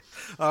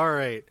All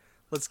right,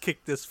 let's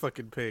kick this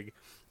fucking pig.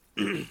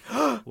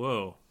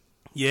 Whoa.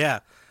 Yeah.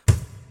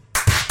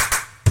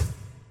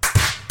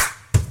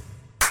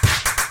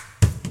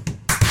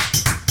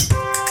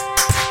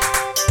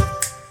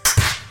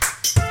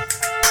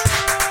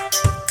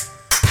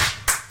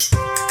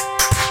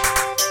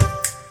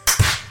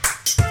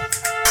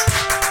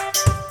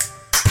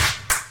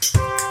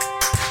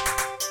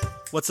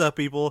 What's up,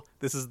 people?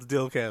 This is the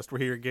Dillcast. We're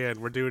here again.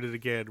 We're doing it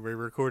again. We're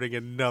recording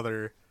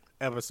another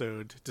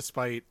episode,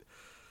 despite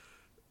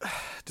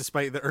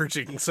the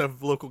urgings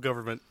of local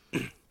government.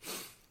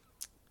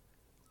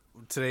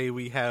 Today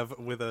we have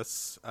with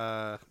us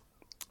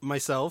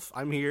myself.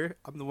 I'm here.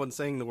 I'm the one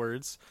saying the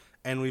words.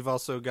 And we've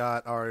also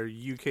got our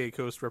UK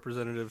Coast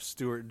representative,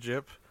 Stuart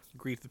Jipp.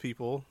 Greet the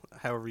people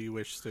however you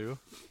wish to.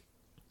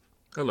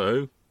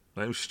 Hello,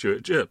 I'm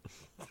Stuart Jipp.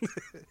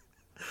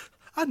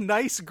 A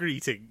nice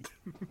greeting.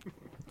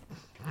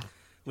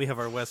 We have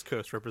our West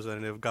Coast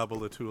representative,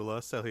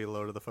 Gabalatula. Say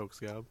hello to the folks,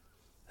 Gab.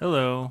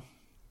 Hello.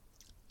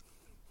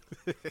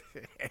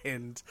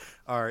 And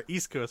our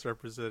East Coast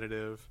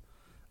representative,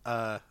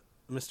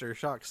 Mr.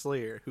 Shock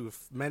Slayer, who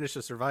managed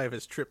to survive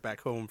his trip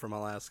back home from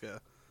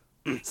Alaska.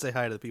 Say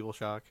hi to the people,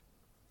 Shock.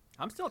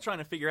 I'm still trying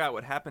to figure out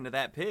what happened to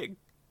that pig.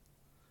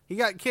 He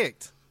got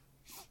kicked.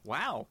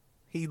 Wow.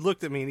 He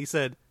looked at me and he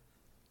said,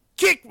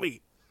 "Kick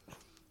me!"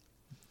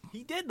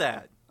 He did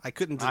that. I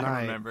couldn't deny.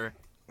 I remember.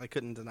 I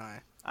couldn't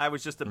deny. I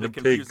was just a bit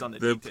confused on the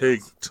details. The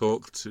pig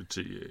talked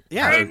to you.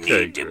 Yeah. I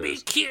need to be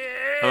killed.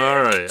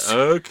 All right.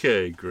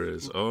 Okay,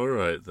 Grizz. All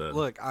right, then.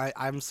 Look,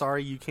 I'm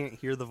sorry you can't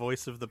hear the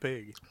voice of the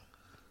pig.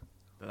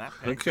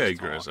 Okay,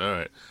 Grizz. All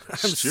right.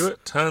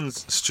 Stuart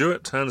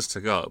turns to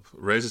Gup,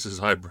 raises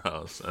his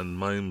eyebrows, and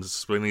mimes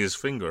swinging his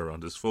finger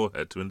around his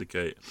forehead to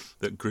indicate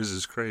that Grizz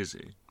is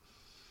crazy.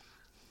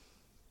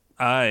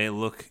 I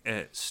look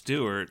at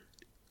Stuart,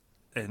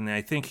 and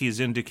I think he's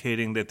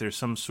indicating that there's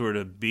some sort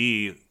of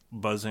bee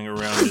buzzing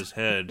around his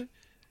head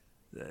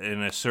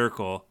in a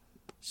circle,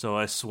 so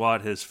I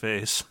swat his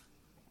face.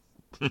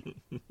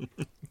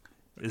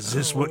 Is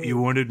this what you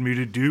wanted me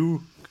to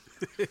do?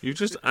 You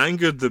just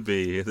angered the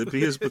bee. The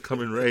bee has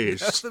become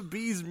enraged. The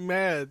bee's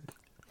mad.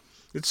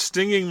 It's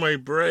stinging my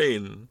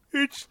brain.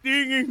 It's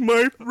stinging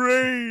my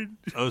brain.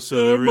 Oh,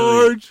 so there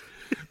really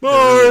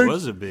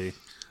was a bee.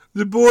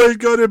 The boy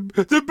got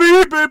the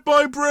bee bit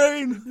my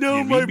brain.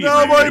 No, my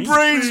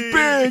brain's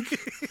big.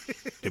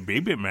 The bee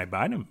bit my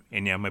bottom,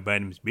 and now my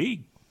bottom's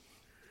big.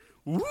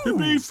 Woo. The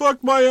bee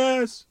fucked my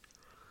ass.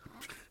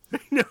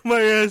 Now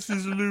my ass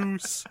is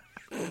loose.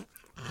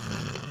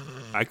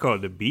 I call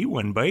the bee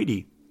one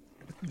bitey.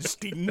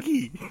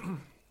 Stinky.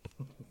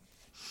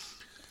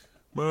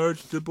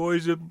 Marge, the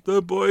boy's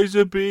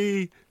a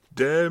bee.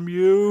 Damn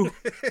you,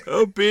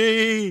 a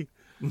bee.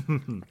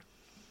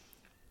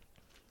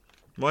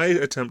 My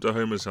attempt at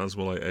Homer sounds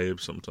more like Abe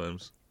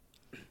sometimes.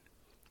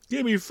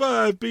 Give me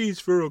 5 bees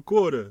for a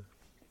quarter.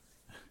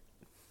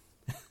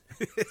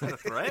 Is that a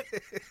threat?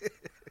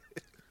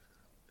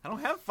 I don't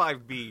have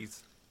 5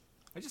 bees.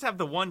 I just have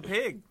the one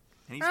pig.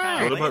 And he's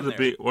kind of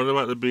What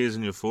about the bees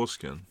in your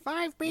foreskin?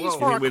 5 bees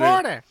for a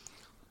quarter.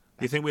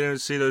 You think we don't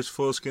see those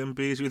foreskin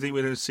bees? You think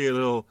we don't see a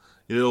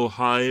little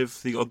hive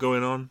that you got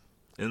going on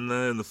in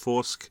there in the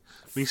foresk?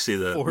 We see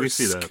that. Forsk. We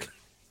see that.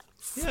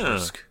 Yeah.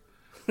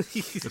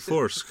 The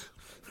foresk.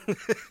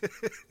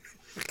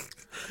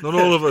 Not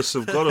all of us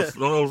have got a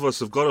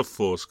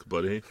forsk,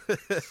 buddy.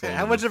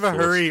 How much of a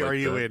hurry are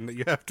you in that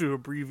you have to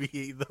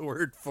abbreviate the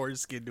word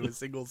foreskin to a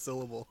single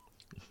syllable?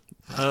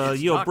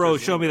 Yo, bro,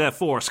 show me that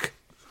forsk.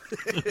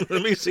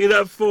 Let me see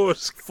that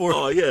forsk.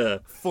 Oh, yeah.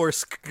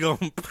 Forsk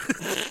Gump.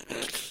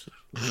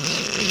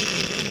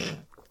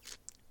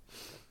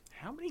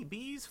 How many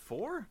bees?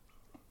 4?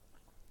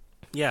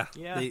 Yeah.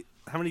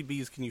 How many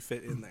bees can you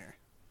fit in there?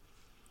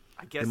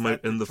 I guess in the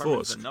determines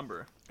forsk. the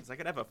number. Because I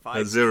could have a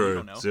 5.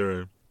 Zero.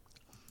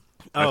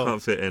 I Oh,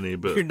 can't fit any,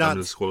 but I'm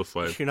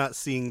disqualified. You're not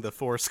seeing the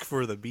forsk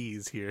for the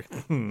bees here.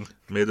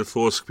 May the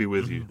forsk be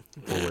with you,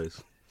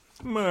 always.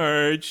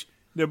 Marge,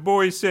 the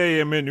boys say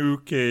I'm an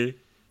uke,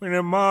 when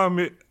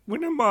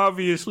I'm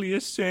obviously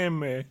a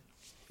semi.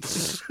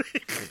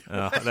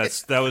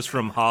 That was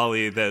from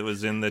Holly that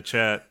was in the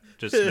chat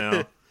just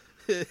now.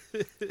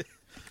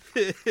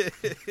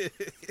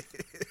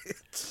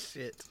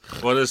 Shit.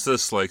 What is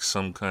this, like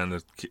some kind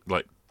of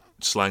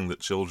slang that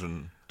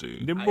children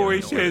do? The boy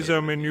says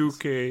I'm an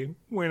uke,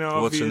 when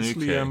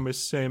obviously uke? I'm a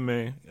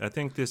semi. I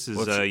think this is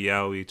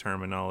yaoi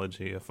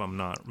terminology, if I'm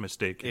not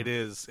mistaken. It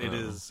is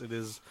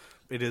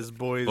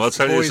boys. Well, I'll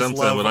tell you boys something,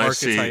 love when I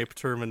archetype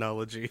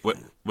terminology.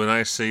 When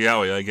I see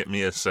yaoi, I get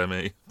me a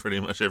semi pretty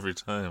much every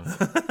time.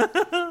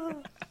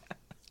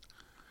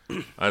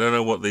 I don't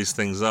know what these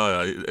things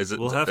are. Is it?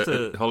 We'll have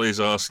to.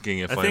 Holly's asking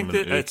if I'm an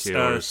uke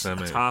or a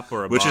semi, top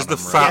or a which bottom,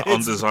 is the right? fat,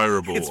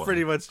 undesirable It's one.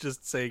 pretty much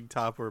just saying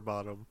top or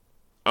bottom.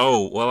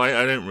 Oh, well,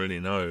 I don't really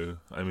know.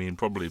 I mean,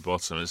 probably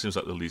bottom. It seems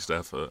like the least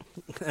effort.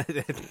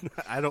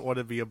 I don't want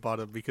to be a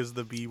bottom because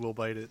the bee will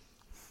bite it.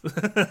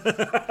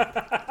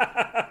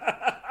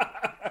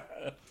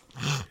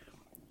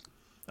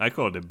 I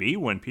called a bee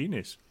one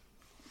penis.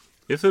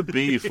 If a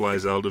bee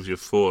flies out of your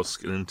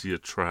foreskin and into your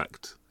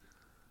tract,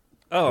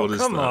 Oh, what is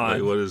come that? on.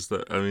 Like, what is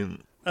that? I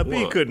mean, A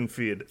bee what? couldn't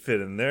fit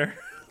in there.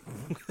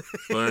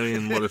 Well, I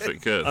mean, what if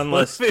it could?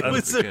 Unless If it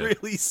was a Okay.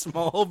 really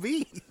small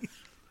bee.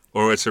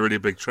 Or it's a really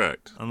big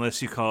tract.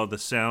 unless you call it the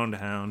sound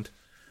hound.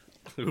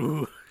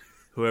 Ooh.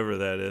 Whoever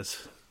that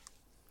is.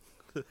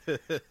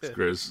 It's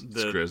Grizz. It's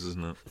The- Grizz,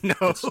 isn't it?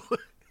 No,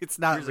 it's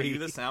not Is it you me.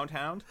 the Sound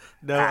Hound?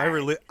 No, I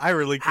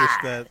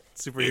relinquished that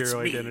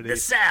superhero identity.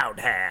 Sound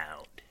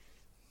Hound.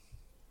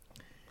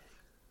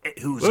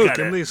 Who's Look, got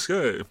in a... the sky.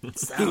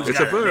 Sound It's a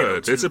got a little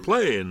bird. It's a too-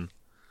 plane.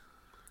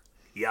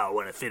 Y'all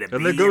want to fit a And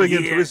bee they're going in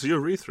into here? his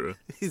urethra.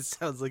 He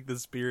sounds like the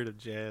spirit of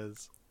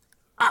jazz.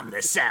 I'm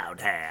the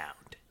Sound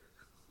Hound.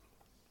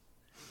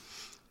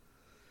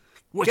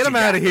 What Get you him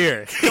out got? of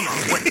here. Come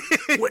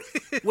on,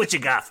 what you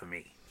got for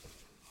me?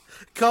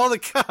 Call the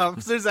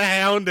cops. There's a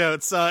hound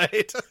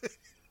outside.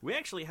 We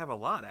actually have a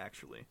lot,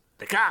 actually.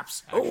 The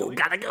cops. Oh, Actually.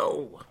 gotta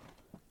go.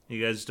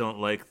 You guys don't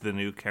like the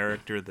new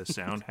character, the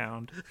sound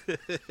hound?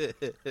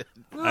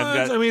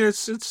 I mean,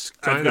 it's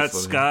I've kind got of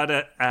funny.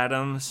 Scott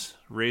Adams,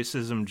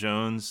 Racism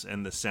Jones,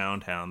 and the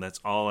sound hound. That's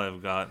all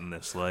I've got in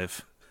this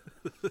life.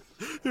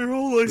 They're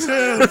all I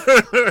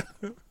have.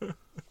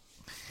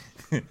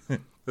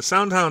 The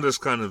Soundhound is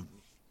kind of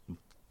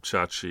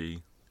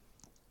chachi.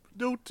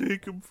 Don't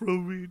take him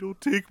from me. Don't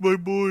take my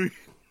boy.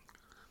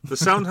 The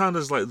Soundhound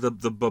is like the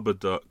Bubba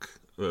Duck,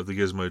 the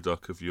Gizmo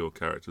Duck of your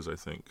characters, I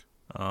think.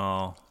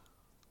 Oh.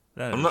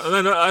 That I'm is-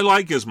 not, no, I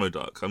like Gizmo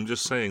Duck. I'm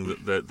just saying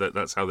that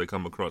that's how they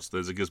come across.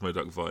 There's a Gizmo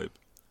Duck vibe.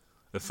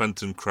 A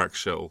Fenton crack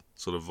shell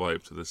sort of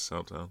vibe to this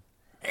Soundhound.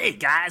 Hey,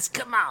 guys,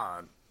 come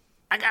on.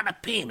 I got a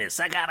penis.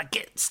 I gotta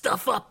get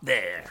stuff up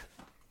there.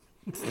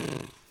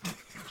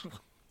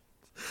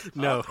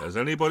 No, Has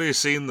anybody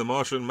seen The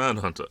Martian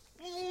Manhunter?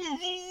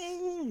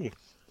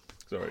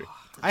 Sorry.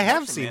 I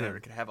have Martian seen Manhunter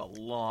him. could have a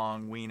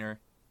long wiener.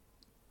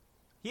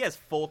 He has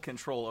full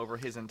control over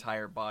his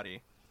entire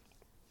body.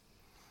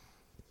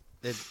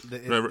 No, It is a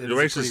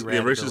pretty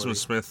rad Racism ability.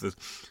 Smith is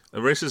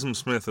Racism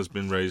Smith has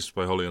been raised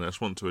by Holly, and I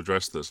just want to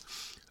address this.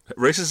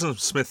 Racism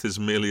Smith is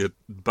merely a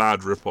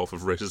bad rip-off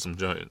of Racism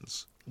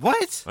Jones.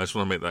 What? I just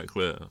want to make that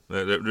clear.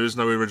 There is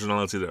no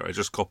originality there. I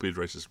just copied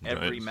Racism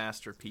Every Jones.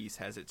 masterpiece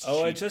has its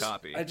Oh, cheap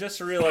copy. I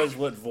just realized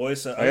what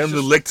voice I am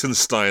the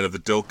Liechtenstein of the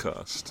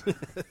Dillcast.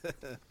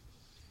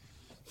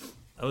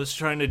 I was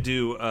trying to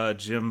do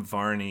Jim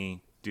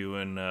Varney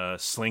doing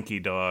Slinky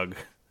Dog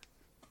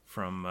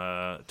from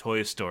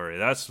Toy Story.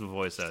 That's the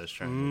voice I was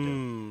trying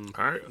to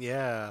do. Alright.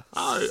 Yeah.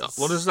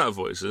 What is that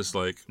voice? It's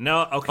like,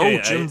 No, okay.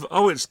 oh, Jim.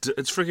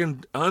 It's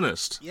freaking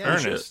Ernest. Yeah.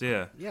 Ernest,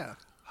 yeah. Yeah.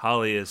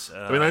 Holly is.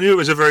 I mean, I knew it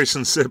was a very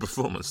sincere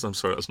performance. I'm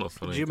sorry, that's not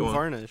funny. Jim Go on.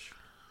 Varnish.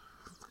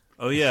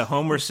 Oh yeah,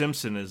 Homer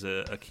Simpson is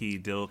a key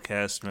Dill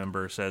cast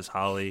member. Says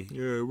Holly.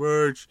 Yeah,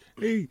 Marge.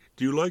 Hey,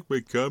 do you like my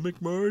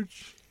comic,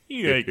 Marge?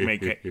 You like my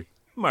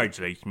Marge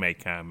likes my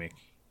comic.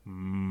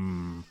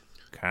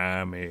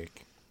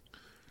 Comic.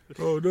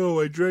 Oh no,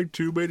 I drank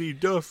too many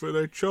Duff and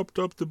I chopped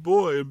up the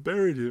boy and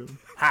buried him.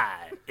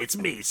 Hi, it's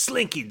me,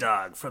 Slinky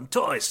Dog from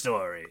Toy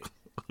Story.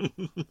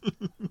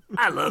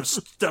 I love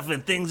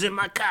stuffing things in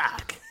my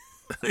cock.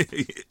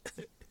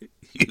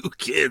 You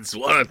kids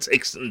want to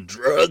take some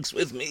drugs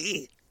with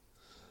me?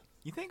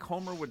 You think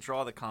Homer would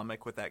draw the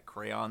comic with that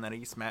crayon that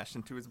he smashed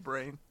into his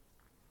brain?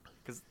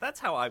 Because that's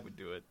how I would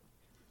do it.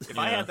 If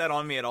I had that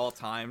on me at all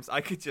times,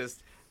 I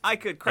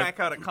could crack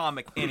out a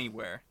comic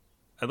anywhere.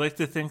 I'd like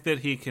to think that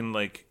he can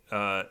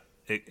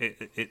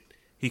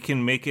he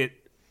can make it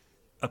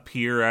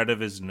appear out of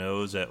his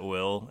nose at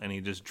will, and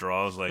he just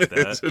draws like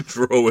that. To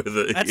draw with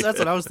it. That's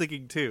what I was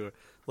thinking too.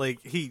 Like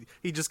he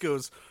just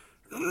goes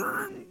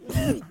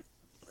and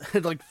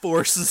like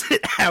forces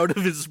it out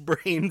of his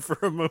brain for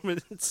a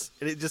moment,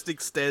 and it just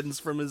extends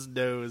from his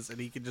nose, and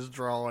he can just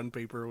draw on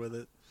paper with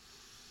it.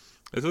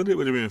 I thought it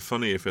would have been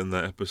funny if in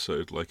that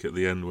episode, like at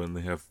the end when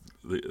they have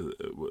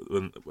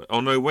oh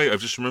no, wait! I've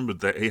just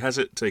remembered that he has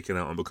it taken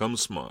out and becomes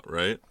smart,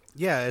 right?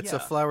 Yeah, it's a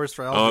Yeah. flowers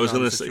for Oh, I was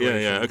going going to say,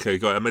 yeah, okay,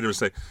 got it. I made a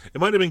mistake.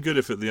 It might have been good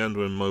if at the end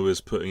when Mo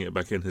is putting it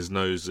back in his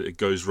nose, it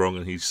goes wrong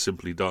and he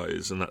simply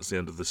dies, and that's the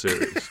end of the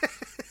series.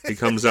 He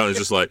comes out and is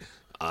just like,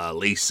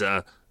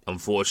 Lisa,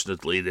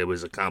 unfortunately there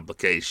was a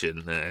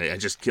complication. I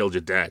just killed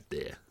your dad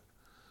there.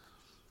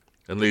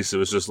 And Lisa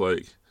was just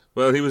like,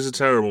 well, he was a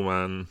terrible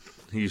man.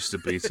 He used to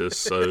beat us,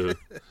 so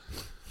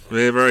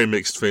we have very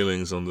mixed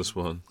feelings on this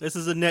one. This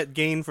is a net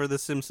gain for the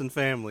Simpson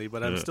family,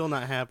 but I'm still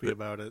not happy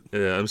about it.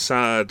 Yeah, I'm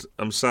sad,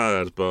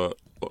 but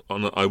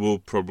I will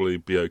probably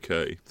be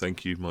okay.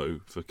 Thank you, Mo,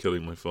 for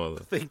killing my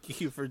father.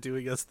 Thank you for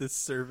doing us this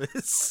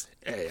service.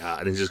 Hey,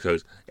 and he just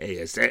goes,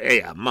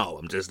 hey, I'm Mo.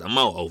 I'm just a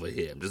Mo over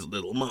here. I'm just a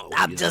little Mo.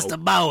 I'm just a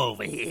bow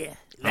over here.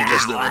 I'm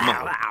just a little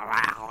Mo.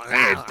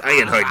 I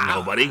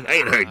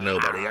ain't hurting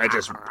nobody. I'm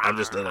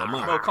just a little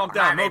Mo. Mo, calm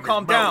down. Mo,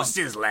 calm Mo down.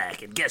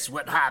 Sislak, and guess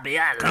what hobby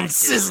I like? I'm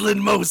sizzling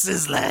Mo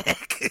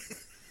Sizzlack.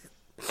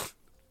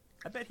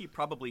 I bet he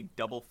probably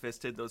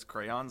double-fisted those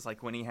crayons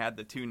like when he had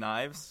the two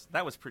knives.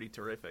 That was pretty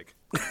terrific.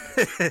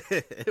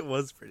 It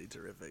was pretty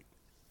terrific.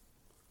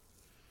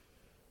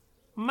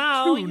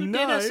 Mo, Two you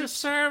did us a knives?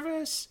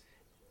 service.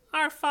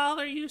 Our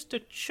father used to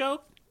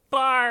choke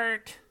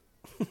Bart.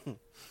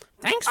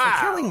 Thanks for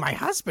killing my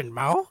husband,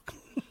 Mo.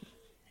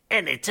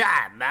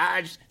 Anytime,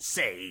 Marge.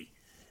 Say,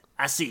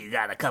 I see you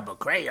got a couple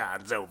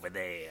crayons over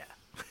there.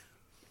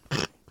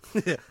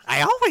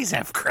 I always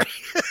have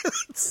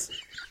crayons.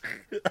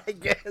 I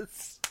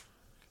guess.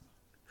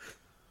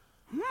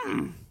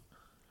 All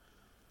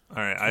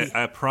right,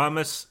 I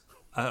promise.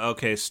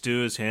 Okay,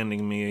 Stu is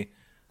handing me.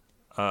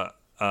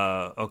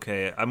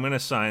 Okay, I'm gonna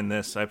sign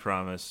this. I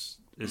promise.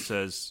 It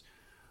says,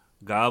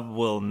 "Gob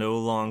will no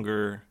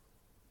longer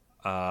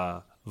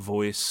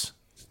voice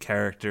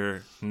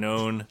character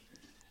known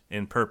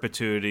in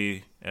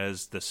perpetuity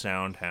as the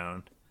Sound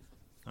Hound."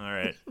 All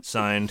right,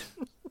 signed.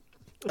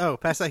 Oh,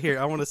 pass that here.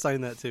 I want to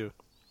sign that too.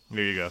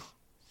 There you go.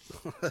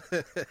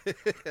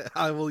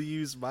 I will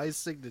use my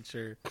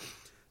signature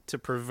to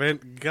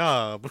prevent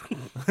Gob.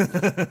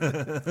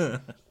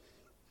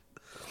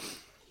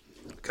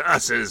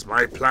 Curses,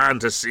 my plan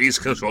to seize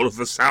control of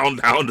the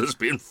Soundhound has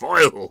been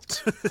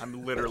foiled.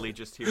 I'm literally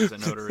just here as a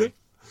notary.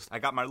 I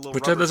got my little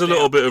Pretend rubber there's a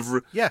little stamp. bit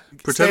of Yeah.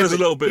 pretend there's a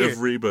little bit here. of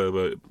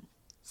reverb.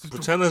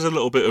 Pretend there's a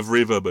little bit of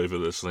reverb over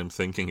this, and I'm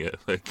thinking it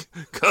like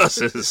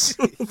curses.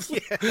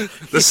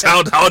 The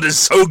Soundhound is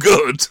so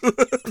good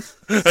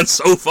and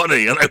so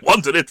funny, and I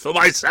wanted it for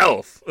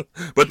myself,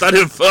 but that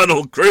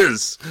infernal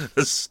Grizz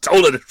has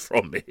stolen it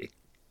from me.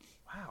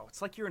 Wow,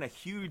 it's like you're in a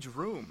huge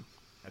room,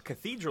 a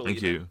cathedral. Thank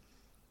even. you.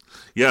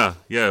 Yeah.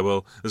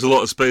 Well, there's a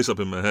lot of space up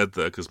in my head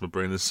there because my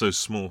brain is so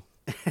small.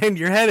 And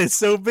your head is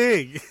so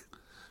big.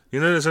 You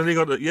know, it's only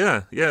got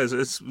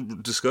it's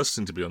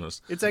disgusting to be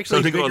honest. It's actually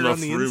only got bigger enough on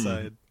the room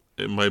inside.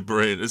 in my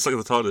brain. It's like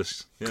the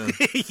TARDIS. Yeah.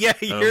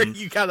 Yeah,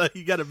 you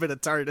got a bit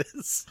of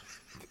TARDIS.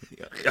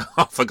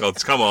 Oh, for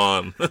God's, come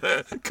on,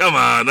 come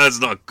on. That's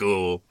not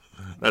cool.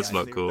 That's Yeah, I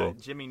not think cool.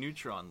 That Jimmy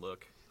Neutron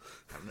look.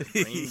 On the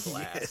brain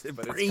blast, Yeah,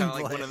 but it's brain kind of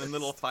like one of the blast.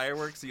 little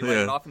fireworks. So you light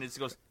Yeah. it off and it just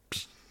goes,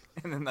 psh,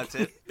 and then that's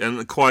it.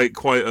 And quite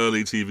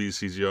early TV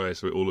CGI,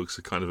 so it all looks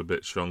kind of a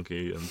bit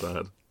shonky and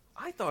bad.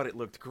 I thought it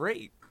looked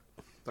great,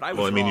 but I was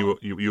Well, I mean, wrong.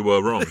 you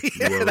were wrong. You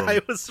Yeah, were and wrong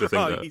I was to think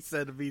wrong. that. He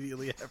said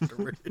immediately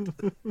afterward.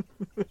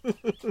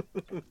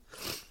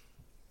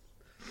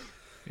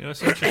 You know,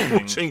 it's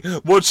interesting.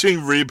 Watching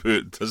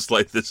Reboot, just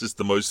like this is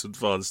the most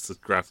advanced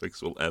that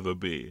graphics will ever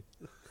be.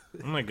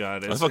 Oh my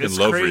God, I it's, fucking it's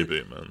love crazy.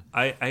 Reboot,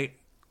 man.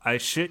 I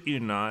shit you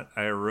not.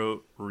 I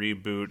wrote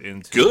reboot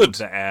into Good.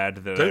 the ad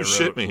that Don't I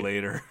shit wrote me.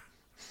 later.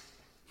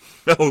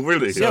 Oh,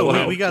 really? Yeah, Oh, we-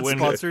 wow. we got When-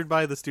 sponsored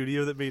by the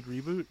studio that made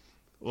Reboot.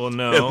 Well,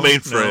 no, Yeah, no,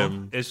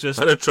 mainframe. it's just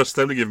I don't trust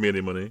them to give me any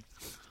money.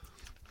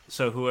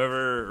 so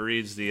whoever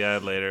reads the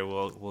ad later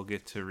will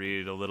get to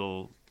read a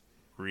little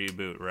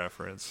reboot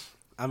reference.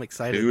 I'm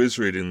excited. Who is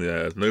reading the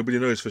ad? Nobody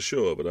knows for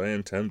sure, but I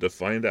intend to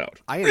find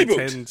out. I Reboot!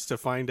 intend to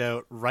find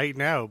out right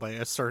now by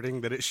asserting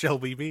that it shall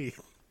be me.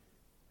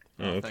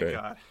 Oh, Thank okay.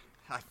 God.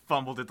 I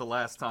fumbled it the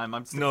last time.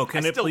 I'm No,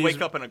 can I it still please-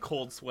 wake up in a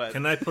cold sweat.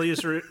 Can I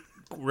please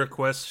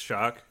request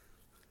shock?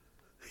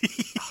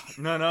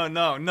 No. I'm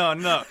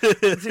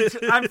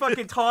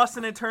fucking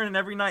tossing and turning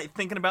every night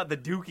thinking about the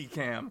Dookie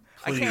cam.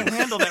 I can't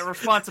handle that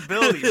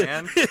responsibility,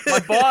 man. My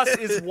boss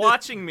is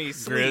watching me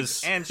sleep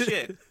Grizz. and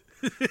shit.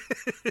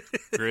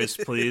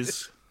 Grizz,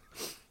 please.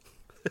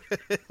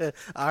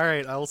 All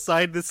right, I'll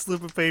sign this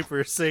slip of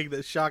paper saying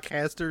that Shock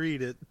has to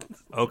read it.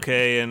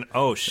 Okay, and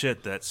oh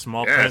shit, that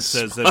small print Yes.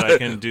 says that I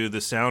can do the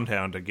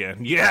Soundhound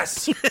again.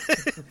 Yes.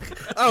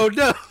 Oh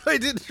no, I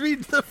didn't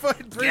read the fine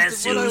print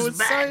Guess of what I who's was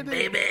back, signing.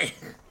 baby?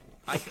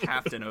 I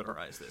have to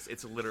notarize this.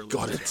 It's literally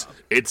God, my it's job.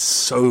 it's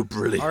so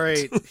brilliant. All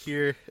right,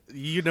 here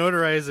you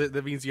notarize it.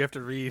 That means you have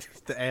to read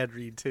the ad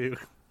read too.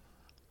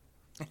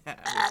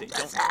 They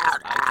don't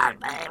I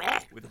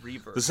can't with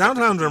reverb. The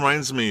Soundhound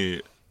reminds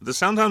me. The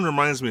Soundhound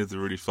reminds me of the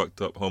really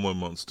fucked up homo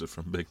monster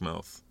from Big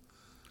Mouth.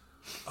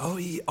 Oh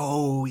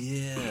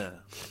yeah.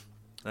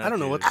 I don't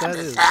know what that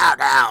is.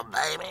 Sound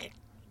baby.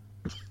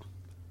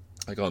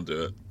 I can't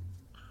do it.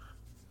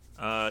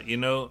 Are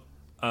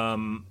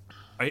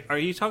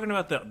you talking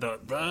about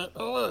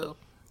the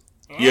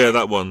Yeah,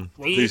 that one.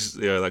 We- Please,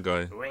 yeah, that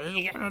guy. What are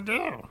you gonna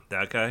do?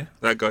 that guy?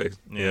 That guy.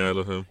 Yeah, I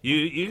love him.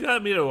 You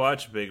got me to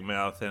watch Big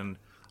Mouth, and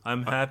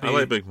I'm happy. I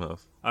like Big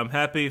Mouth. I'm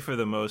happy for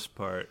the most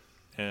part,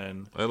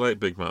 and I like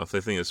Big Mouth. I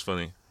think it's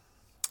funny.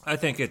 I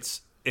think I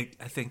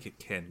think it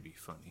can be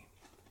funny.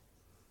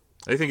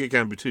 I think it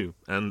can be too,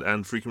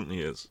 and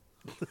frequently is.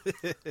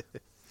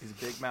 Is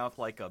Big Mouth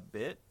like a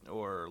bit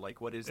or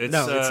like what is It's it?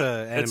 No, it's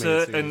a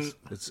animated series.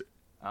 It's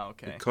Oh,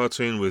 okay. a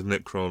cartoon with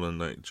Nick Kroll and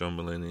like John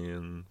Mulaney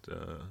and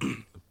a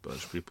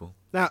bunch of people.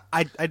 Now,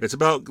 I It's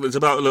about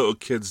little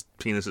kids'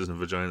 penises and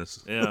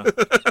vaginas. Yeah.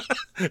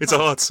 It's a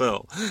hard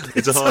sell.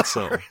 It's a hard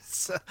sell.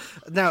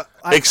 now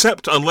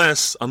Except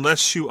unless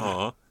you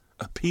are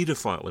a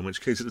paedophile, in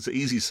which case it's an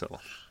easy sell.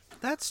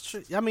 that's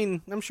true. I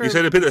mean, I'm sure. You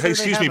said a I'm sure hey, they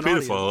excuse have me, an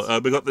paedophile.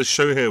 audience. We got this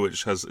show here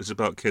which it's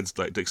about kids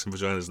like dicks and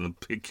vaginas, and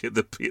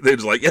they're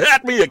just like, you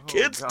had me a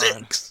kid's God.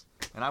 dicks.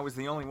 And I was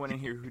the only one in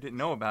here who didn't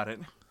know about it.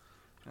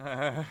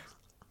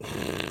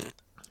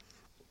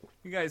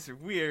 You guys are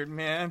weird,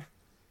 man.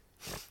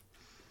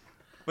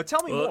 But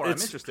tell me more. I'm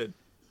it's- interested.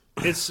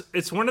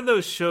 It's one of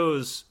those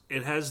shows.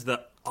 It has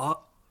the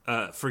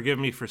forgive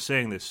me for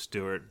saying this,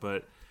 Stuart,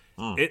 but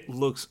it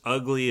looks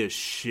ugly as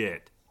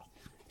shit.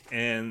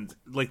 And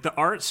like the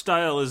art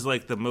style is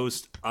like the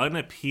most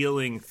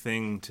unappealing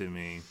thing to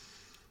me.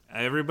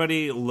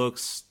 Everybody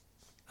looks,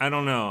 I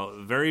don't know,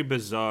 very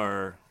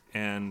bizarre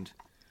and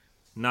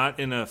not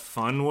in a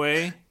fun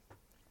way.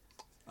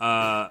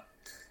 But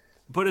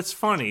it's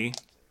funny.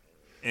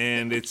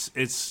 And it's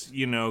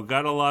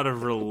got a lot of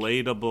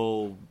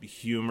relatable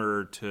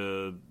humor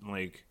to,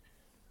 like,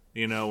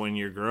 when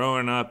you're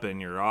growing up and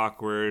you're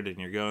awkward and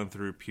you're going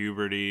through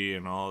puberty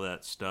and all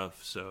that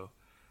stuff. So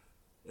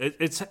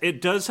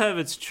it does have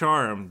its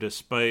charm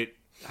despite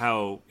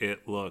how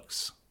it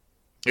looks.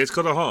 It's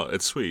got a heart.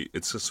 It's sweet.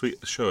 It's a sweet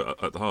show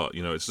at the heart.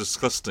 It's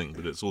disgusting,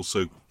 but it's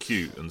also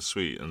cute and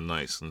sweet and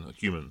nice and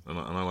human, and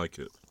I like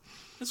it.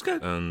 It's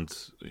got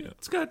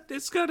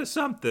it's got a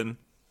something.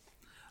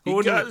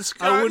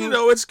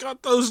 It's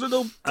got those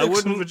little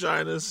dicks and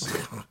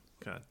vaginas.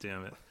 God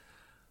damn it.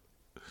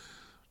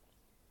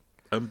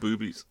 And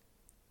boobies.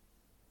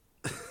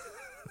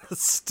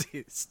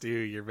 Stu,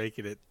 you're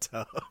making it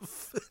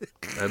tough.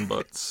 And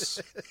butts.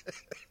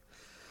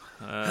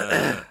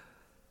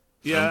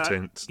 Yeah, and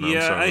taints. No, yeah.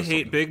 I'm sorry, I that's hate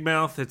something. Big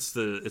Mouth. It's a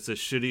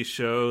shitty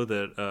show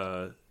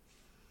that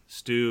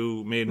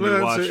Stu made me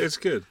No, watch. it's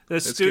good. That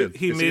It's Stu good.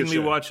 he It's a made good me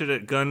show. watch it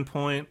at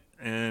gunpoint,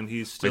 and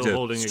he's still did.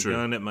 holding It's a true.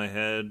 gun at my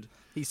head.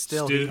 He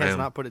Stu- has Um,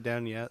 not put it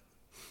down yet.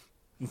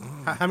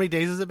 How many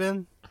days has it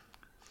been?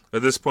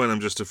 At this point, I'm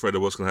just afraid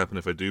of what's going to happen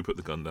if I do put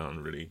the gun down,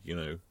 really,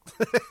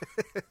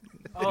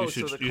 Oh, You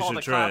should- so the you call should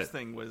the try cops it.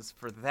 thing was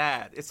for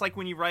that. It's like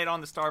when you write on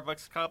the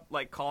Starbucks cup,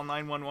 like, call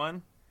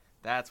 911.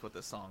 That's what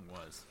the song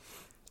was.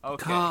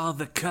 Okay. Call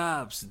the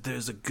cops.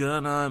 There's a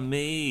gun on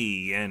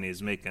me, and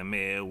he's making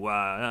me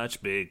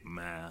watch Big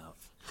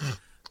Mouth.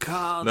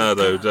 Call No,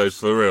 the no, cops.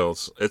 for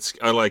reals.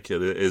 I like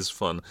it. It is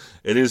fun.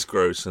 It is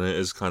gross, and it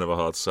is kind of a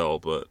hard sell,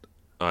 but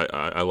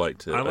I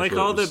liked it. I like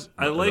thought it was-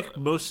 I like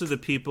most of the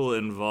people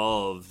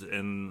involved,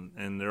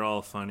 and they're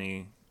all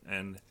funny.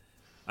 And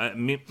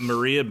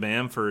Maria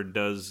Bamford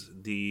does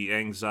the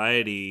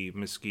anxiety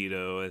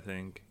mosquito, I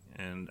think,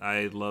 and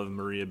I love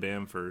Maria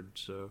Bamford.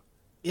 So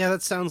Yeah,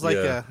 that sounds like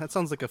Yeah.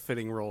 a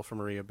fitting role for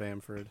Maria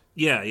Bamford.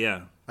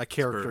 yeah, A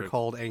character perfect.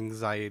 called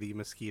Anxiety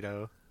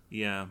Mosquito.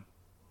 yeah.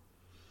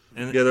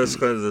 And Yeah, that's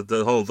kind of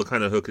the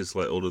kind of hook is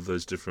like all of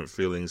those different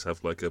feelings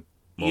have like a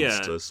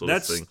monster sort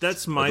that's of thing.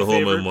 that's Like my the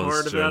hormone favorite part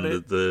monster about and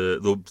it.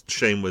 the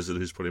shame wizard,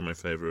 who's probably my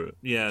favorite.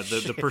 Yeah,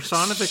 the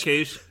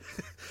personification.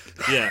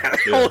 Yeah,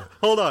 Yeah.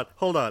 Hold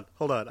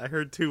on. I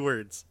heard two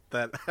words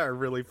that are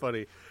really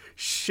funny.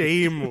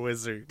 Shame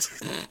wizard.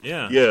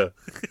 yeah. Yeah,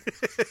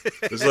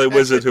 it's like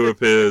wizard who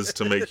appears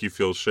to make you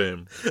feel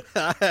shame.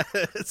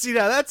 See,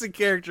 now that's a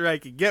character I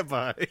can get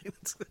behind.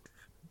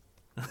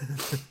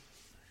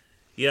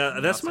 Yeah,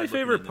 that's outside my looking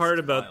favorite in, part this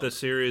is about wild. the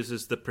series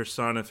is the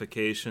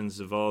personifications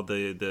of all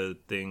the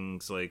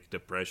things like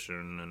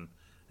depression and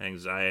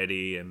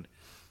anxiety and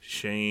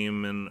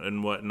shame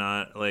and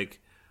whatnot. Like,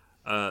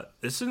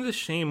 isn't the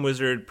Shame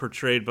Wizard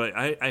portrayed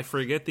by I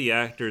forget the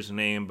actor's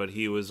name, but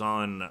he was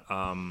on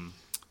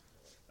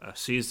a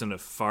season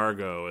of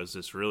Fargo as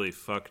this really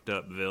fucked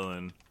up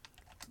villain.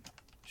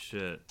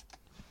 Shit.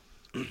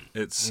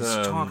 It's He's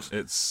talks-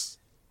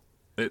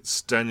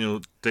 it's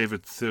Daniel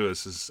David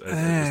Thewis as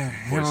the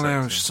voice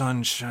actor.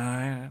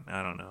 sunshine.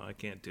 I don't know. I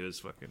can't do his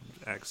fucking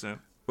accent.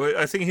 Well,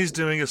 I think he's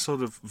doing a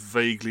sort of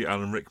vaguely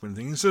Alan Rickman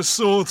thing. It's a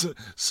sort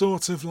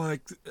of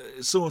like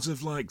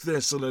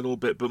this a little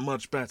bit, but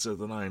much better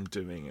than I'm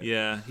doing it.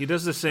 Yeah, he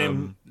does the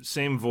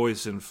same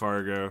voice in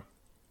Fargo.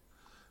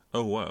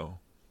 Oh wow.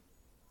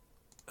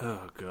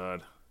 Oh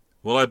god.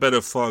 Well, I better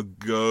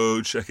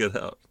go check it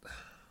out.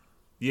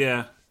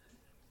 Yeah.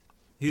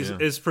 He's Yeah.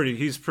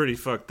 he's pretty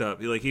fucked up.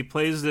 He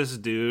plays this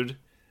dude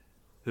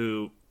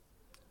who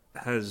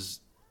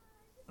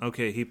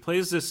he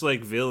plays this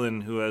like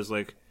villain who has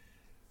like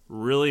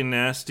really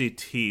nasty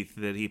teeth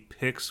that he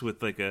picks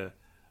with like a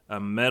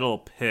metal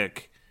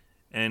pick,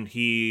 and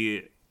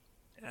he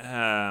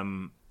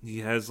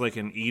has like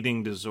an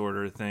eating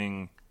disorder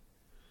thing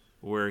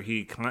where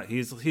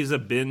he's a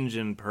binge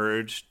and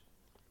purge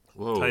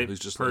Whoa, type he's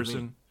just person.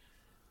 Like me.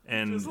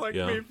 And Just like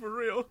Yeah. me, for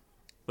real.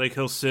 like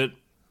he'll sit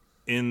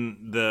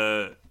in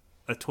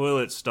a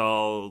toilet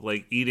stall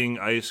like eating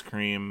ice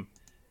cream,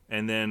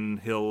 and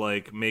then he'll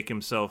like make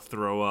himself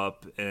throw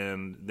up,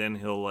 and then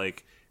he'll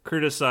like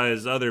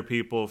criticize other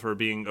people for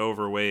being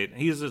overweight.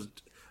 He's a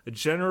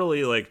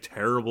generally like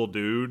terrible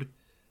dude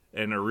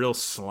and a real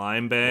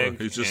slime bag. Well,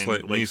 he's just and,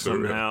 like me for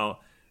real. somehow.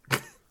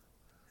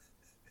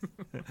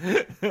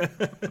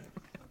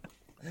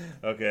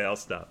 Okay, I'll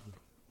stop.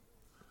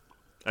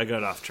 I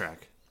got off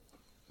track.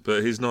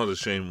 But he's not the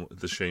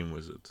shame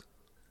wizard.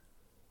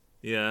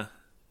 Yeah.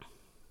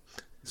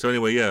 So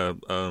anyway, yeah,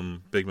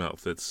 Big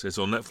Mouth. It's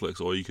on Netflix,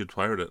 or you could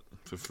pirate it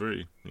for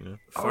free.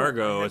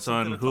 Fargo, I had it's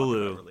on something to talk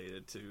about Hulu.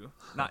 related to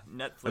not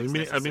Netflix. I mean, I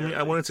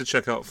necessarily. wanted to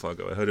check out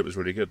Fargo. I heard it was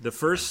really good. The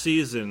first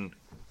season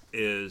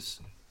is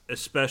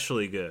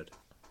especially good.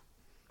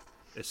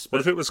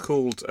 What if it was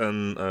called,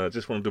 and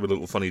just want to do a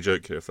little funny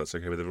joke here, if that's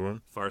okay with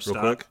everyone? Real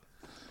quick.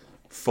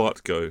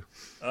 Fart Go.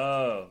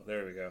 Oh,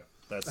 there we go.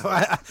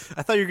 I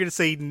thought you were going to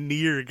say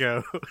near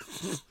go.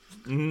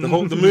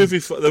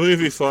 The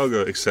movie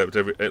Fargo, except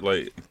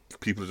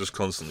people are just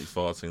constantly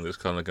farting. This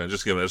kind of going,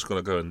 just going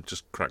to go and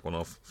just crack one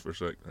off for a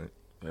sec. Right,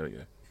 there we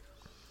go.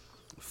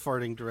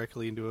 Farting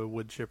directly into a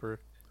wood chipper.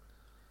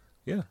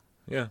 Yeah,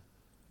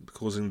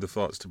 causing the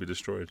farts to be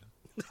destroyed.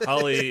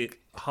 Holly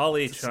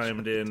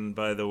chimed in,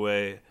 by the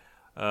way,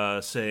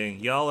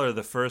 saying, "Y'all are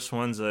the first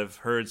ones I've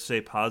heard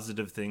say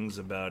positive things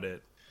about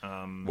it."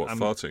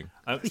 Farting?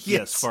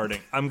 Yes,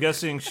 farting. I'm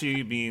guessing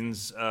she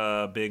means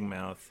big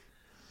mouth.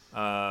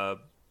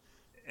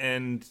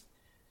 And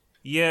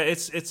yeah,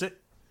 it's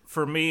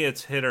for me,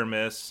 it's hit or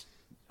miss.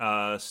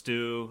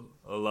 Stu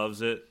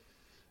loves it.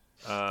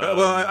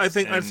 I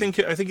think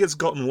it's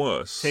gotten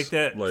worse. Take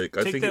that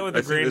with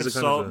a grain of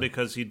salt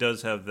because he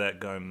does have that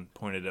gun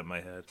pointed at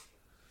my head.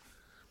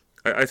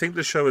 I think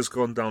the show has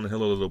gone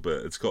downhill a little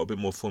bit. It's got a bit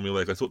more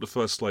formulaic. I thought the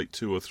first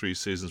 2 or 3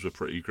 seasons were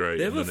pretty great.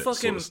 They have a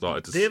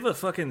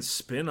fucking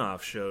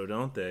spin-off show,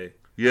 don't they?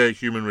 Yeah,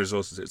 Human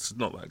Resources. It's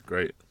not that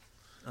great.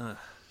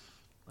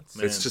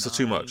 It's just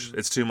too much.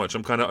 It's too much.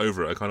 I'm kind of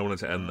over it. I kind of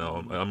want it to end now.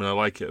 I mean, I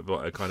like it,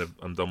 but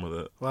I'm done with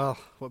it. Well,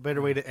 what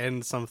better way to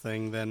end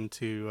something than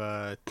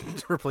to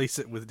replace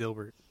it with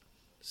Dilbert?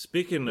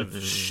 Speaking of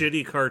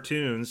shitty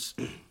cartoons,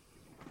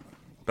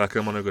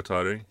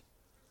 Bakemonogatari.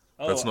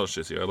 That's not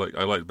shitty.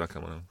 I like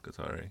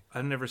Bakemonogatari.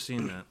 I've never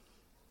seen that.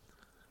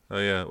 Oh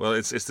yeah, well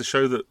it's the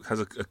show that has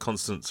a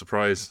constant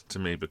surprise to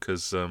me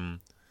because the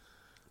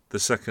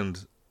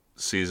second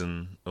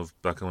season of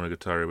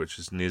Bakemonogatari, which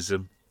is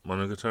Nizib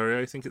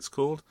Monogatari, I think it's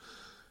called.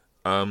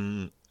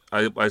 I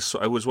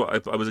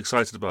was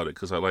excited about it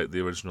because I liked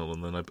the original,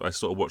 and then I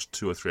sort of watched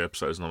 2 or 3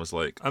 episodes, and I was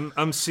like, I'm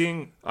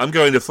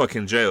going to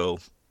fucking jail.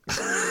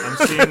 I'm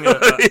seeing.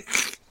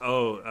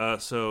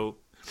 So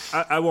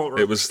I won't.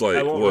 It was like,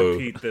 I won't whoa.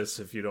 repeat this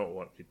if you don't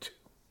want me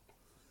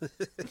to.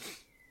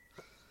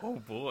 Oh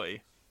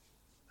boy.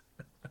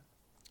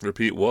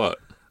 Repeat what?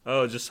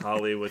 Oh, just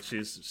Holly, what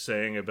she's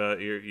saying about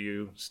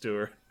you,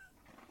 Stuart.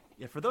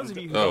 Yeah, for those of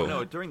you who don't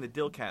know, during the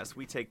Dillcast,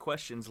 we take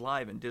questions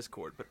live in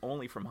Discord, but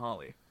only from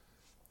Holly.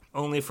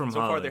 Only from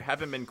Holly. So far, there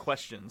haven't been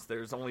questions.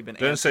 There's only been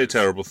Don't answers. say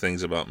terrible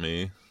things about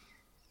me.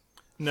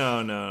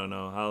 No.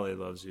 Holly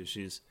loves you.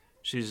 She's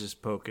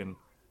just poking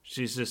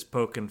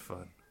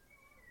fun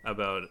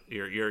about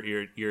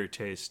your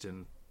taste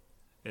in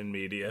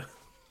media.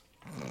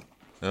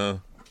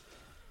 Oh.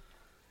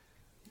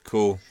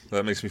 Cool.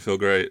 That makes me feel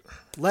great.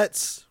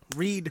 Let's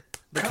read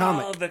the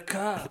comic. The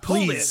cop.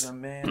 Please. There's a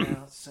man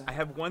outside. I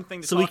have one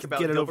thing to So we talk can about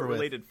get it Dilbert over with.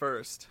 related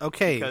first.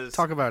 Okay, because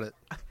talk about it.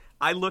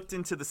 I looked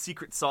into the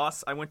secret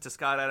sauce. I went to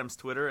Scott Adams'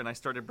 Twitter and I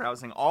started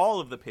browsing all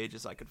of the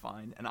pages I could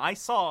find, and I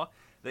saw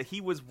that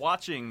he was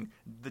watching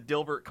the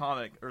Dilbert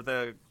comic or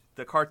the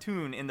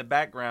cartoon in the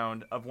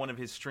background of one of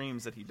his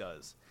streams that he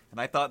does. And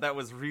I thought that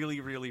was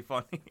really, really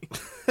funny.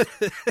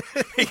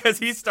 Because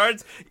he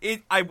starts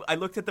it. I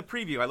looked at the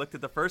preview. I looked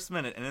at the first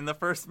minute, and in the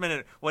first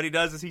minute, what he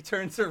does is he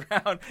turns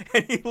around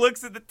and he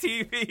looks at the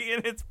TV,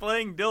 and it's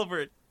playing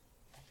Dilbert.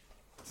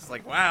 It's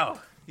like, wow,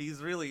 he's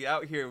really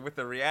out here with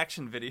the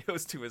reaction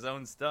videos to his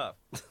own stuff.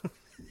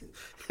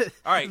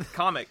 All right,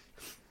 comic.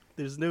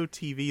 There's no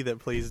TV that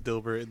plays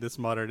Dilbert in this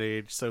modern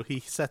age, so he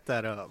set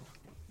that up.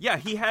 Yeah,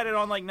 he had it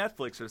on like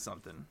Netflix or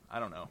something.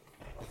 I don't know.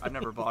 I've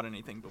never bought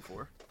anything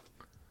before.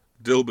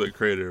 Dilbert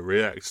creator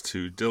reacts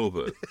to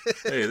Dilbert.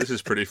 Hey, this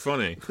is pretty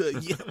funny.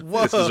 Yeah,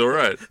 whoa. This is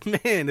alright.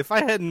 Man, if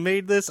I hadn't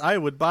made this, I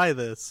would buy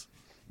this.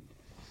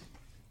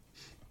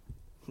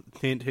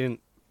 Hint, hint.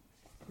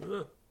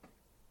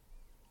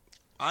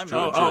 I'm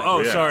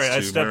sorry. I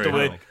to stepped Mary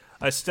away. Hall.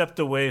 I stepped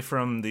away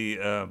from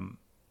the.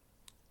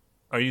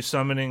 Are you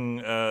summoning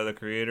the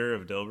creator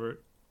of Dilbert?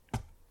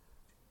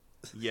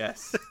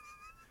 Yes.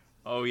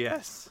 Oh,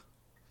 yes.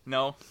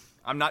 No,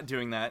 I'm not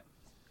doing that.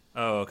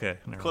 Oh, okay.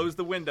 Never Close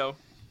the window.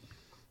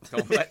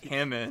 Don't let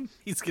him in.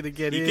 He's gonna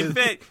get He in. can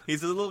fit.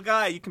 He's a little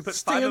guy. You can put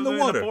Stay 5 in of the them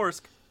water. in a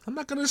forsk. I'm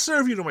not going to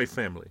serve you to my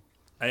family.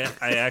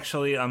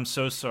 I'm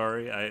so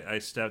sorry. I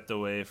stepped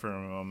away for a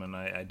moment.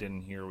 I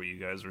didn't hear what you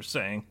guys were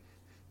saying.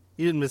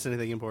 You didn't miss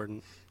anything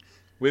important.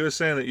 We were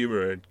saying that you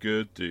were a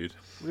good dude.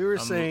 We were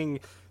saying,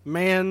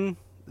 man,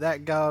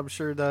 that gob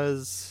sure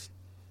does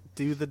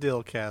do the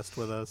Dillcast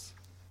with us.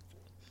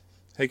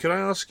 Hey, can I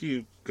ask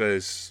you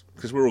guys,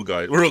 because we're all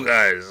guys,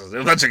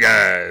 a bunch of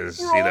guys,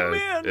 We're all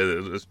men.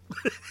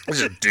 It's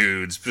just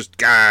dudes, just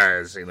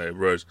guys,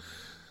 bros.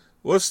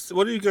 What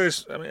do you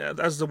guys, I mean,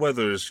 as the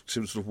weather is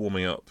sort of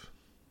warming up,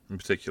 in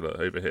particular,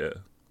 over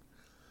here,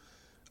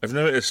 I've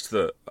noticed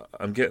that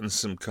I'm getting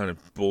some kind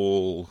of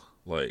balls,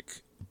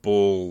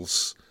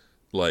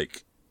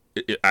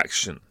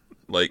 action.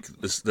 Like,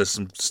 there's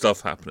some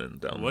stuff happening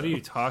down there. What are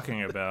you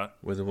talking about?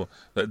 With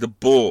the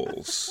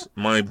balls,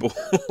 my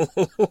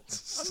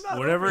balls.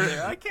 Whatever.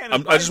 I can't.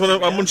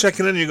 I'm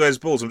checking in on you guys'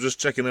 balls. I'm just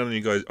checking in on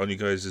you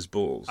guys'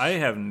 balls. I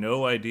have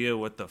no idea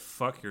what the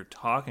fuck you're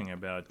talking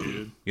about,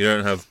 dude. You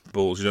don't have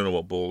balls. You don't know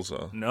what balls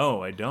are.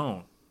 No, I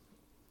don't.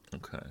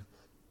 Okay.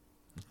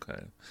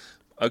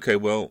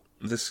 Well,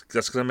 that's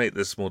going to make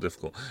this more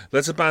difficult.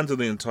 Let's abandon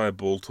the entire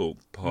ball talk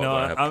part. No,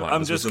 that I have planned. I'm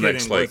This was just the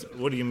kidding. next,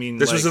 What do you mean?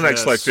 This was the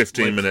next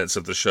 15 like, minutes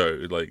of the show.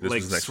 Like this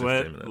like was the next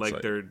sweat, 15 minutes.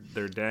 like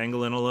they're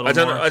dangling a little. I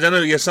don't more? know. I don't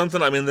know. Yeah,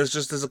 something. I mean, there's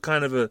a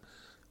kind of an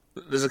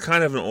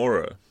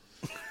aura.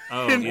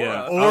 Oh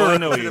yeah. Or Oh, I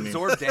know what does it you mean.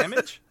 absorb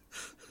damage?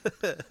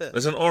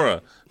 There's an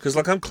aura because,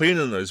 like, I'm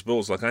cleaning those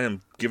balls. Like, I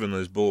am giving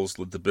those balls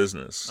the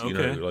business. You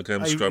Okay. know, like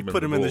I'm You scrubbing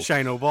put the him in the balls.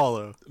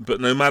 Shino-Ballo. But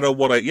no matter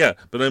what I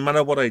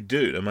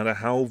do, no matter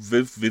how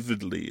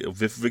vigorously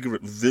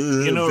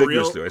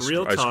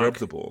real I scrub talk,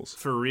 the balls,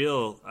 For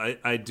real,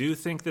 I do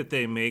think that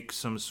they make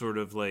some sort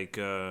of like.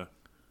 they're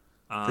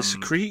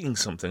secreting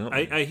something.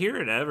 Aren't they? I hear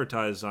it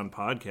advertised on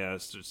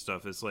podcasts or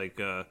stuff. It's like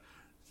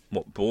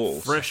What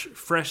balls?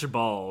 fresh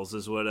balls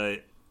is what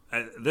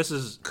this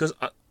is. Because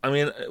I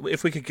mean,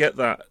 if we could get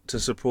that to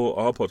support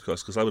our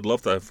podcast, because I would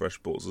love to have fresh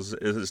balls. As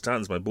it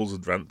stands, my balls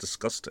would rant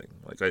disgusting.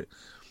 Like I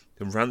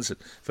can rancid.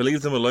 If I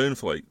leave them alone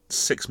for like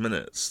 6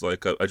 minutes,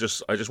 like I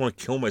just want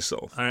to kill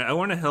myself. All right, I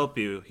want to help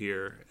you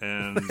here,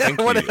 and Thank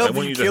I want to you. help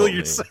want you to kill help me.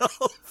 yourself.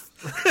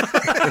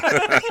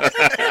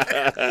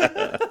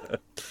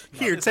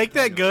 Here, take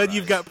that gun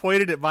you've got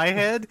pointed at my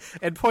head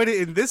and point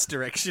it in this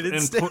direction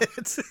instead.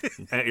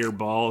 at your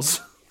balls.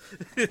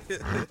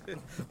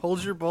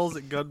 Hold your balls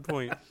at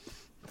gunpoint.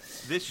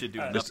 This should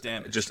do enough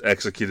damage. Just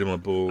executed my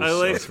balls. I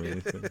like- That's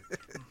me.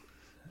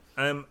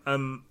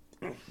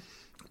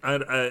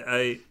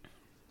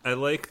 I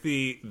like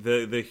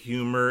the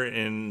humor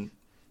in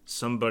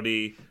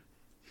somebody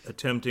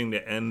attempting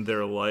to end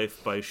their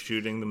life by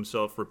shooting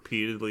themselves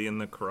repeatedly in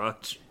the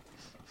crotch.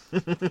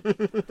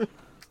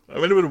 I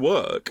mean, it would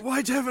work.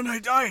 Why haven't I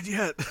died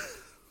yet?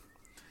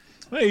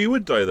 Hey, you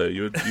would die though.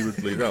 You would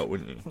bleed out,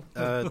 wouldn't you?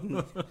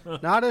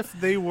 Not if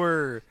they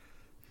were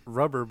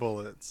rubber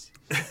bullets.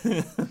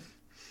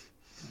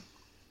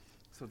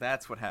 So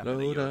that's what happened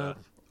to Load Yoda. up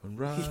and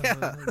run Yeah.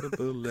 the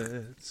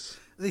bullets.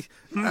 They-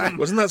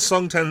 Wasn't that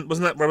song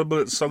Wasn't that Rubber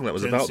Bullets song that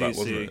was about that? 10cc,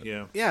 Wasn't it?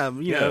 yeah. yeah,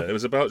 you Yeah, know. it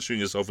was about shooting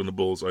yourself in the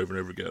balls over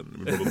and over again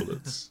with rubber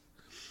bullets.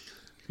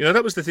 You know,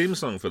 that was the theme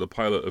song for the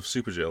pilot of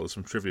Super Jail. There's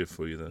some trivia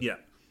for you there. Yeah.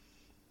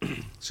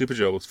 Super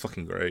Jail was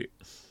fucking great.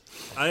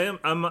 I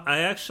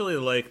actually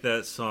like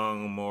that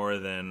song more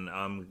than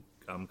I'm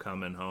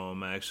coming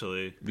home.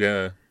 Actually,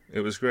 Yeah, it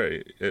was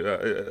great.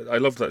 I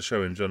love that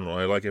show in general.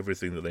 I like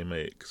everything that they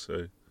make.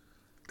 So,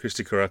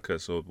 Christy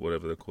Caracas or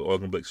whatever they're called,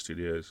 Augenblick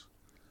Studios.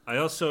 I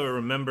also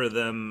remember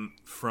them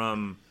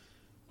from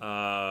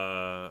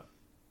the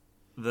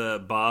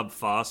Bob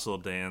Fossil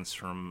dance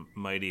from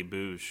Mighty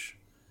Boosh.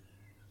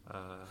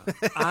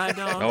 I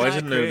don't. Oh, I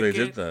didn't know they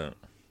did cricket. that.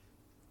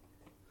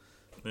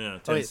 Yeah,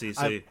 Oh, wait,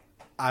 10cc.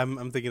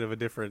 I'm thinking of a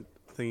different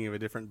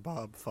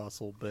Bob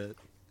Fossil bit.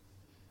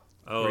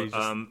 where you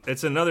just-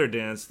 It's another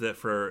dance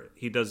that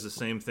he does the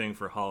same thing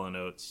for Hall &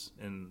 Oates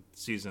in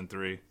season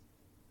 3.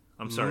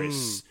 I'm sorry,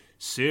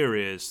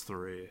 series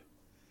 3.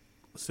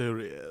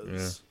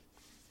 Serious.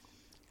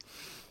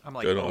 I'm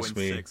like Don't 0 ask and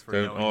me. 6 for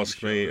Don't knowing ask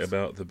these me shows.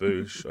 about the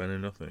Boosh. I know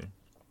nothing.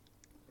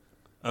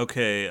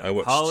 Okay, I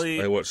watched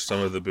Holly. I watched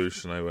some of the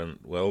Boosh and I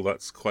went, well,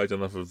 that's quite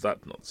enough of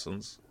that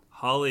nonsense.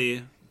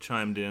 Holly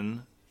chimed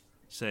in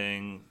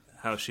saying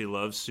how she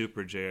loves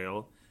Super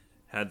Jail,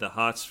 had the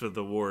hots for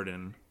the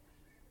warden,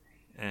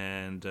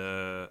 and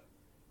I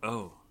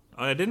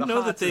didn't The know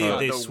that hots is not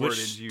they the switched word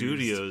used.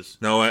 studios.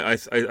 No, I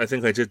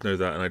think I did know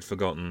that and I'd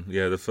forgotten.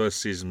 Yeah, the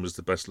first season was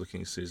the best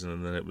looking season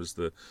and then it was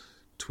the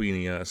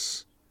tweeny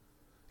ass.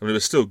 I mean, it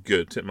was still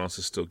good. Titmouse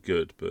is still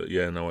good, but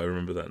yeah, no, I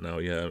remember that now.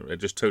 Yeah, it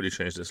just totally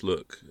changed its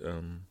look.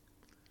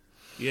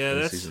 Yeah, In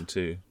that's season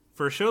 2.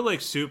 for a show like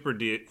Super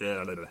Jail.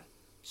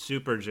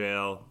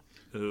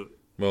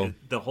 Well,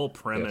 The whole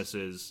premise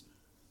is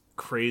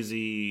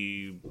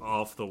crazy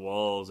off the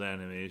walls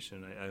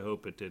animation. I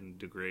hope it didn't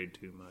degrade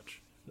too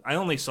much. I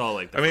only saw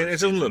like. I mean, it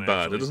doesn't look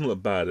bad. Actually. It doesn't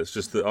look bad. It's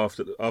just that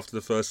after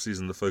the first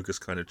season, the focus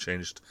kind of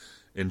changed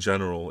in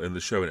general in the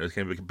show, and it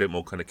became a bit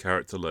more kind of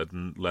character led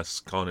and less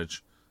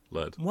carnage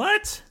led.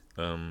 What?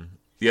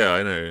 Yeah,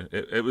 I know.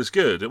 It was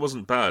good. It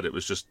wasn't bad. It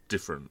was just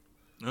different.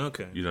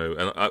 Okay. You know,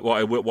 and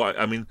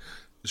I mean,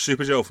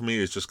 Super Jail for me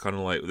is just kind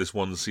of like this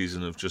one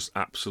season of just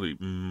absolute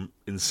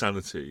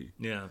insanity.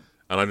 Yeah.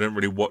 And I don't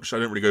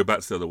really go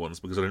back to the other ones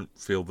because I don't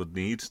feel the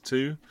need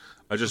to.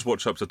 I just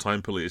watch up to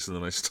Time Police and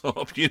then I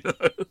stop, you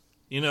know?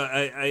 You know,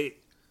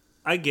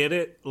 I get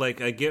it.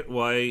 Like, I get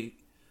why.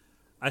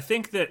 I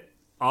think that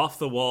Off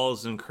the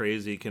Walls and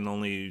Crazy can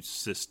only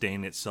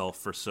sustain itself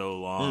for so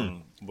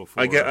long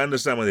before. I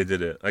understand why they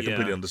did it. I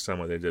completely Yeah. understand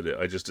why they did it.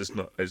 It's just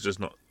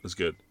not as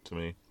good to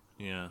me.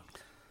 Yeah.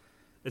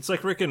 It's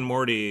like Rick and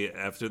Morty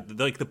after,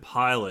 like, the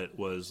pilot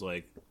was,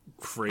 like,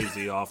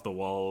 crazy off the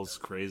walls,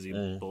 crazy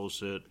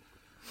bullshit.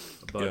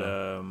 But,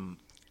 And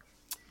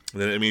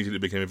then it immediately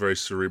became a very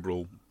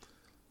cerebral,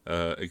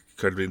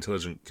 incredibly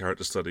intelligent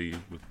character study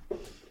with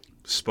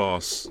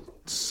sparse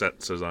set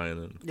design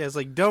and Yeah, it's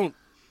like don't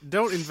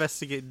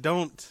investigate.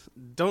 Don't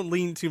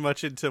lean too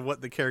much into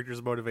what the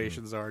characters'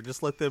 motivations are.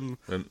 Just let them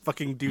And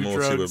fucking do more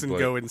drugs to and like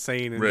go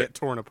insane and Rick- get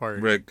torn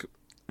apart. Rick,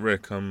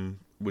 Rick,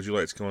 would you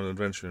like to go on an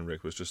adventure? And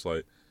Rick was just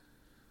like,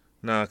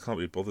 nah, I can't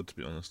be bothered, to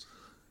be honest.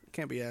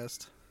 Can't be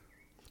asked.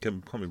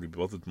 Can't be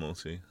bothered,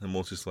 Morty. And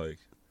Morty's like,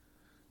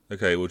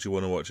 okay, well, do you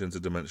want to watch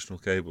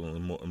Interdimensional Cable?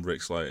 And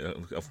Rick's like,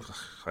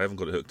 I haven't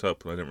got it hooked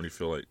up, and I don't really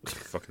feel like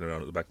fucking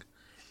around at the back.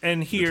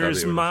 And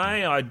here's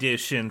my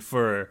audition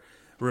for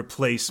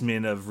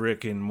replacement of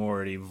Rick and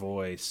Morty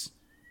voice.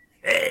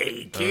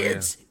 Hey,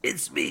 kids,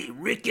 it's me,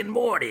 Rick and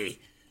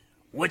Morty.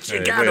 What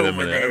you got wait a over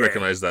minute, there? I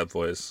recognize that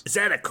voice. Is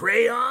that a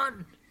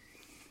crayon?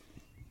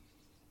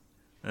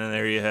 And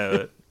there you have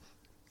it.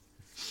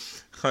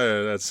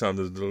 That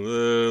sounded a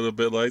little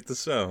bit like the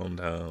Sound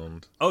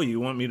Hound. Oh, you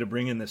want me to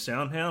bring in the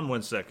Sound Hound?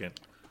 1 second.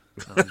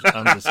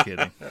 I'm just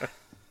kidding.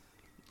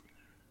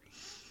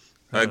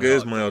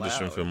 Here's my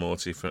audition for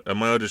Morty.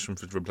 My audition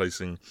for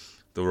replacing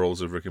the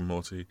roles of Rick and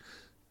Morty.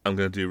 I'm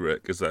going to do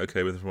Rick. Is that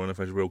okay with everyone if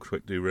I real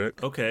quick do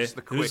Rick? Okay.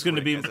 the Who's quick going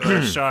to be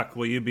Rick, Shock?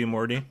 Will you be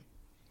Morty?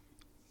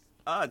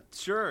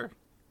 Sure.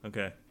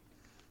 Okay.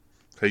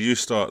 Okay, you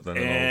start then.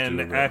 And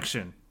I'll do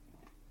action.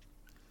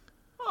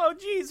 Oh,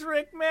 geez,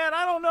 Rick, man,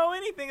 I don't know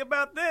anything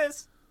about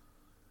this.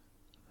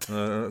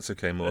 That's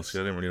okay, Morty.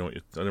 I don't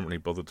really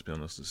bother, to be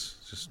honest. It's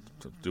just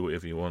do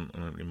whatever you want. I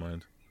don't really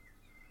mind.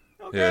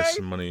 Okay. Yeah,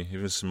 some money.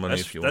 Even some money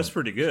if you want. That's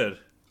pretty good.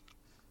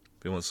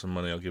 If you want some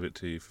money, I'll give it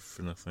to you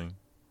for nothing.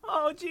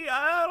 Oh, gee,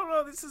 I don't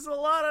know. This is a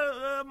lot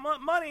of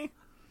money.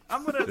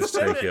 I'm gonna Just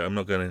spend take it. I'm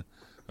not gonna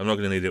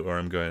need it where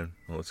I'm going.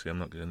 Morty, I'm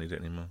not gonna need it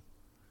anymore.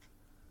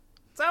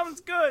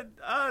 Sounds good.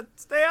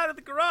 Stay out of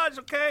the garage,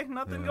 okay?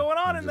 Nothing going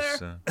on in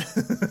there.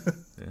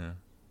 Yeah.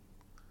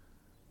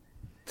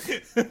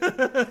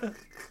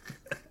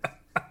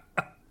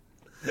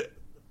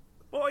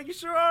 Boy, you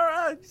sure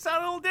are. You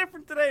sound a little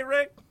different today,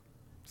 Rick.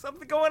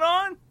 Something going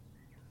on?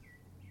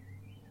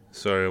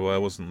 Sorry, well, I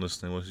wasn't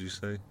listening. What did you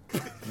say?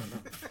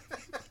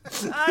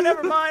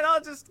 Never mind.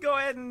 I'll just go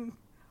ahead and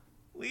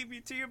leave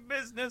you to your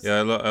business. Yeah,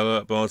 I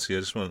love Morty.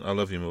 I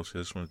love you, Morty. I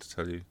just wanted to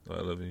tell you that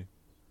I love you.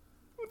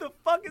 Who the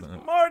fuck is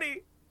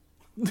Marty?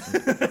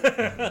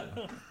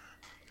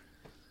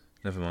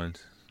 Never mind.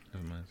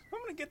 I'm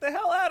gonna get the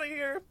hell out of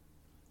here.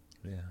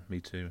 Yeah, me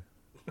too.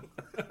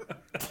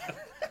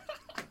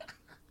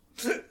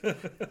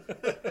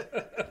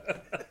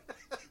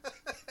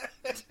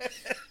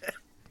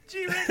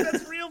 Gee, Rick,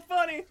 that's real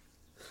funny.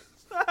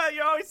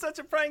 You're always such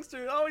a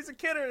prankster. Always a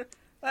kidder.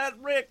 That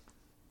Rick.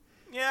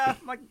 Yeah,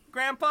 my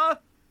grandpa.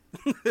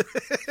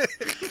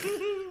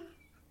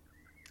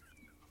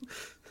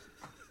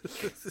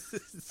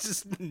 It's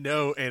just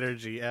no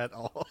energy at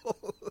all.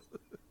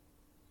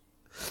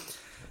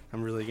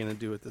 I'm really gonna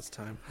do it this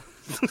time.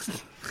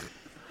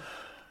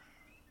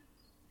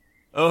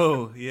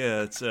 Oh,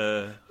 yeah, it's Who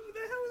the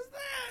hell is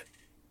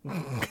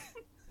that?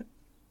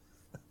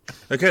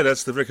 Okay,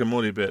 that's the Rick and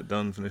Morty bit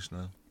done. Finished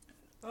now.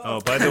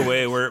 Oh, by the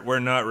way, we're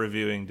not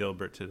reviewing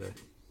Dilbert today.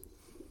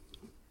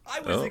 I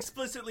was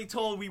explicitly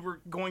told we were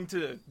going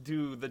to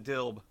do the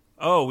Dilb.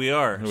 Oh, we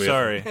are.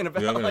 Sorry. And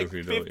about like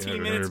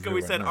 15 minutes ago,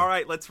 we said, all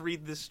right, let's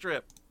read this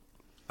strip.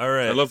 All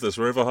right. I love this.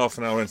 We're over half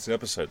an hour into the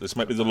episode. This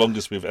might be the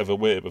longest we've ever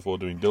waited before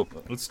doing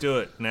Dilbert. Let's do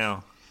it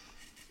now.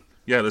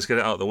 Yeah, let's get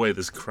it out of the way.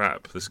 This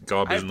crap, this I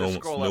garbage, have to normal,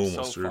 scroll normal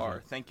up so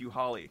far. Thank you,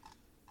 Holly.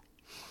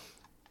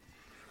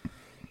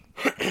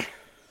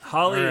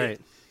 Holly. All right.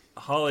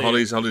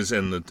 Holly's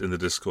in the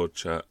Discord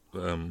chat.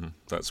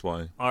 That's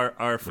why.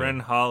 Our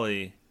friend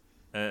Holly,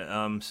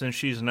 since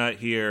she's not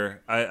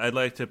here, I'd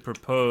like to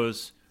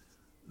propose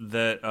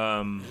that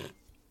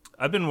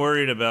I've been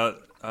worried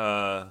about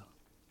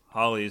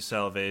Holly's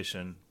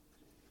salvation,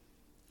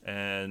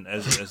 and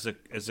as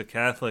a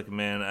Catholic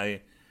man,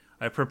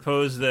 I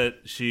propose that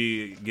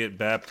she get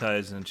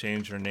baptized and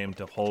change her name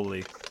to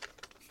Holy.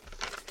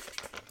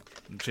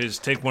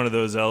 Just take one of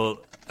those L's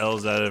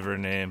out of her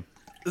name.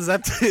 Is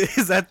that?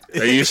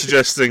 Are you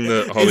suggesting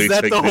that Holly is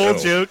that take the whole L?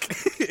 joke?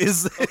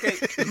 Is Okay,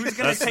 who's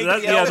going to take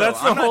that- the yeah, L?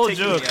 that's though? the I'm whole not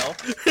taking joke. the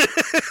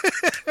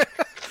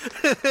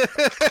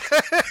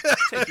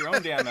L. Take your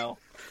own damn L.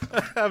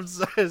 I'm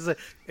sorry.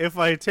 If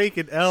I take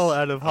an L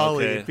out of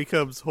Holly, Okay. it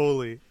becomes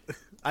holy.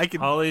 I can.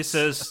 Holly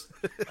says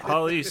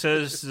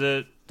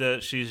that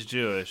she's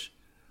Jewish.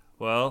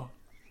 Well,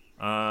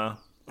 I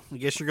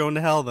guess you're going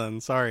to hell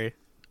then. Sorry.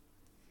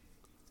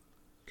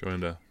 Going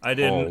to I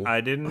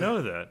didn't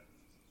know that.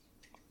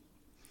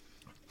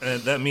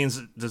 And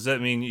does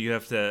that mean you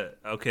have to?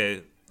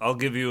 Okay, I'll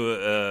give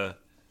you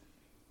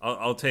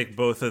I'll take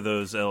both of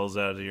those L's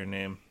out of your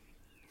name,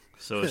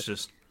 so it's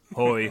just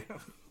Hoy.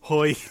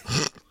 Hoy.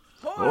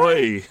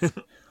 Oi!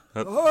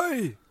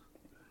 Hoy.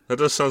 That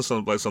does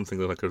sound like something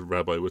that like a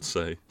rabbi would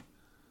say.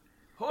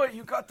 Hoy,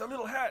 you got the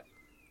little hat.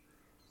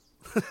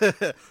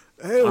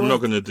 I'm not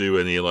going to do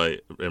any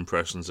like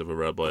impressions of a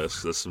rabbi.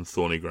 There's some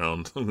thorny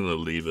ground. I'm going to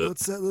leave it.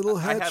 What's that little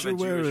I hat have a you're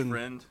Jewish wearing?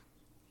 friend.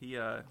 He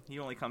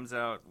only comes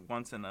out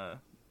once in a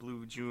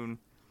blue June,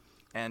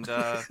 and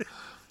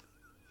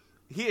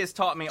he has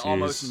taught me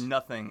almost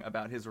nothing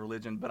about his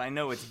religion, but I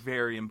know it's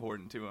very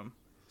important to him.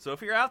 So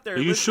if you're out there, Are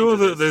you listening sure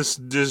to that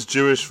this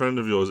Jewish friend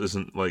of yours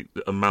isn't like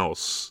a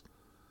mouse?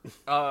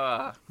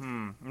 Nah,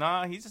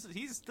 he's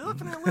still a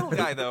little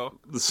guy though.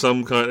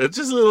 Some kind. It's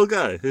just a little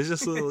guy. He's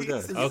just a little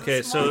guy.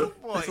 Okay, so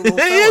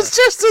He's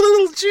just a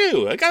little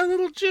Jew. I got a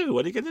little Jew.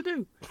 What are you gonna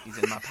do? He's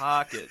in my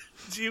pocket.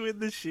 Jew in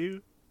the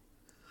shoe.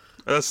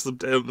 That's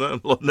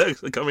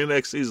coming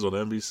next season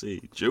on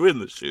NBC. Jew in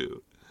the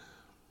shoe.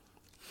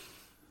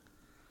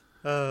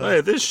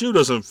 Hey, this shoe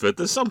doesn't fit.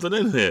 There's something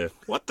in here.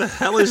 What the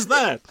hell is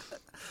that?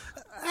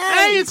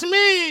 Hey, it's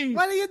me.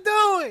 What are you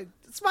doing?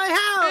 It's my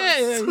house.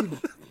 Hey,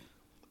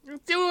 you're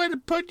doing?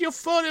 Put your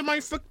foot in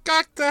my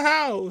forgot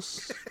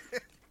house.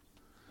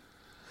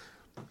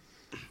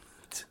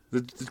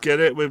 Get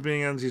it? We're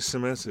being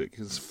anti-Semitic.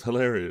 It's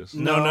hilarious.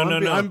 No.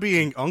 I'm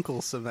being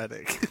Uncle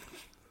Semitic.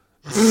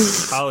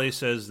 Holly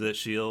says that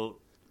she'll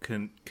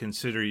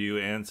consider you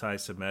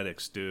anti-Semitic,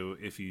 Stu,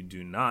 if you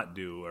do not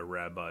do a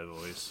rabbi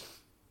voice.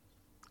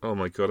 Oh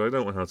my god, I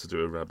don't know how to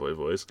do a rabbi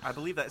voice. I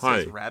believe that Hi.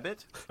 says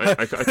rabbit.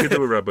 I can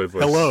do a rabbi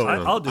voice. Hello.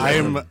 I'll do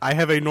it. I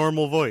have a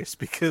normal voice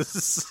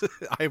because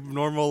I'm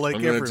normal like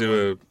I'm gonna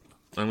everyone.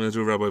 I'm gonna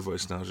do a rabbi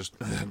voice now. Just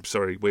I'm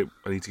sorry. Wait,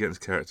 I need to get into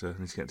character.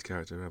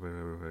 Rabbi.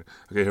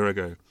 Okay, here I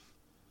go.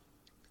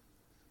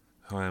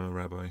 Hi, I'm a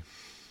rabbi.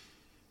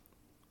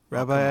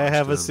 Rabbi, I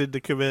have a sin to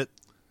commit.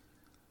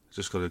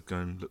 Just gotta go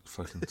and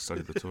fucking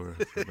study the Torah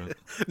for a bit.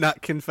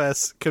 Not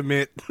confess,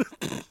 commit.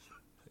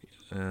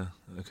 Yeah.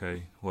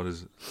 Okay. What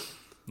is it?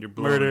 You're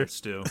blowing Murder. it,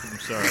 Stu. I'm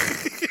sorry.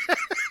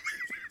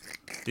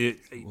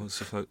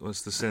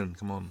 What's the sin?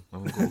 Come on, I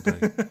won't go all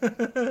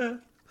day.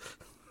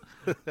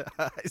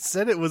 I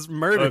said it was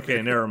murder.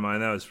 Okay, never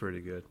mind. That was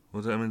pretty good.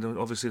 Well, I mean,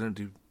 obviously, don't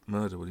do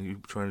murder. What are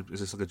you trying? Is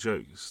this like a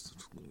joke?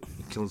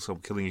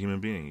 Killing a human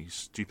being? Are you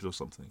stupid or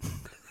something?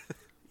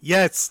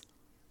 Yes.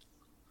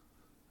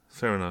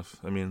 Fair enough.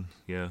 I mean,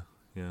 yeah.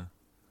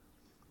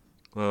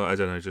 Well, I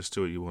don't know. Just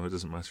do what you want. It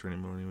doesn't matter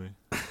anymore anyway.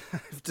 I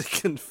have to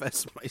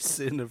confess my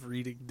sin of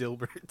reading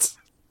Dilbert.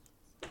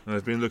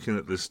 I've been looking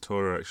at this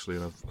Torah actually,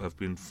 and I've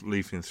been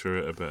leafing through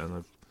it a bit, and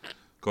I've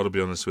got to be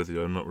honest with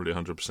you, I'm not really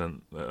 100%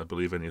 I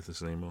believe any of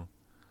this anymore.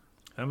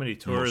 How many I'm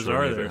not tours sure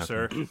are any of it there,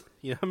 sir? happened.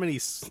 You know how many?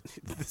 This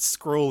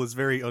scroll is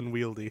very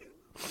unwieldy.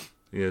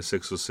 Yeah,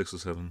 6 or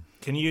 7.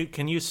 Can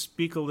you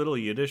speak a little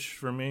Yiddish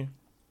for me?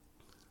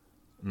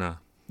 Nah.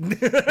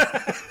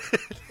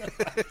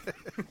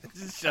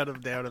 Just shut him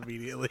down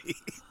immediately.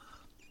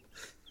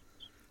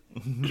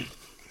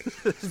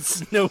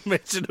 There's no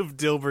mention of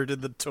Dilbert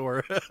in the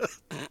Torah.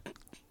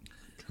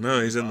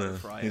 No, he's in there.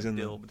 Fry He's and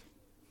in there. Dilbed.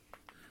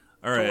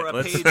 All right, Tore a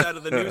let's. page out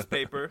of the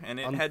newspaper, and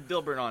it had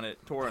Dilbert on it.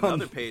 Tore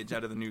another page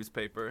out of the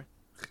newspaper.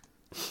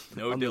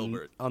 No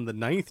Dilbert. On the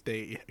 9th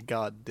day,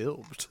 God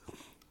Dilbert.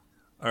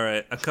 All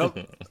right,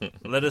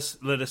 let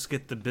us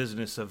get the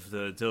business of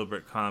the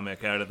Dilbert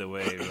comic out of the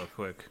way real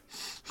quick.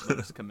 Let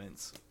us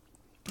commence.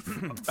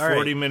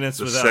 40 minutes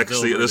The without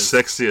Dilbert. the is-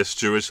 sexiest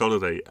Jewish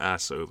holiday,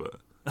 Passover.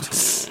 The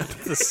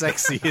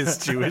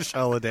sexiest Jewish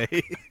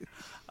holiday.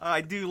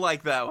 I do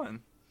like that one.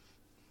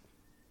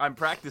 I'm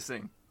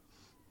practicing.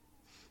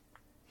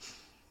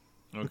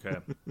 Okay.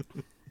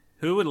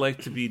 Who would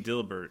like to be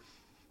Dilbert?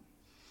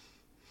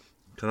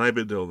 Can I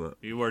be Dilbert?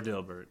 You are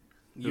Dilbert.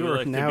 Who You would are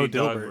like now to be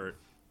Dilbert. Dogbert?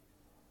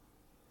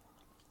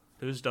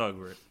 Who's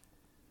Dogbert?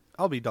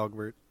 I'll be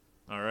Dogbert.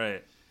 All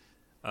right.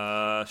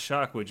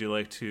 Shock, would you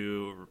like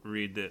to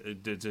read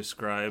to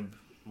describe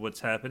what's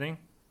happening?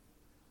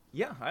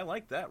 Yeah, I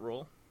like that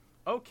role.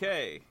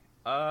 Okay.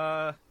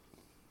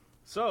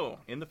 So,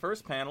 in the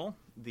first panel,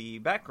 the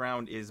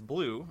background is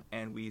blue,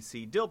 and we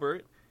see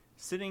Dilbert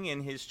sitting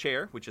in his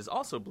chair, which is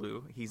also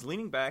blue. He's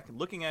leaning back,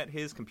 looking at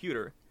his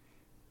computer,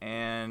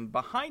 and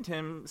behind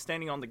him,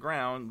 standing on the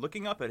ground,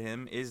 looking up at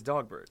him, is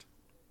Dogbert.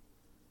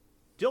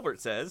 Dilbert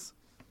says,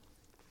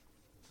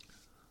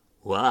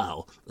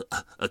 Wow.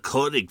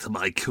 According to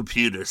my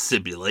computer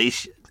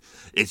simulation,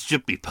 it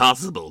should be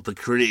possible to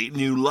create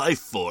new life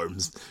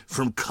forms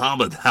from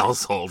common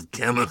household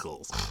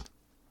chemicals.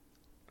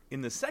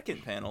 in the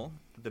second panel,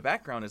 the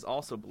background is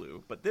also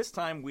blue, but this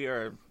time we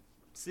are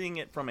seeing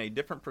it from a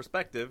different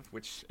perspective,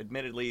 which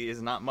admittedly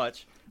is not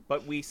much,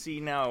 but we see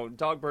now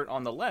Dogbert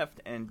on the left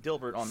and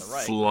Dilbert on the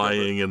right.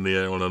 Flying in the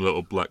air on a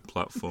little black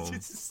platform.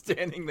 Just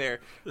standing there,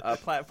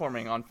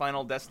 platforming on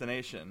Final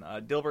Destination.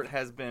 Dilbert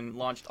has been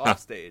launched off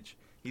stage.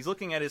 He's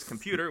looking at his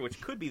computer,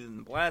 which could be in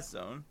the blast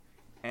zone,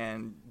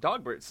 and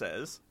Dogbert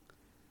says,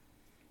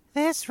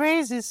 This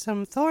raises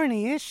some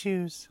thorny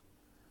issues.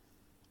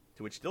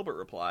 to which Dilbert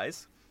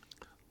replies,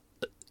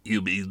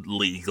 You mean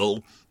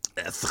legal,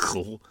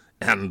 ethical,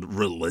 and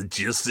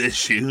religious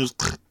issues?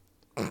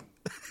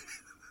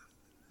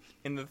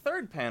 In the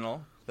third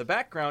panel, the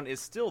background is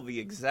still the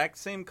exact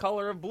same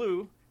color of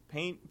blue,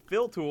 paint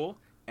fill tool,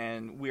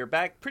 and we are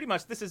back. Pretty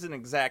much, this is an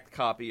exact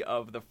copy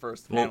of the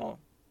first panel.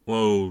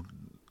 Whoa,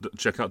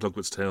 check out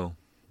Dogbert's tail.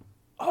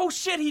 Oh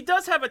shit, he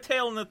does have a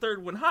tail in the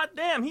third one. Hot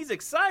damn, he's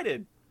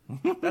excited.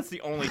 That's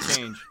the only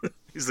change.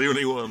 He's the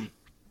only one.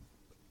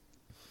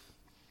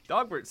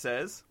 Dogbert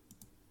says,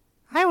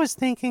 I was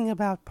thinking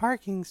about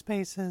parking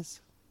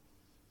spaces.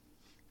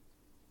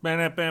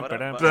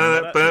 Ba-da-ba-ba-da.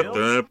 Dup, dup,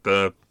 dup,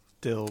 dup.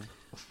 Dilb.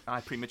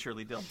 I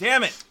prematurely dill.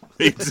 Damn it!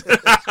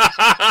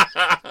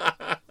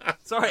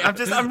 Sorry,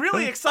 I'm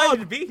really excited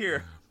to be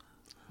here.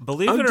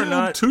 Believe I it or dilled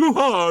not, too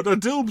hard. I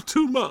dilled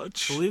too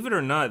much. believe it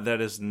or not, that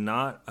is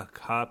not a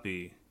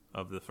copy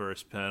of the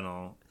first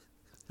panel.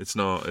 It's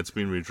not. It's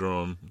been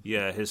redrawn.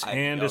 Yeah, his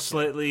hand is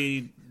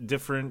slightly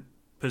different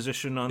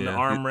position on the Yeah,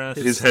 armrest.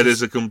 His head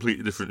is a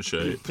completely different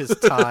shape. His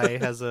tie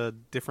has a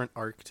different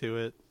arc to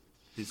it.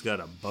 He's got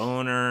a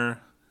boner.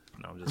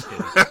 No, I'm just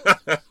kidding.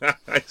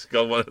 He's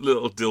got one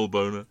little dill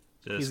boner.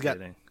 Just He's got-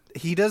 kidding.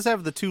 He does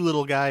have the 2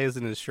 little guys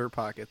in his shirt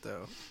pocket,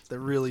 though. They're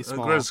really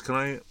small.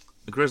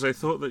 Grizz, I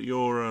thought that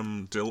your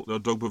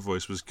Dogba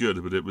voice was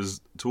good, but it was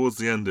towards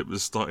the end. It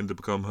was starting to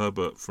become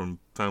Herbert from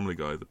Family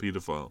Guy, the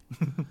paedophile.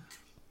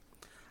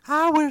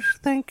 I was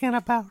thinking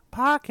about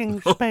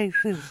parking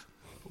spaces.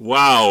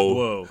 Wow.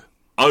 Whoa.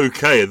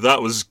 Okay,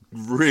 that was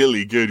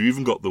really good. You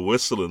even got the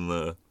whistle in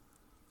there.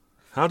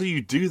 How do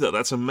you do that?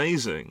 That's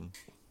amazing.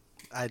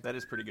 That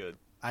is pretty good.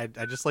 I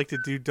just like to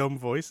do dumb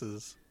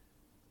voices.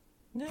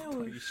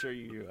 Are you sure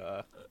you?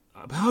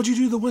 How'd you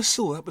do the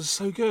whistle? That was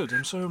so good.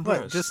 I'm so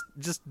impressed. What?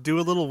 Just do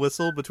a little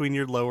whistle between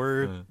your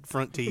lower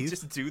front teeth.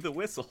 Just do the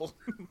whistle.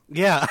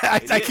 Yeah, I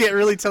can't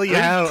really tell you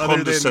how. Don't Other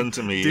condescend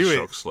than to me, do it.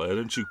 Shock Slayer.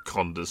 Don't you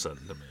condescend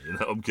to me.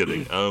 No, I'm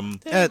kidding.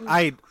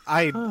 I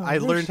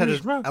learned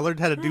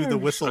how to do the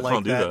whistle I like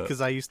can't do that that.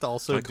 because I used to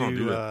also I can't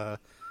do I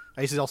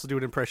used to also do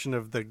an impression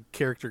of the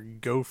character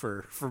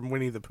Gopher from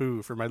Winnie the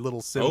Pooh for my little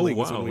Oh siblings.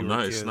 wow, when we were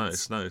nice,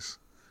 kids. nice.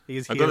 He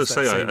I gotta has that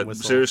say, same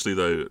whistle. seriously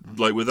though,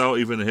 like without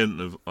even a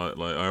hint of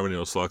like irony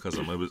or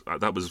sarcasm,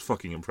 that was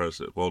fucking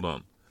impressive. Well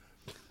done.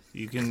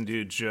 You can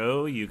do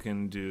Joe. You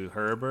can do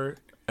Herbert.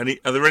 Are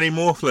there any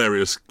more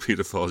hilarious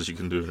pedophiles you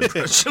can do an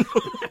impression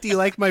of? Do you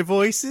like my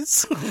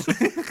voices?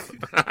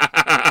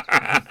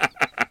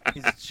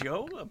 Is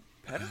Joe a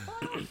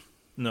pedophile?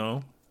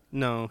 No.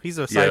 No, he's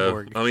a Yeah,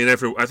 cyborg. I mean,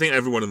 I think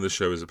everyone in the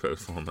show is a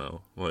pedophile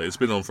now. Like, it's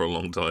been on for a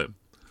long time.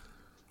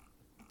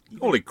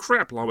 Holy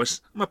crap,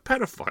 Lois! I'm a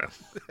pedophile.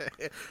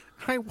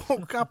 I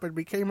woke up and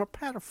became a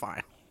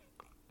pedophile.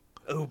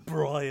 Oh,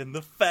 Brian,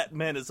 the fat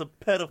man is a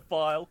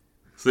pedophile.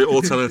 It's the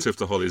alternative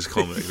to Holly's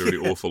comic, the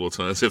really awful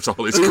alternative to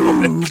Holly's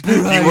comic.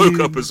 He woke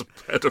up as a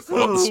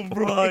pedophile.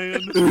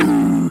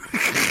 Brian.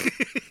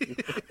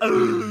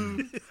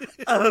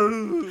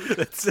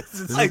 This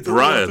is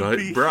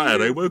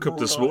Brian, I woke up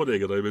this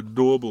morning and I'm a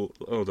normal...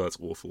 Oh, that's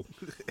awful.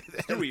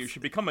 Stewie, you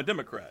should become a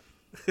Democrat.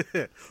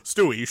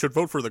 Stewie, you should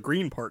vote for the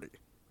Green Party.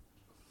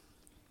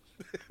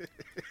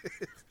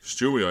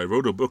 Stewie, I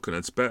wrote a book and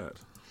it's bad.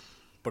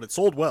 But it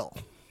sold well.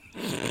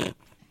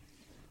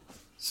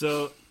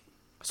 So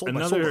Sold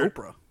by Sold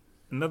Oprah.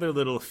 another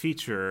little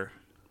feature.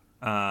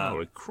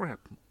 Holy crap.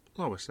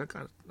 Lois, I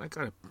got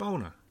a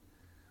boner.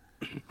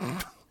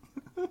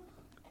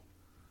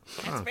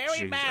 That's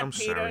very bad, I'm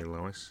Peter. sorry,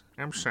 Lois.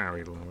 I'm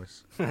sorry,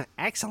 Lois.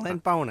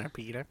 Excellent boner,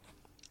 Peter.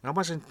 I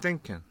wasn't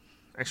thinking.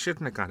 I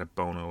shouldn't have got a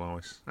boner,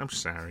 Lois. I'm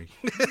sorry.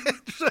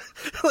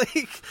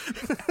 Like,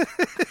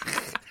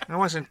 I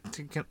wasn't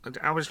thinking.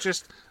 I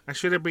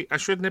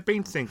shouldn't have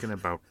been thinking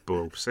about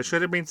boobs. I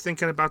should have been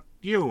thinking about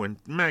you and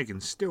Meg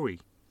and Stewie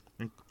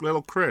and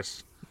little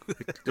Chris,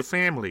 the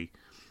family,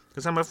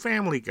 because I'm a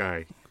family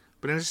guy.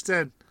 But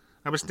instead,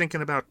 I was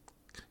thinking about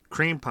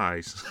cream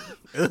pies.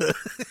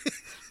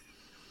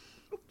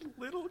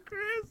 Little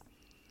Chris.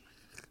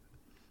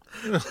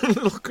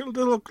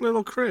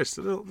 little Chris,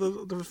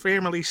 the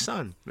family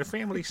son, the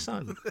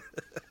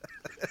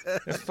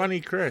funny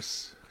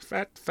Chris,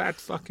 fat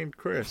fucking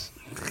Chris.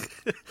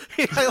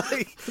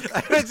 I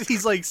imagine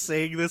he's like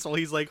saying this while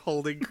he's like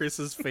holding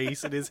Chris's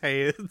face in his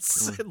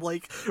hands and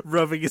like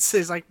rubbing it.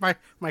 Says like my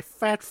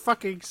fat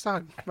fucking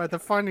son, the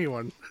funny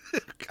one.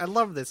 I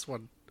love this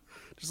one.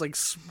 Just like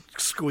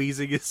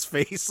squeezing his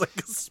face like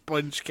a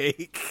sponge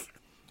cake.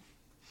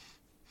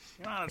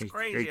 You're not as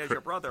crazy as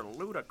your brother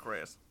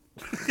Ludacris.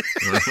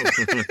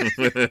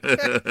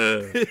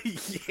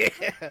 Yeah.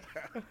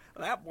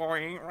 That boy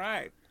ain't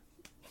right.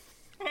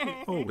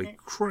 Holy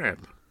crap!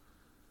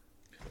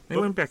 They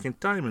went back in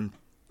time and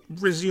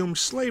resumed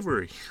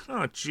slavery.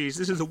 Oh, jeez,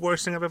 this is the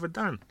worst thing I've ever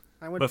done.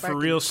 But for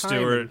real,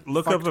 Stuart,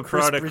 look up a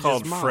product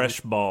called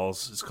Fresh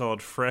Balls. It's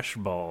called Fresh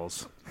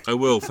Balls. I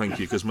will, thank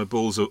you, because my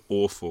balls are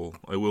awful.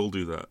 I will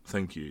do that.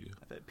 Thank you.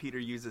 I bet Peter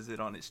uses it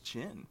on his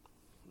chin.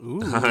 Ooh.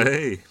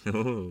 Hey.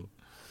 Oh.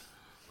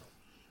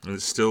 And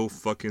it still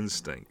fucking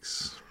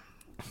stinks.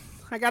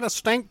 I got a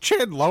stank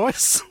chin,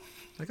 Lois.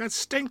 I got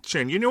stink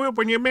chin. You knew it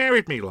when you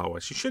married me,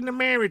 Lois. You shouldn't have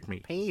married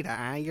me.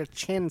 Peter, your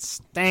chin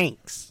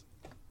stinks.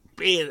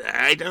 Peter,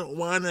 I don't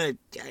wanna.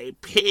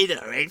 Peter,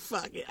 I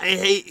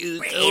hate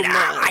you so much.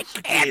 I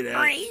can't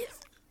breathe.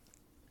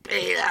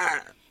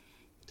 Peter,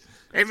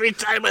 every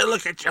time I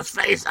look at your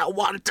face, I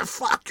want to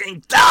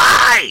fucking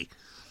die.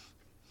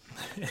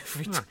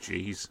 Oh,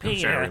 jeez. I'm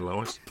sorry,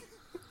 Lois.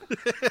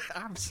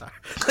 I'm sorry.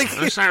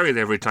 I'm sorry that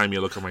every time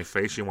you look at my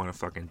face, you want to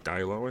fucking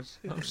die, Lois.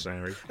 I'm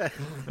sorry.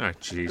 Oh,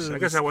 jeez. I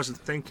guess I wasn't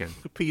thinking.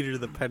 Peter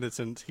the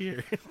penitent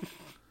here.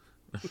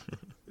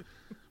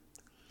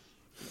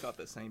 got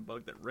the same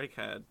bug that Rick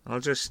had. I'm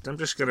just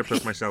gonna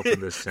put myself in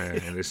this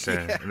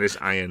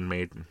Iron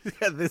Maiden.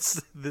 Yeah,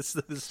 this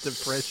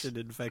depression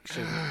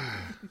infection.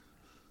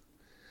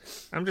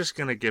 I'm just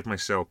gonna give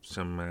myself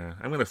some.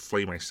 I'm gonna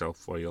flay myself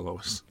for you,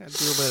 Lois. Do a bit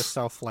of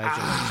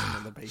self-flagellation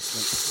in the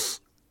basement.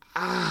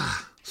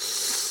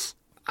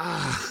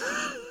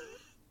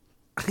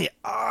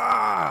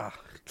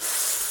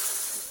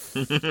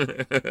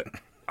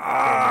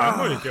 I'm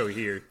gonna go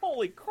here.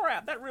 Holy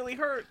crap, that really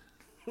hurt.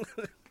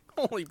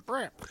 Holy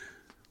crap!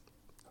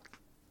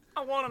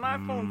 I want an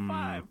iPhone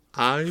 5.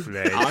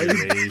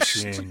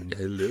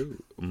 Hello.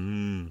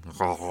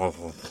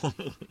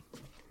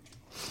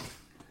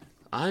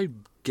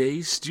 I'm Gay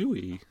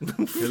Stewie.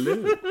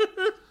 Hello.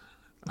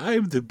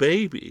 I'm the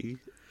baby,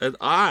 and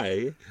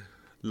I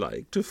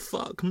like to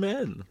fuck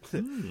men.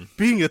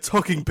 Being a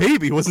talking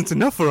baby wasn't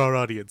enough for our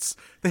audience.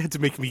 They had to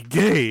make me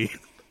gay.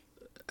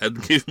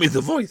 And give me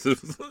the voice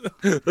of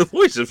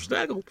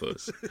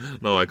Snagglepuss.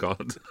 No, I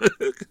can't.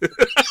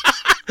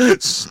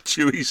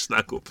 Stewie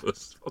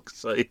Snagglepuss. Fuck's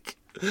sake.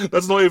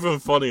 That's not even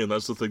funny, and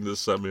that's the thing that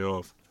set me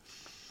off.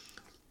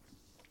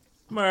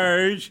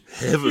 Marge,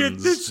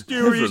 Heavens, get the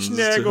Stewie heavens to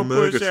Snagglepuss out of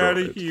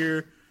Murgatroyd.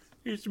 here.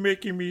 It's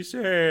making me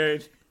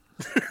sad.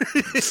 Good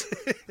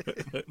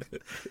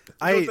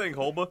thing,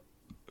 Holba.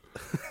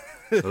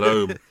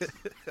 Hello.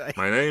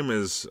 My name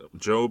is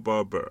Joe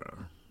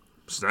Barbera.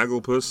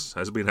 Snagglepuss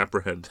has been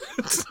apprehended.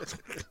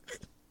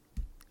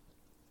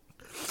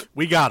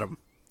 We got him.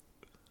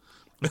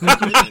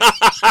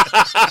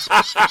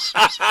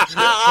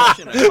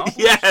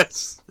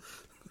 Yes!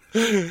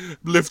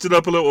 Lifted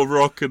up a little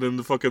rock and in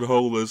the fucking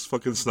hole is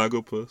fucking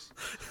Snagglepuss.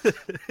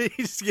 He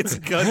just gets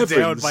gunned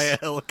down by a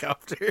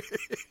helicopter.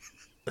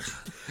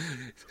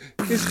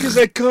 It's because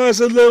I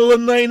caused a little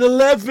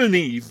 9/11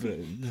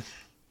 even.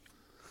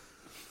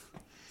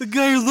 The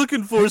guy you're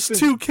looking for is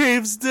 2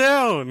 caves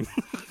down.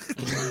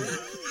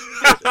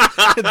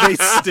 And they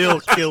still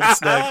killed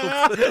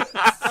Snagglepuss.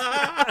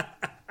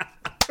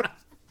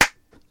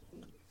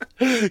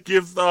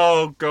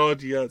 Oh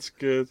god, yeah, it's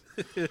good.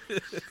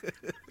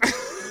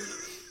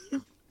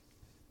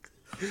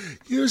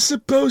 You're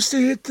supposed to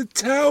hit the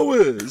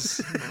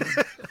towers.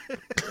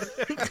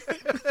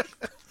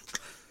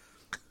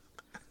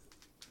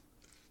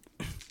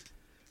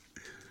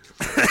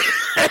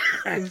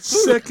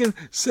 Second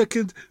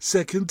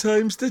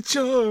time's the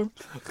charm.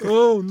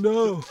 Oh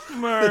no.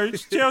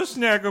 Marge, tell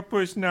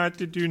Snagglepuss not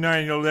to do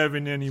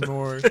 9/11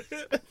 anymore.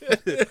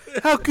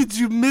 How could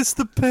you miss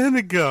the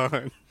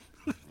Pentagon?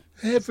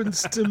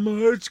 Heavens to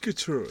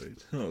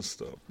Murgatroyd. Oh,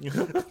 stop.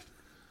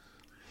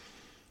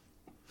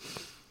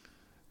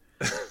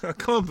 I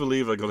can't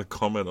believe I got a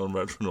comment on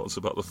Retronauts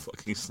about the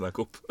fucking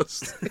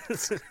Snagglepuss.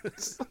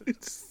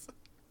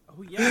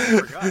 Oh, yeah,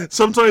 I forgot.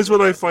 Sometimes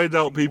when I find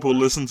out people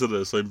listen to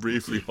this, I'm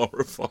briefly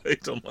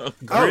horrified. I'm like,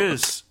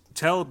 Grizz,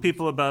 tell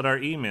people about our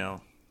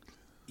email.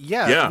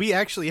 Yeah, we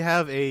actually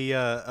have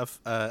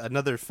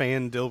another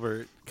fan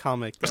Dilbert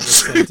comic that was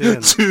sent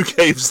in. 2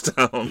 caves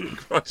down.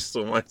 Christ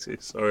almighty.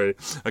 Sorry.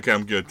 Okay,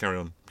 I'm good. Carry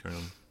on.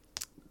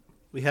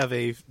 We have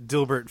a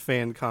Dilbert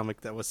fan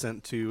comic that was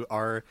sent to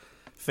our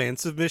fan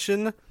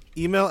submission.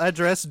 Email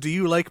address,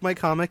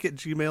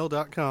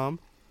 doyoulikemycomic@gmail.com.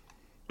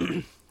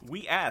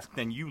 We asked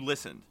and you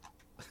listened.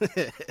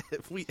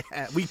 We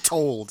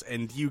told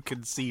and you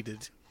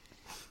conceded.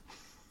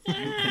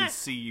 You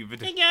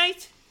conceived. Hey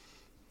guys,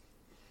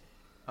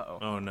 Uh-oh.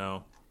 Oh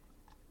no.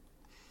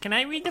 can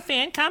I read the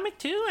fan comic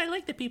too? I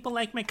like that people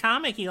like my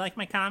comic. You like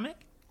my comic?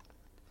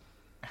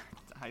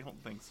 I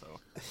don't think so.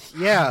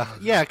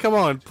 Yeah, come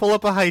on, pull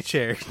up a high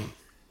chair.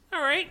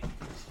 All right.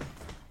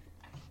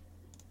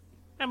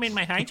 I'm in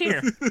my high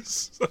chair.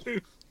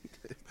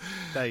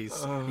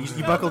 Nice.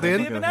 You buckled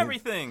in? Bib and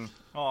everything.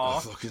 I Aw.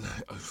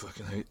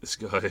 fucking hate this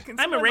guy. Can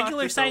I'm a someone knock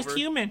regular this sized over?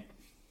 human.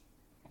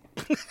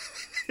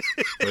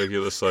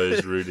 Regular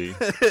sized Rudy.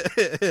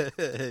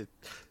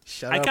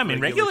 Shut I up, come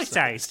in regular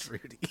sized.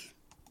 Rudy.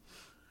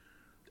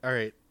 All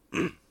right.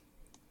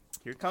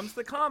 Here comes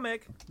the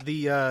comic.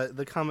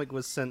 The comic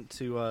was sent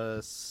to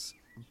us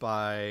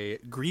by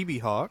Greeby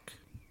Hawk.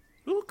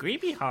 Ooh,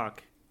 Greeby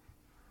Hawk.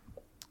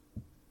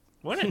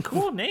 What a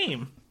cool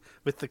name.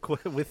 With the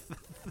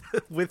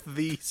with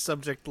the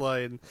subject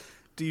line,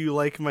 "Do you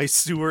like my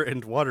sewer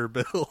and water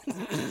bill?"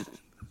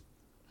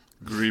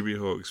 Greeby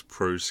Hawk's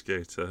pro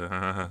skater.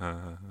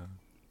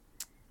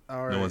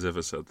 All right. No one's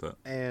ever said that.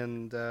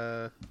 And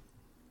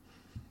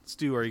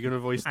Stu, are you going to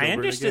voice Dilbert I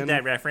understood again?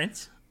 that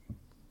reference.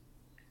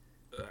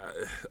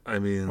 I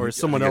mean, Or is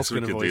someone I else guess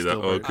we gonna could voice do that.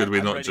 Or Dilbert? could we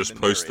I'm not ready just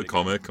to post the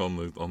narrate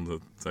comic on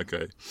the?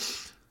 Okay.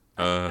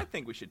 I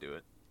think we should do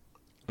it.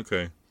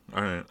 Okay.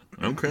 All right.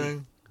 Okay.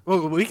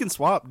 Well, we can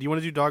swap. Do you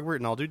want to do Dogbert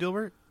and I'll do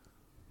Dilbert?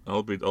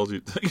 I'll do.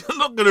 You're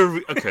not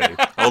gonna. Okay.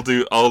 I'll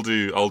do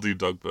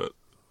Dogbert.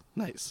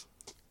 Nice.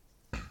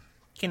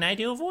 Can I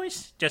do a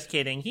voice? Just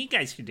kidding. You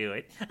guys can do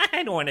it.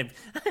 I don't want to.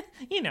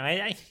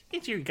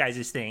 It's your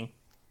guys' thing.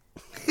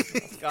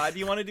 God, do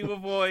you want to do a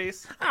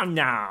voice? Oh,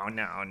 no.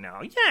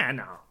 Yeah,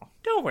 no.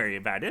 Don't worry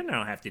about it. I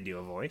don't have to do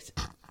a voice.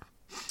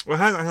 Well,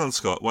 hang on,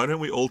 Scott. Why don't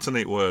we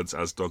alternate words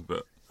as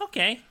Dogbert?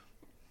 Okay.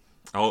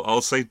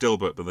 I'll say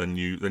Dilbert, but then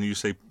you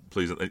say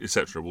please,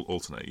 etc. We'll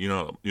alternate. You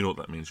know what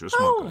that means. You're a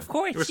smart guy. Of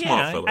course. You're a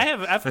smart fella.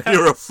 I've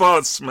You're a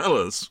fart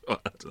smeller,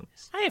 Scott.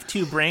 I have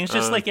two brains,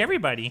 just like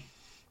everybody.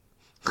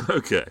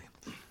 Okay.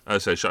 I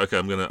say, okay.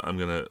 I'm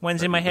gonna.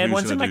 One's in my head,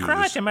 one's in my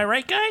crotch. This? Am I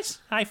right, guys?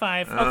 High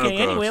five. Oh, Okay.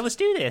 God. Anyway, let's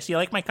do this. You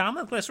like my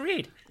comic? Let's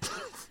read.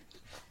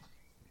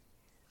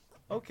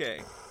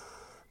 Okay.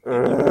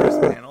 In the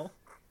first panel,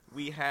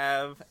 we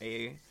have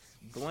a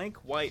blank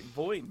white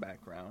void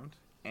background,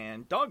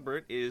 and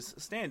Dogbert is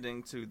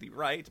standing to the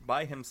right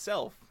by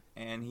himself,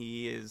 and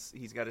he's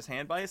got his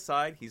hand by his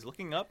side. He's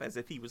looking up as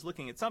if he was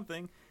looking at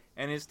something,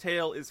 and his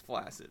tail is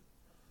flaccid.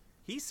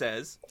 He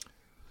says,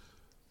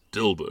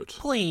 Dilbert.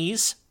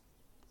 Please.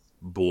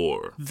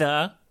 Bore.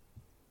 The.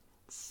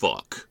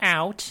 Fuck.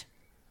 Out.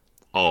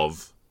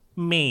 Of.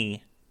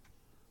 Me.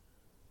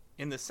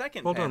 In the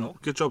second Well panel... done.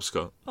 Good job,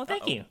 Scott. Oh,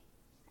 thank you.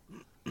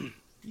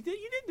 You did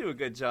do a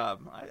good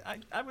job.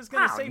 I was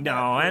going to say... No,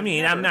 I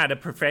mean, I'm not a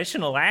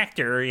professional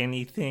actor or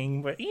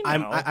anything, but, you know.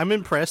 I'm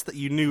impressed that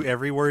you knew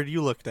every word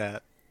you looked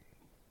at.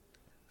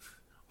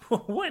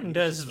 One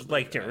does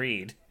like to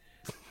read.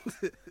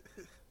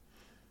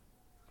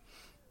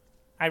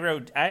 I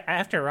wrote,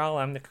 after all,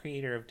 I'm the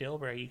creator of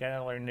Dilbert. You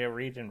gotta learn to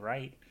read and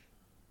write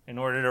in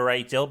order to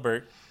write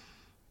Dilbert.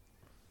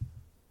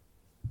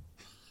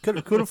 Could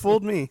have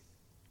fooled me.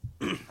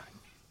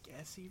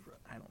 Guess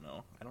I don't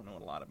know. I don't know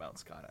a lot about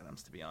Scott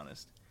Adams, to be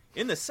honest.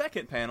 In the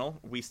second panel,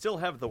 we still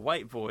have the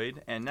white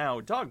void, and now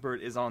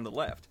Dogbert is on the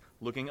left,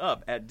 looking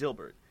up at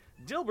Dilbert.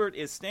 Dilbert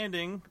is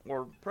standing,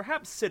 or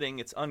perhaps sitting,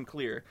 it's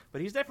unclear,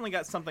 but he's definitely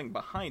got something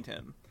behind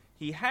him.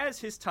 He has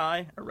his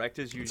tie erect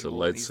as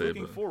usual, and he's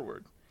looking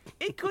forward.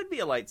 It could be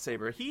a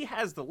lightsaber. He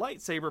has the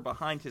lightsaber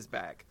behind his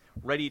back,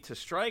 ready to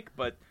strike,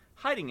 but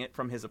hiding it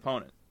from his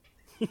opponent.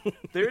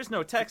 There is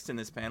no text in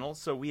this panel,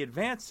 so we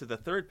advance to the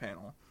third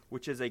panel,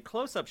 which is a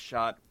close-up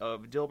shot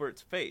of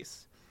Dilbert's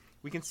face.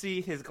 We can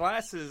see his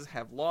glasses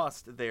have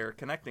lost their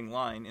connecting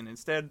line, and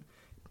instead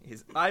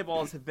his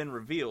eyeballs have been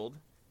revealed,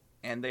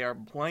 and they are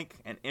blank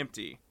and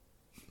empty.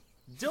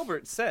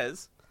 Dilbert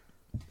says,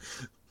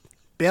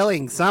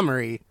 Billing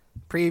summary.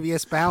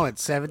 Previous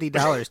balance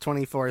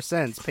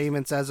 $70.24.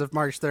 Payments as of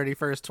March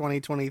 31st,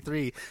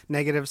 2023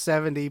 negative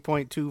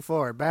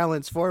 70.24.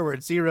 Balance forward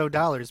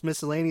 $0.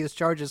 Miscellaneous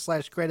charges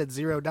 / credit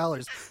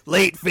 $0.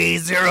 Late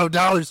fees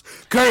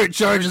 $0. Current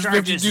charges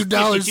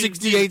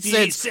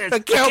 $52.68.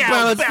 Account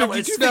balance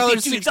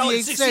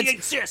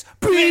 $52.68.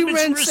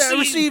 Pre-rent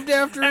received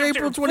after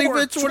April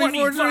 25th,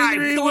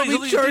 24/23 will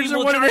be charged a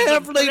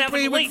 1.5 late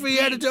payment fee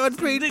added to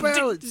unpaid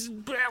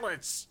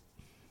balance.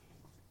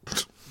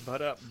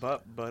 But up,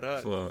 Fuck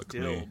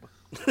Dilb.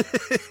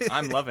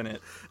 I'm loving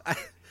it.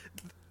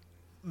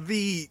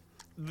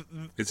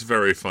 It's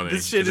very funny.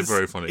 This shit it's a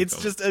very funny. It's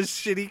comic. just a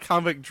shitty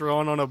comic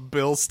drawn on a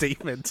bill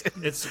statement.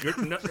 It's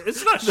not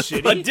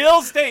shitty. A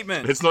Dill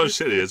statement! It's not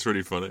shitty. It's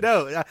really funny.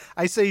 No,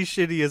 I say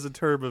shitty as a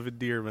term of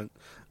endearment.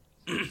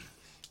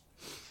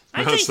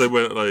 Unless they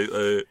went like.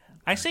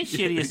 I say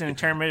shitty as in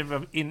term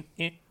of in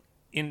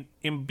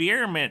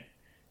endearment.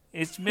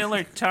 It's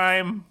Miller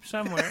time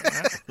somewhere.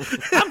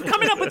 I'm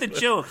coming up with a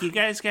joke. You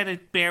guys got to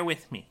bear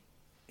with me.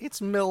 It's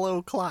Mill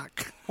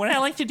O'Clock. What I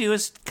like to do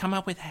is come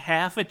up with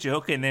half a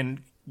joke and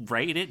then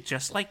write it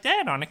just like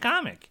that on a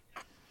comic.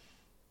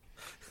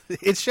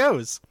 It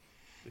shows.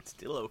 It's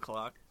Dill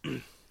o'clock.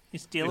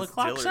 It's Diller It's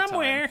clock Diller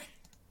somewhere.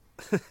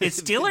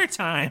 It's Diller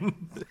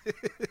time.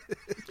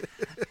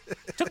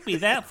 Took me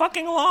that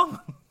fucking long.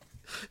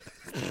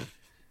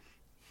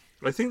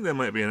 I think there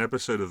might be an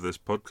episode of this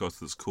podcast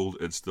that's called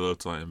It's Diller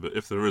Time, but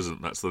if there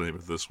isn't, that's the name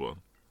of this one.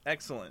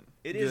 Excellent.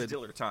 It is Good.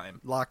 Diller time.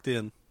 Locked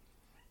in.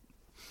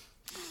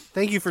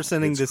 Thank you for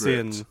sending this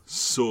in,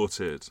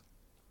 Sorted.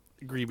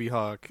 Greeby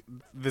Hawk.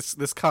 This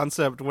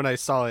concept, when I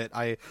saw it,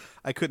 I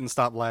couldn't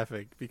stop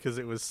laughing because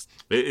it was...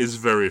 It is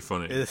very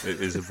funny. It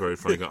is a very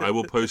funny comic. I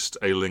will post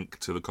a link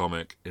to the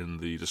comic in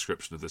the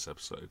description of this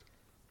episode.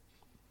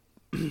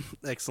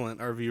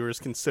 Excellent. Our viewers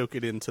can soak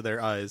it into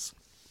their eyes.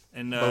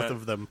 And Both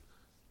of them.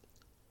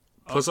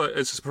 Plus,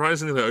 it's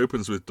surprising that it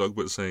opens with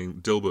Dogbert saying,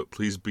 Dilbert,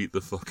 please beat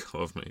the fuck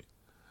out of me.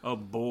 a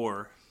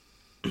bore.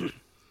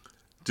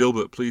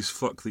 Dilbert, please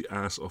fuck the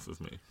ass off of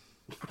me.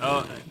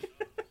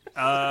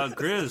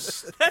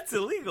 Grizz, That's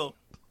illegal.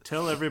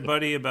 tell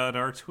everybody about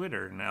our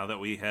Twitter now that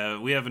we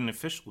have an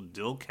official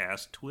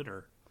Dillcast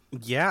Twitter.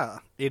 Yeah,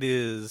 it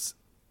is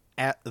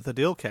at the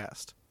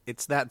Dillcast.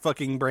 It's that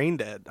fucking brain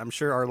dead. I'm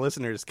sure our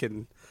listeners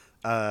can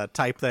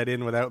type that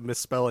in without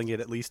misspelling it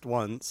at least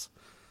once.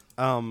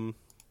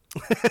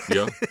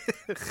 Yeah?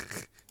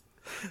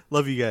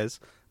 Love you guys.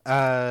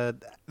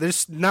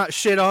 There's not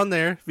shit on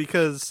there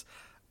because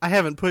I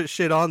haven't put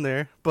shit on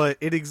there, but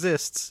it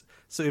exists.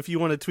 So if you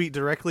want to tweet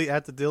directly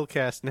at the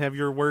Dillcast and have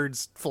your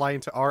words fly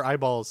into our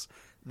eyeballs,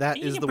 that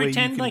You is can the way you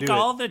pretend can like do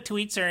all it. the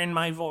tweets are in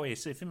my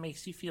voice if it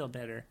makes you feel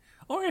better.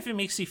 Or if it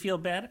makes you feel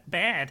bad.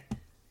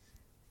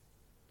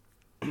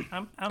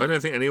 I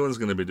don't think anyone's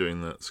going to be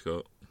doing that,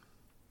 Scott.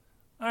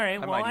 All right,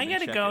 well, might I even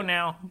gotta check go it.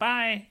 now.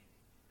 Bye.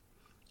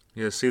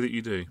 Yeah, see that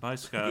you do. Bye,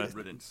 Scott. Good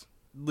riddance.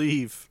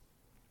 Leave.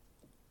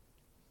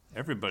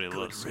 Everybody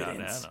loves Scott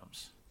riddance.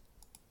 Adams.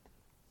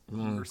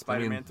 Remember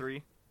Spider-Man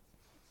 3?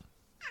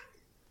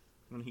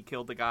 When he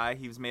killed the guy,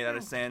 he was made out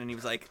of sand, and he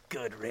was like,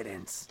 "Good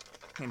riddance,"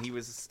 and he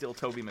was still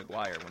Tobey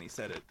Maguire when he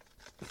said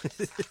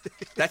it.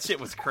 That shit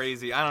was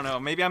crazy. I don't know.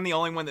 Maybe I'm the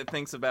only one that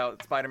thinks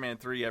about Spider-Man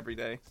 3 every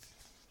day.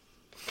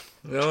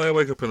 Yeah, I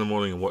wake up in the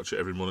morning and watch it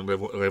every morning like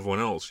everyone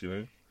else, you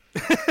know?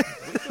 Wake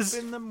up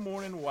in the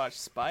morning, watch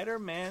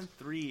Spider-Man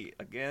 3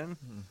 again.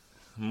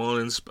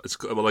 It's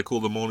what I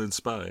call the morning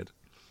spide.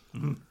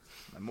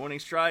 My morning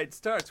stride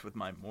starts with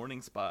my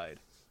morning spide.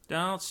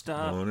 Don't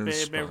stop, Morning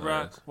baby, Spide.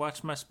 rock.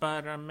 Watch my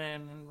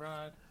Spider-Man and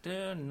rock.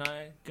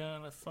 Tonight,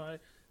 gonna fight,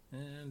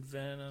 and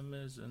Venom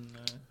is a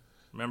night.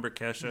 Remember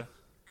Kesha?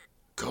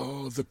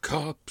 Call the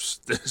cops,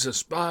 there's a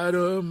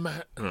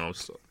Spider-Man. No,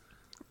 stop.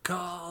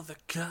 Call the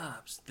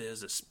cops,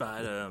 there's a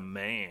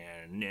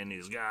Spider-Man, and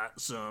he's got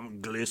some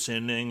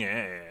glistening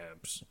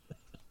abs.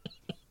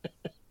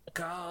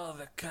 Call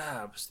the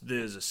cops,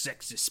 there's a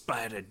sexy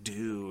spider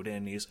dude,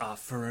 and he's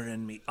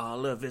offering me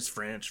all of his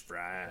french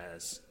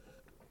fries.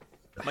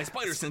 My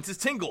spider senses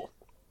tingle.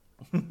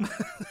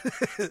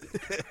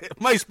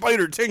 My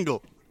spider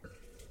tingle.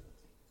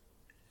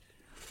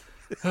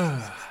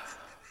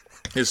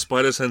 His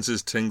spider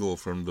senses tingle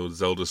from the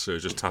Zelda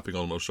series, just tapping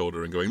on my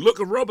shoulder and going, "Look,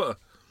 a rubber!"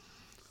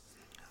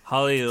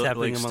 Holly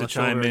Tapping likes him on to the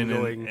shoulder chime in and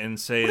going, and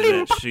say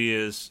that she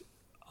is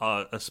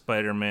a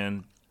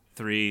Spider-Man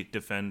 3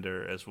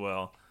 defender as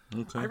well.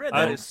 Okay. I read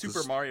that as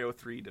Super Mario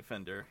 3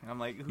 Defender. I'm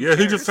like, Yeah,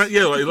 cares?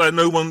 like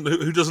no one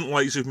who doesn't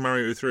like Super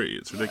Mario 3.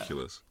 It's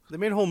ridiculous. They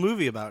made a whole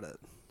movie about it.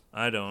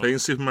 I don't. Playing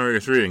Super Mario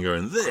 3 and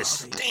going, "This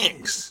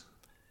stinks."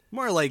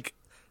 More like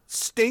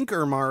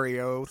Stinker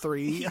Mario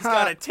 3. He's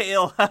got a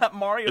tail.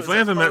 Mario's If I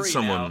ever met furry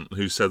someone now.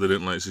 who said they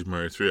didn't like Super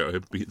Mario 3, I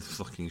would beat the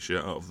fucking shit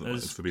out of them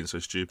for being so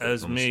stupid.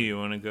 As honestly. me, you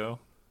want to go?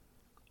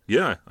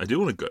 Yeah, I do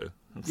want to go.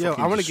 I'll Yo,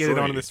 fucking I want to get destroy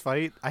in on you. this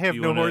fight. I have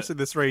You no wanna- horse in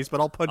this race, but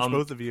I'll punch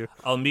both of you.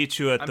 I'll meet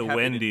you at I'm the happy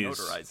Wendy's.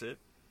 to notarize it.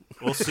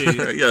 We'll see.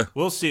 Yeah.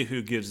 We'll see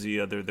who gives the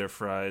other their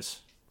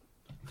fries.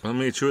 I'll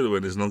meet you at the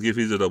Wendy's and I'll give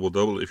you the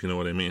double if you know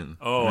what I mean.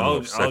 Oh, I'm I'll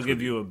upset give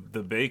with you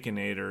the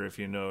Baconator if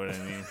you know what I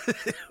mean.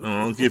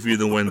 I'll give you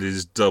the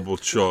Wendy's double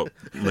chop,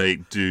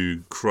 make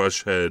do,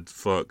 crush head,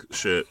 fuck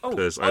shit.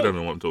 Piss. I don't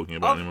know what I'm talking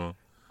about anymore.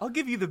 I'll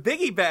give you the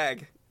biggie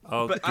bag,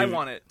 but I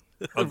want it.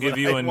 I'll give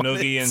you a I want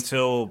noogie it.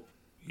 until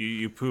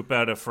you poop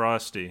out a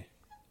Frosty.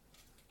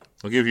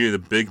 I'll give you the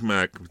Big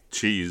Mac with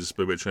cheese,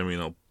 by which I mean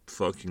I'll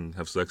fucking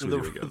have sex with you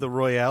again. The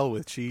Royale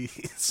with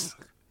cheese.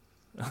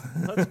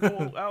 Let's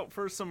go out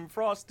for some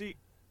Frosty.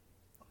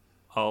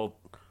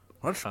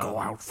 Let's go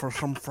out for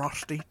some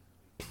Frosty.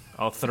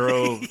 I'll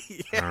throw.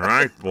 All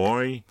right,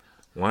 boy.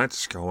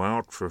 Let's go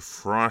out for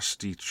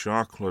frosty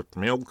chocolate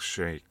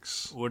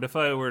milkshakes. What if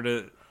I were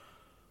to?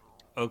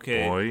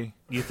 Okay, Boy,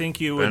 you think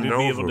you would bend be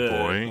over, able to?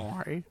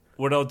 boy.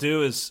 What I'll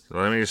do is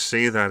Let me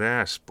see that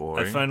ass, boy.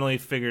 I finally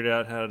figured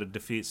out how to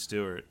defeat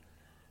Stuart.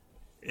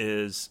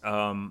 Is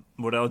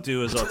what I'll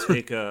do is I'll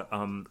take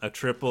a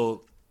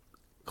triple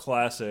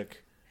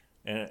classic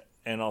and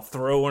I'll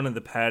throw one of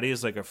the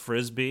patties like a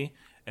frisbee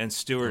and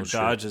Stuart shit.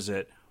 dodges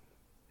it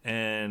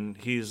and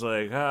he's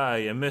like,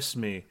 you missed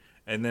me,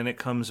 and then it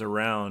comes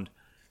around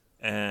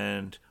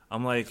and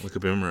I'm like Like a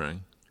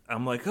boomerang.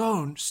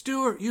 oh,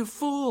 Stuart, you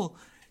fool.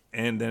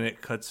 And then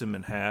it cuts him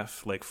in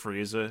half like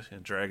Frieza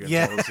and Dragon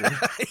Yeah, Ball Z.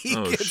 he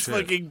Oh, gets shit.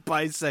 fucking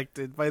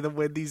bisected by the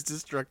Wendy's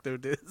Destructo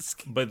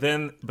Disc. But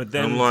then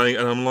I'm lying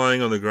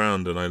on the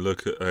ground, and I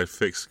look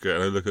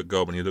at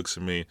Gob, and he looks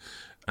at me,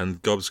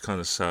 and Gob's kind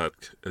of sad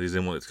that he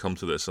didn't want it to come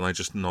to this, and I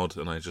just nod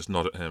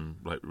at him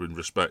like in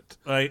respect,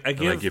 I and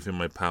I give him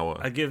my power.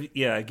 I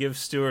give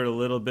Stuart a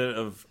little bit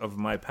of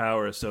my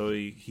power, so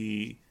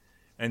he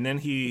and then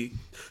he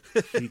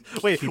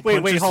Wait, he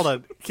hold punches-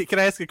 on. Can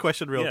I ask a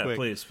question real Yeah, quick?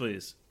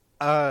 please.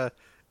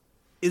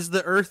 Is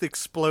the Earth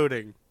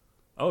exploding?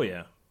 Oh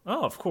yeah.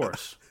 Oh, of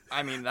course.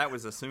 I mean, that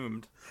was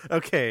assumed.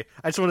 Okay,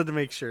 I just wanted to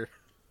make sure.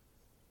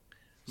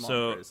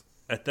 So Chris.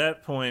 at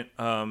that point,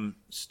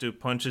 Stu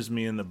punches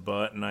me in the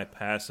butt, and I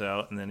pass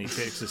out, and then he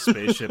takes his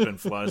spaceship and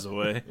flies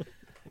away,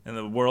 and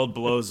the world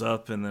blows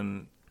up, and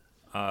then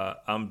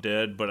I'm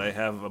dead, but I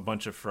have a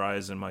bunch of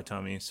fries in my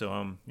tummy, so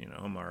I'm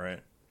all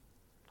right.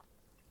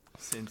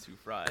 Sensu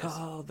fries.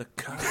 Call the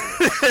cops.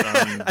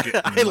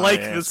 I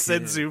like the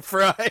senzu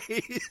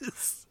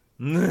fries.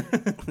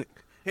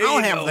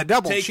 I'll have the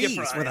double cheese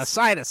with a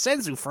side of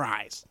senzu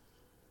fries.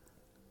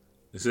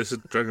 Is this a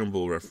Dragon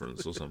Ball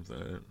reference or something?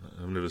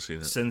 I've never seen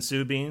it.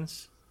 Sensu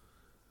beans.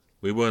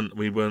 We weren't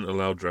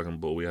allowed Dragon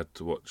Ball. We had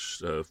to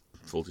watch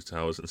Fawlty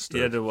Towers instead.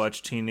 You had to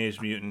watch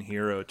Teenage Mutant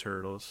Hero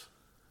Turtles.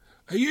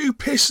 Are you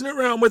pissing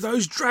around with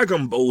those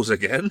Dragon Balls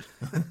again?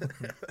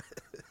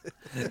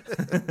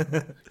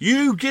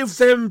 You give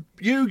them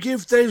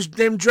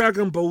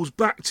Dragon Balls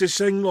back to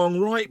Sing Long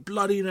right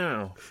bloody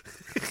now.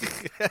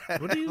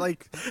 What do you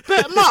Like,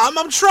 But Mum,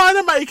 I'm trying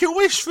to make a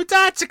wish for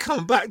Dad to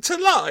come back to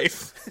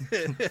life.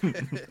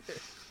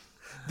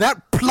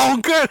 that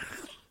plonker!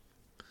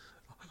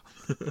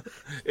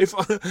 If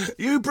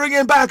you bring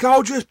him back,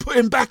 I'll just put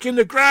him back in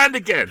the ground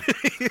again.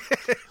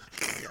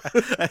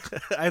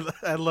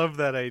 I love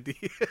that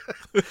idea.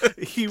 Put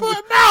him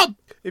up!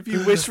 If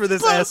you wish for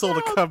this asshole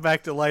to come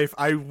back to life,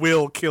 I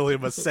will kill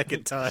him a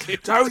second time.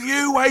 Don't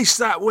you waste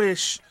that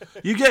wish.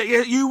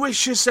 You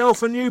wish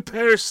yourself a new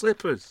pair of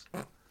slippers.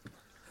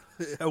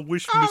 I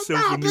wish for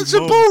myself a new That's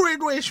a mom.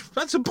 boring wish.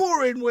 That's a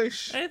boring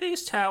wish. Hey,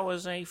 these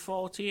towers ain't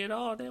faulty at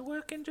all. They're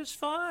working just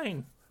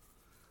fine.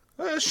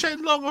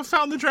 Shenlong, I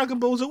found the Dragon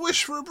Balls. I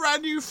wish for a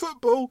brand new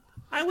football.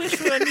 I wish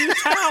for a new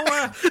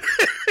tower.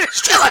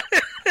 Stuart!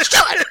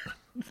 Stuart!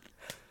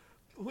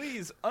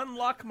 Please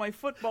unlock my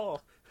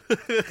football.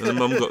 And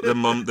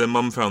their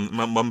mum found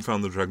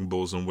the Dragon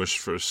Balls and wished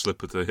for a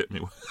slipper to hit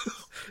me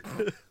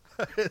with.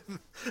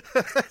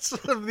 I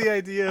just love the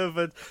idea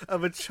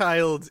of a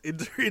child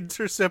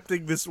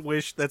intercepting this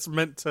wish that's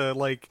meant to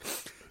like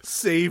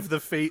save the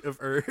fate of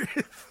Earth.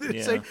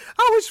 It's Yeah. like,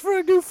 I wish for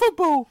a new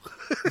football.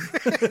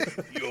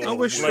 I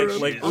wish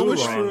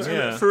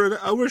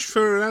I wish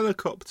for an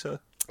helicopter.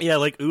 Yeah,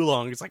 like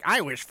Oolong. It's like,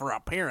 I wish for a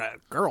pair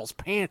of girls'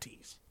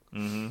 panties.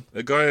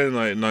 A guy in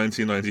like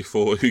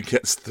 1994 who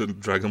gets the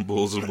Dragon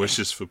Balls and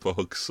wishes for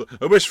Pogs.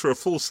 I wish for a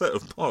full set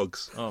of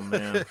Pogs. Oh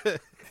man, that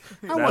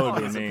Oh, would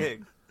be he's a me.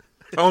 pig.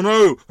 Oh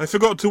no, I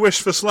forgot to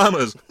wish for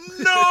Slammers.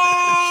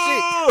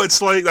 No!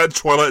 It's like that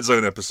Twilight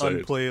Zone episode.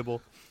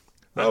 Unplayable.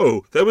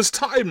 Oh, there was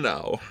time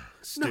now.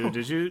 Stu,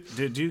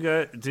 did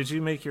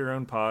you make your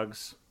own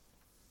pogs?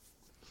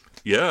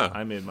 Yeah.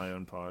 I made my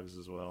own pogs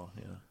as well.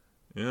 Yeah.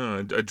 Yeah,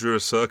 I drew a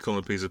circle on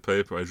a piece of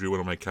paper. I drew one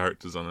of my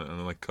characters on it, and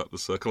then I cut the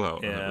circle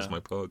out, and that was my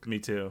Pog. Me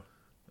too.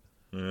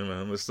 Yeah,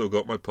 man, I still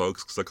got my Pogs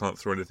because I can't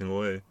throw anything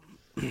away.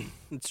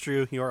 It's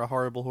true. You are a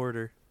horrible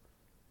hoarder.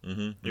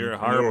 You're a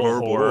horrible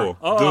whore.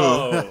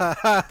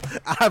 whore.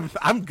 Oh,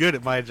 I'm good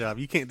at my job.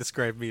 You can't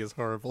describe me as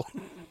horrible.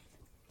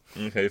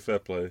 Okay, fair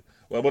play.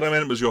 Well, what I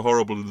meant was you're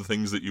horrible in the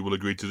things that you will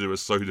agree to do are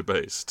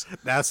soda-based.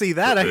 Now, see,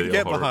 that I Yeah, can you're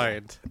get horrible.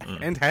 behind.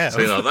 And have.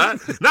 Say like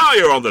that. Now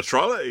you're on the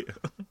trolley.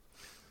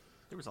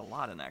 There was a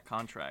lot in that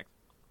contract.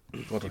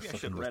 God, Maybe I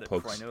should have read it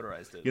Pogs. before I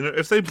notarized it. You know,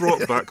 if they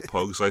brought back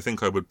Pogs, I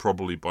think I would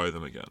probably buy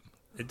them again.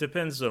 it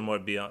depends on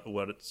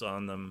what's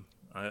on them.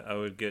 I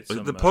would get Like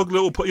some. the Pog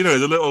little, you know,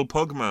 the little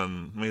Pog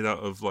man made out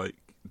of like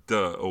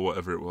dirt or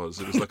whatever it was.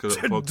 It was like a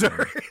little Pog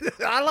man.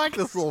 I like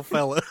this little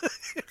fella.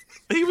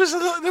 There was a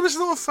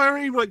little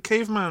furry like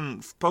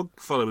caveman Pog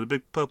fellow with a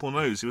big purple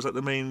nose. He was like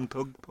the main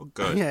Pog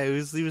guy. Yeah, he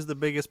was the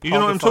biggest. You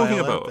know what I'm talking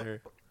pogophile out about?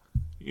 there.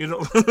 You know,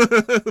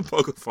 the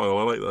Pogophile.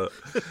 I like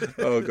that.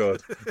 Oh god.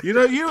 You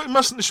know, it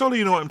mustn't. Surely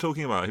you know what I'm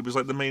talking about. He was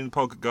like the main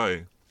Pog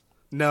guy.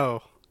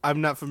 No,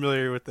 I'm not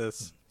familiar with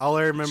this. All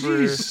I remember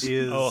Jeez.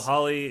 is Oh,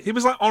 Holly. He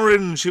was like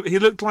orange. He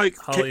looked like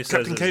Holly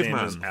says Captain his name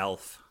Caveman. is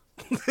Alf.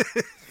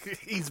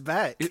 he's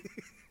back.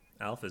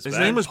 Alf is His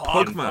back. name was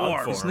Pog Pogman.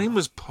 form. His name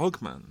was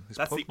Pogman.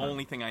 That's the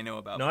only thing I know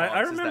about. No, Pogs,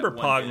 I is that remember one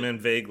bit. Pogman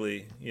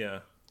vaguely. Yeah,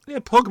 Yeah,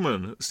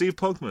 Pogman. Steve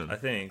Pogman. I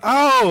think.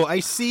 Oh, I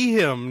see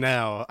him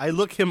now. I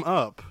look him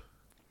up.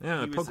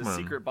 Yeah, He was the Pogman.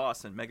 secret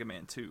boss in Mega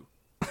Man 2.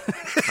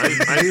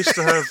 I used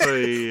to have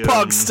a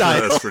Pog style.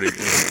 Yeah, that's pretty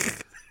good.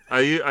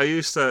 I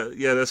used to.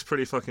 Yeah, that's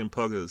pretty fucking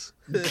poggers.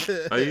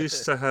 I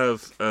used to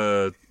have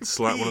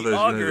slap one of those. You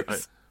know,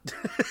 Augers.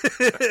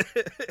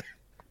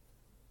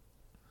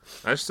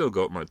 I've still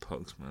got my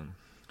Pogs, man.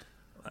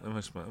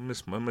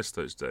 I miss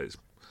those days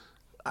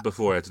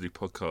before I had to do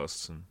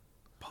podcasts and.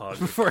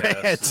 Before I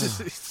had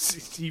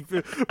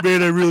to,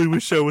 man, I really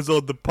wish I was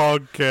on the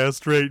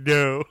podcast right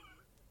now.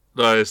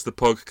 No, it's the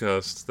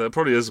Pogcast. There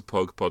probably is a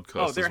Pog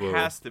podcast Oh, there as well.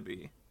 has to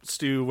be.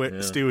 Stu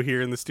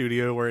here in the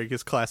studio wearing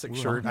his classic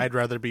shirt. I'd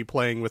rather be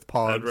playing with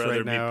Pogs I'd rather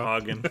right be now.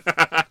 pogging.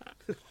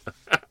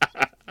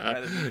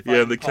 Rather than Yeah,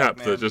 fighting the cap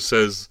Pogman. that just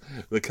says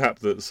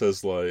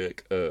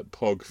like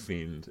Pog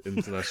Fiend,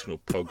 International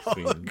Pog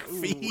Fiend.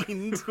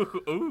 Fiend.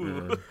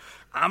 Ooh.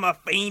 I'm a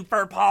fiend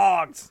for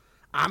Pogs.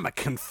 I'm a And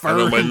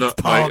confirmed then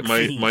Pog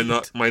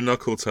fiend. my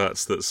knuckle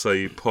tats that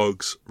say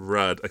Pogs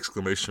Rad !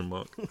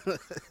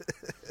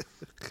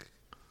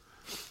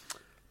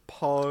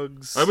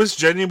 Pogs. I was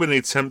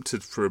genuinely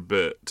tempted for a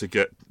bit to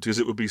get, because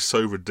it would be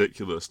so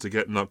ridiculous to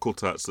get knuckle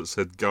tats that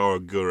said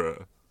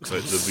Garagura,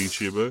 like the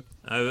VTuber.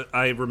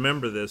 I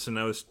remember this, and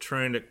I was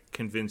trying to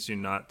convince you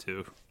not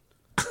to.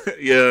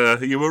 Yeah,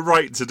 you were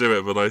right to do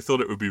it, but I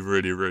thought it would be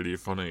really, really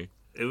funny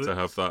It was, to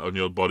have that on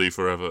your body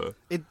forever.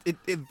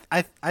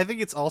 I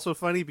think it's also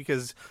funny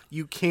because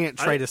you can't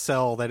try to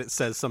sell that it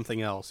says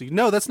something else.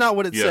 No, that's not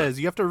what it Yeah. says.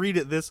 You have to read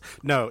it this.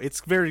 No, it's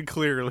very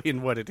clearly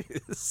in what it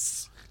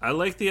is. I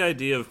like the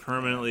idea of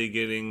permanently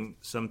getting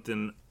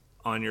something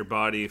on your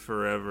body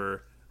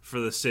forever for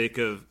the sake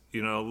of,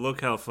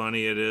 look how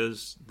funny it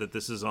is that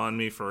this is on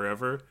me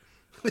forever.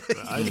 But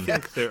I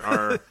think there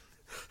are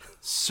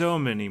so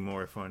many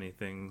more funny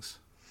things.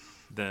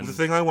 then The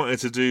thing I wanted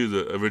to do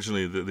that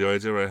originally, the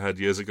idea I had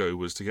years ago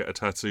was to get a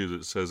tattoo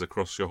that says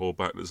across your whole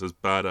back that says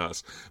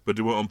badass, but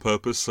do it on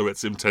purpose so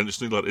it's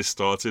intentionally like it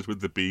started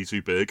with the B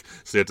too big,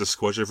 so they had to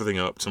squash everything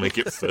up to make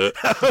it fit.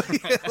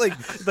 like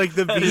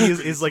the B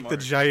is like the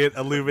giant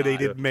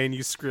illuminated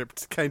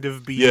manuscript kind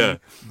of B. Yeah,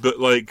 but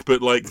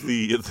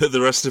the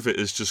rest of it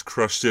is just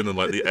crushed in, and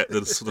like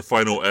the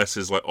final S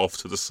is like off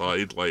to the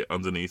side, like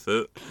underneath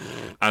it,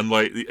 and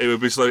like it would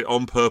be like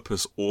on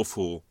purpose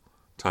awful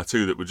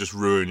tattoo that would just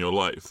ruin your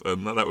life,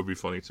 and that would be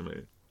funny to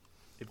me.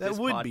 If That this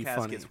would podcast be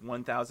funny. gets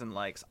 1,000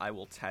 likes, I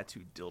will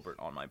tattoo Dilbert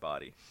on my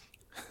body.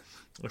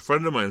 A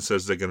friend of mine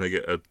says they're going to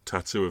get a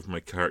tattoo of my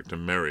character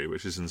Mary,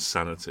 which is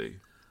insanity,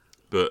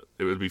 but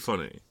it would be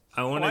funny.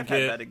 I want to I've had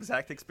get that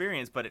exact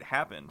experience, but it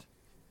happened.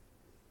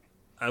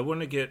 I want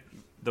to get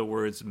the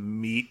words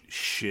 "meat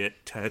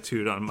shit"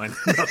 tattooed on my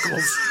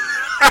knuckles.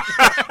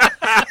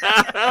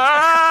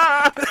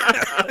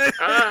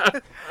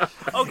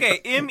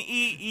 Okay,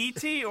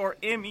 MEET or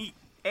MEAT?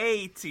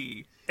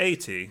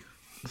 AT.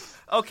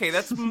 Okay,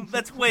 that's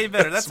way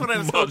better. That's what I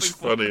was hoping Much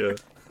for. funnier.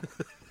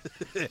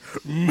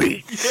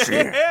 Meat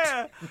shit.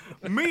 Yeah,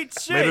 meat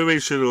shit.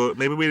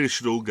 Maybe we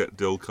should all get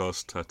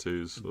Dillcast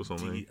tattoos or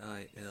something.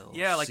 D-I-L.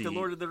 Yeah, like the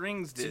Lord of the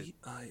Rings did.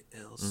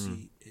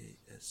 D-I-L-C-A-S-T.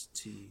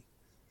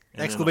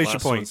 Exclamation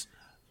point.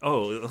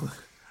 Oh,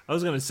 I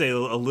was going to say a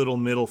little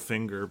middle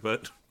finger,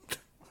 but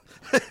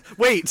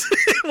Wait.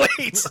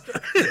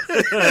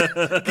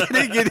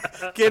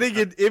 getting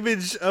an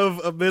image of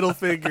a middle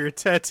finger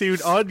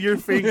tattooed on your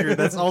finger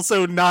that's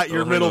also not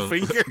your hang middle on.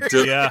 finger.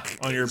 yeah,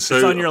 it's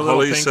So on your little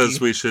Holly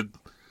pinky.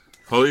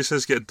 Holly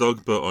says get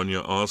dog butt on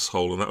your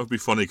asshole, and that would be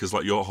funny because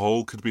like your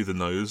hole could be the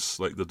nose,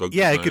 like the dog.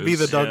 Yeah, nose. it could be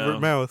the Yeah.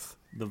 Dogbert mouth.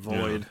 The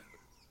void.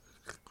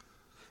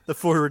 The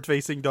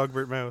forward-facing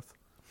Dogbert mouth.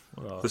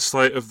 The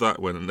sight of that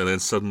when and then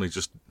suddenly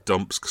just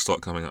dumps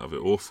start coming out of it.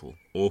 Awful.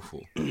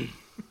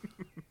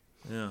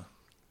 Yeah.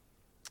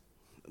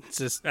 It's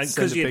just And send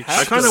 'cause a you'd picture.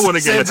 have I kind of want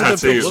to get a Send it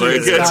tattoo. to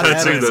Like, get a Scott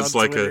tattoo Adams that's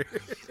on like Twitter.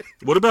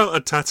 What about a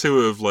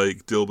tattoo of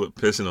like Dilbert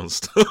pissing on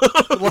stuff?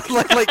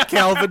 like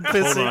Calvin Hold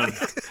pissing. on.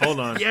 Hold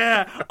on.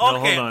 Yeah, No,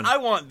 okay, hold on. I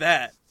want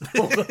that.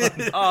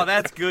 Oh,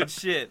 that's good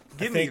shit.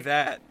 Give me think-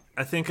 that.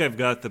 I think I've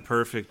got the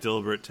perfect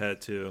Dilbert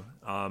tattoo.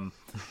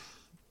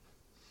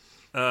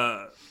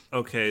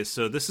 Okay,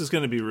 so this is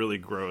going to be really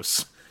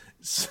gross.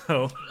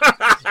 So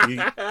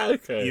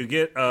you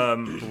get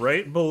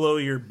right below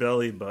your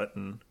belly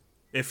button.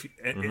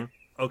 And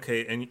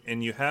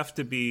you have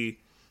to be.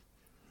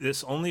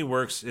 This only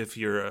works if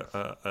you're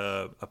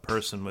a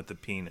person with a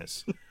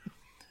penis.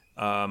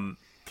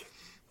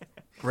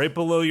 Right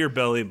below your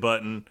belly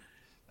button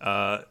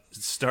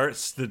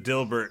starts the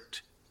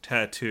Dilbert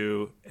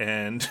tattoo,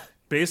 and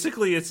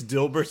basically it's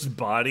Dilbert's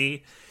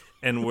body,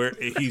 and where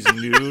he's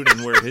nude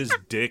and where his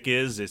dick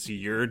is, it's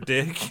your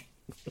dick.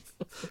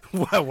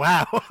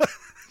 Wow.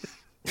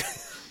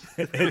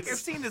 I've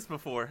seen this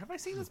before. Have I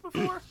seen this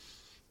before?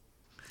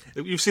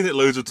 You've seen it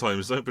loads of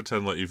times. Don't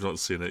pretend like you've not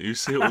seen it. You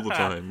see it all the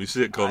time. You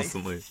see it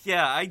constantly.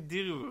 Yeah, I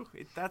do.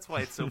 That's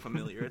why it's so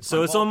familiar. So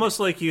my it's almost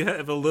like you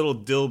have a little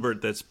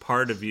Dilbert that's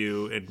part of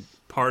you and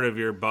part of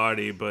your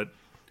body, but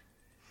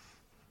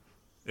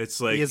it's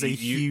like He has a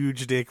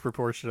huge dick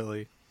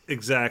proportionally.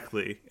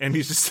 exactly, and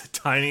he's just a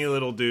tiny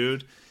little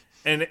dude,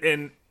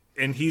 and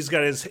he's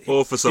got his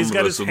Or for some he's of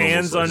got us, his a normal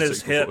hands on size his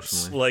dick, hips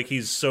unfortunately. like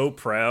he's so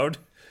proud.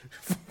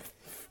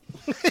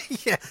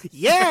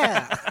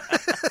 Yeah.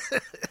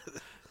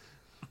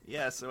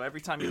 Yeah, so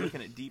every time you're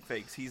looking at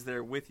deepfakes, he's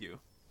there with you.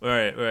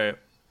 Right.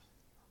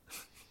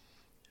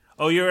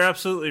 Oh, you're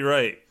absolutely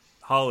right,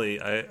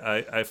 Holly.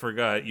 I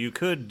forgot. You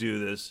could do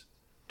this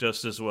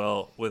just as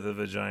well with a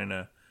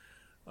vagina.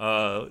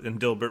 And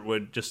Dilbert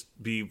would just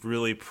be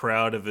really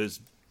proud of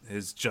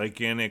his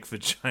gigantic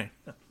vagina.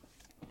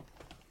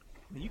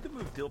 You could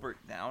move Dilbert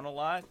down a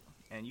lot,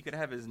 and you could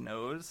have his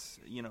nose,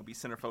 be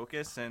center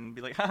focus, and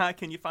be like, haha,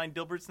 can you find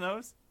Dilbert's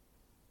nose?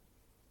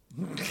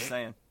 Just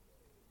saying.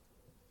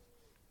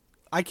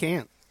 I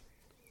can't.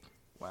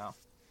 Wow.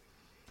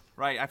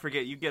 Right, I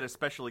forget, you get a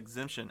special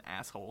exemption,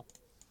 asshole.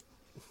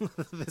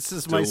 This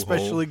is my Dill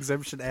special hole.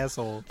 exemption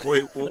asshole.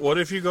 Wait, what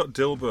if you got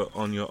Dilbert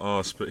on your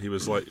ass, but he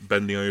was like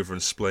bending over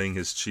and splaying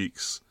his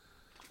cheeks,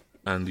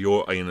 and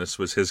your anus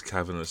was his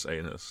cavernous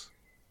anus?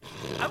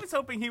 I was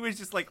hoping he was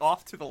just,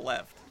 off to the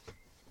left.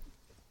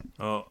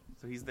 Oh,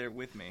 So he's there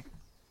with me.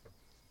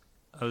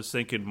 I was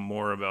thinking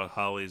more about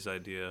Holly's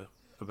idea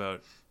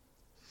about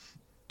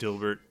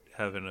Dilbert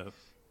having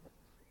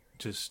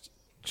just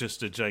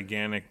a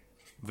gigantic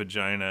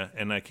vagina,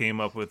 and I came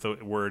up with a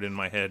word in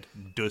my head,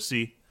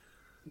 dussy.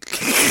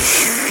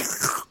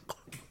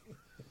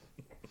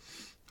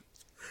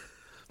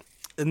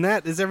 And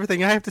that is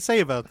everything I have to say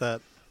about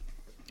that.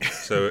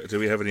 So, do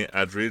we have any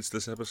ad reads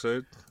this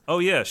episode? Oh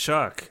yeah,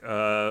 shock.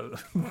 Oh,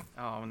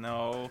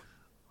 no.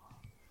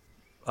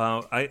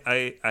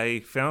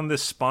 I found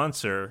this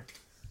sponsor,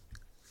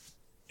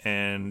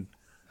 and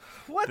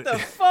What the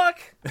fuck?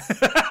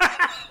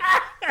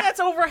 That's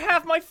over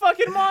half my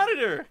fucking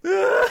monitor.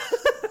 You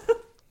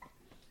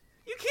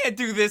can't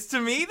do this to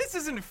me. This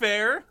isn't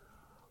fair.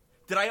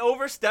 Did I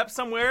overstep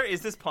somewhere?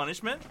 Is this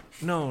punishment?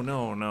 No.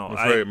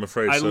 I'm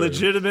afraid I so.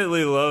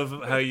 legitimately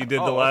love how you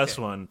did the last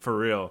okay. one, for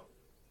real.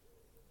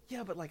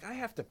 Yeah, but like I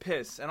have to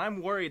piss, and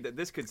I'm worried that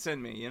this could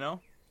send me,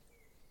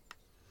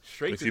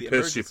 straight If to you the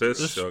piss, you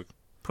emergency piss, room. Chuck.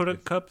 Put a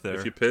cup there.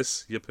 If you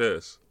piss, you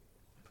piss.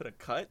 Put a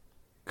cut?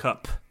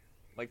 Cup.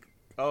 Like,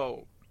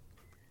 oh. I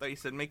thought you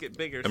said make it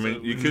bigger. I mean,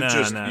 so you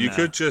could you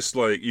could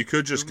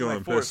just go my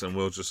and fork. piss, and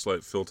we'll just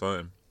like fill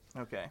time.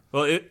 Okay.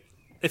 Well,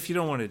 if you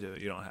don't want to do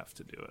it, you don't have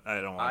to do it. I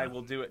don't want I to.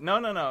 will do it. No.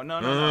 No.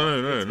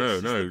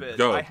 It's just a bit.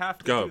 Go. I have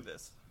to Go. do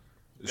this.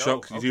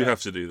 Chuck, Go. you do Okay. have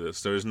to do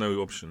this. There is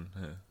no option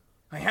here.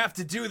 I have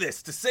to do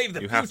this to save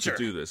the You future. have to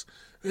do this.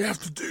 You have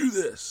to do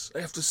this. I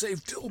have to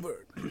save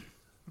Dilbert.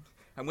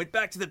 I went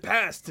back to the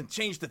past and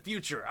changed the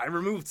future. I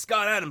removed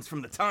Scott Adams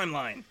from the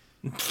timeline.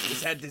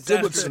 This had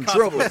disastrous in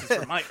consequences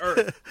for my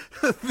Earth.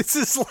 This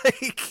is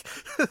like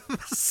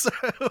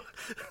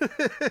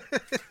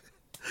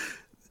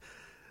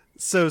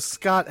so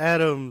Scott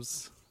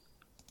Adams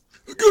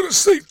I'm gonna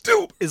save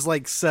Dilbert. is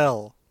like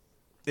Cell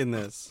in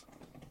this.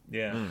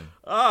 Yeah.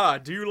 Ah,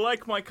 do you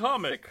like my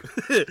comic?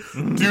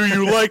 Do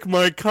you like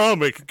my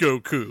comic,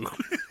 Goku?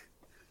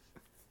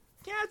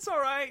 Yeah, it's all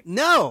right,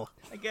 No.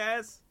 I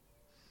guess.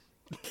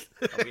 Oh,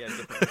 we had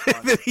different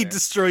responses Then he there.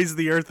 destroys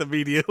the Earth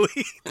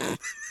immediately.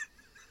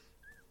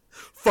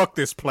 Fuck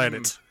this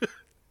planet.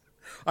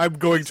 I'm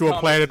going to a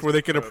comic planet is where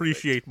they can perfect.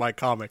 appreciate my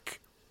comic.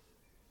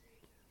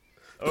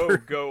 Oh,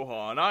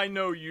 Gohan, I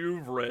know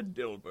you've read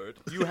Dilbert.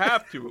 You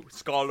have to,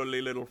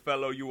 scholarly little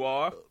fellow you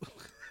are.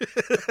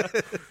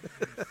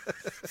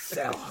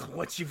 Cell,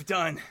 what you've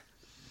done.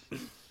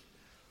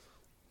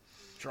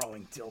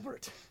 Drawing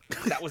Dilbert.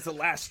 That was the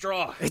last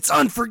straw. It's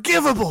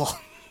unforgivable.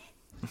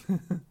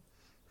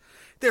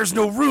 There's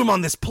no room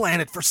on this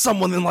planet for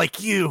someone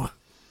like you.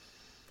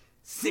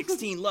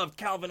 16 loved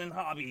Calvin and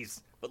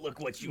hobbies, but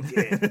look what you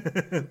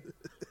did.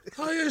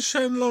 Hiya,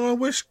 Shenlong. I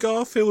wish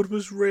Garfield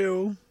was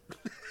real.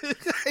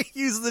 I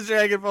use the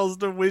Dragon Balls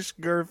to wish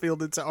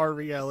Garfield into our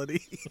reality.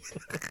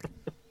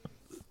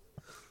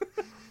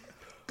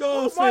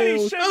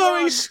 Garfield.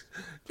 Shenlong,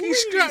 he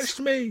scratched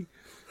me.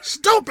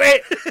 Stop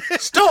it!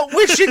 Stop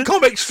wishing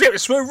comic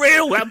strips were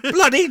real. That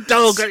bloody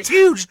dog, a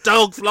huge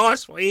dog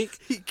last week.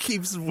 He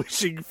keeps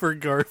wishing for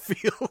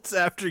Garfield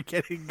after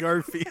getting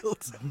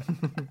Garfield.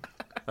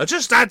 I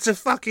just had to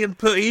fucking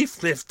put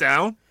Heathcliff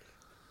down.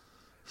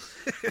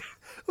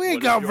 We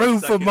ain't What got is your room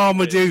for second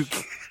Marmaduke.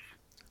 wish?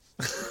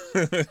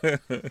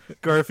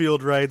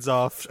 Garfield rides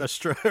off,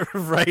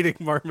 riding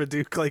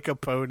Marmaduke like a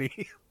pony.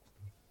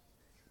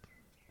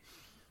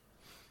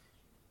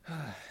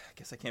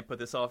 Guess I can't put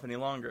this off any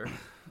longer.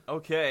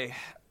 Okay.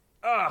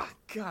 Ah,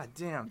 god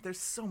damn. There's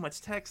so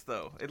much text,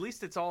 though. At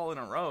least it's all in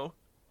a row.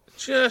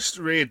 Just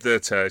read the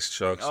text,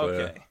 Chuck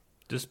Slayer. Okay.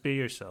 Just be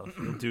yourself.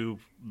 You'll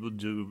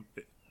do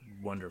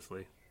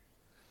wonderfully.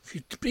 If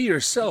you be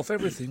yourself,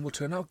 everything will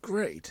turn out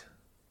great.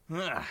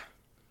 Ah,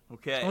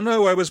 okay. Oh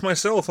no, I was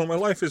myself and my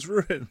life is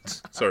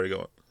ruined. Sorry, go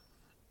on.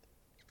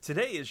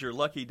 Today is your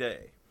lucky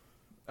day.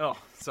 Oh,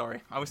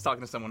 sorry. I was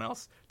talking to someone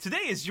else.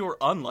 Today is your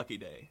unlucky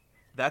day.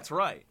 That's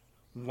right.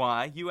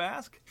 Why, you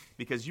ask?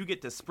 Because you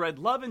get to spread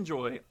love and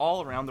joy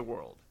all around the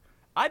world.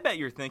 I bet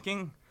you're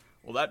thinking,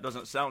 well, that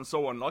doesn't sound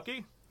so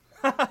unlucky.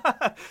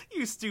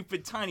 You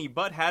stupid tiny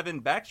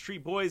butt-having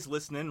Backstreet Boys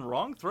listening,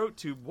 wrong throat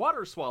tube,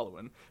 water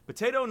swallowing,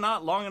 potato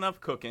not long enough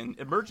cooking,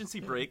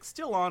 emergency brake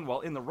still on while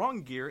in the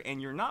wrong gear,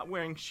 and you're not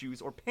wearing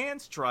shoes or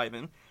pants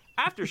driving,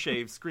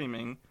 aftershave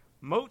screaming,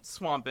 moat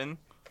swamping,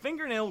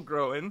 fingernail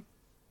growing,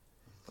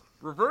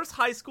 reverse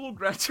high school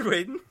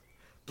graduating,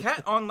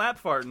 cat on lap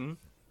farting,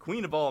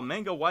 queen of all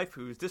mango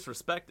waifus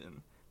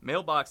disrespecting,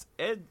 mailbox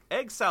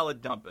egg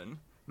salad dumping,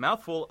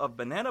 mouthful of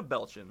banana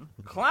belching,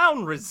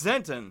 clown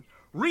resenting,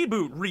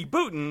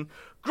 rebooting,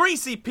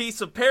 greasy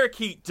piece of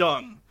parakeet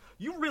dung.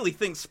 You really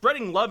think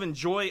spreading love and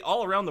joy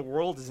all around the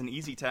world is an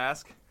easy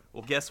task?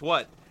 Well, guess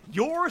what?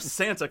 You're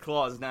Santa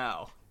Claus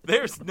now.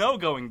 There's no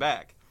going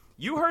back.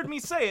 You heard me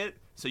say it,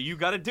 so you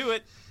gotta do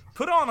it.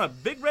 Put on a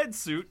big red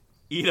suit,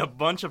 eat a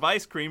bunch of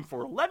ice cream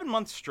for 11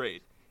 months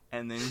straight,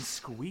 and then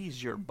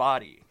squeeze your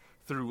body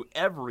through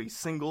every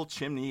single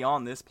chimney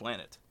on this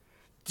planet.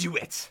 Do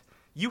it.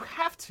 You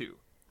have to.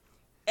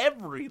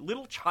 Every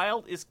little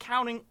child is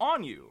counting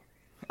on you.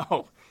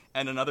 Oh,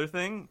 and another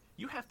thing,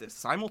 you have to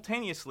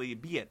simultaneously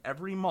be at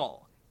every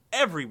mall,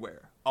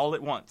 everywhere, all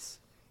at once.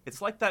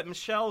 It's like that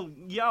Michelle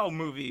Yeoh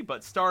movie,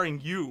 but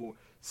starring you,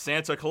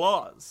 Santa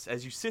Claus,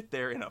 as you sit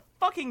there in a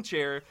fucking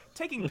chair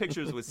taking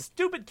pictures with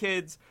stupid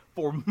kids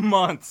for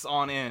months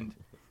on end.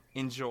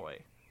 Enjoy.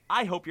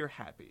 I hope you're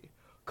happy.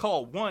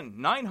 Call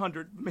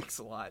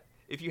 1-900-MIX-A-LOT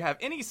if you have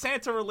any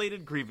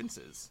Santa-related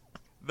grievances.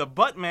 The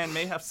Butt Man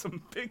may have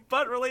some big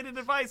butt-related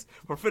advice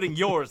for fitting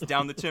yours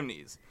down the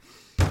chimneys.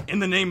 In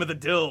the name of the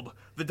Dilb,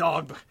 the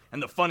dog,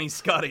 and the funny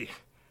Scotty.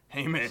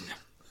 Amen.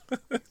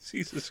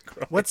 Jesus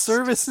Christ. What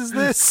service is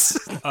this?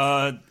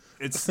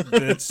 It's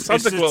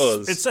Santa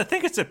Claus. I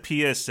think it's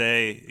a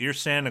PSA. You're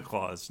Santa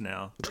Claus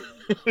now.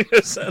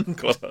 You're Santa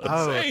Claus.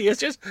 Oh.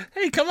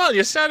 Hey, come on,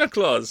 you're Santa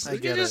Claus. I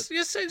get it.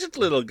 You're just a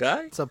little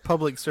guy. It's a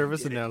public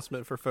service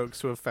announcement for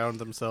folks who have found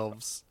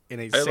themselves in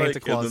a I Santa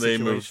like Claus in the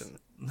name of- situation.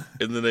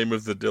 In the name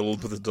of the Dill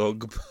with the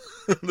dog.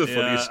 The funny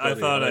Yeah, I spelling,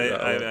 thought like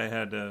that one. I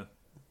had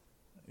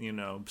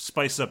to,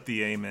 spice up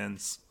the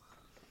amens.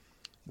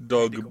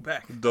 Go Dog,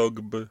 back. dog.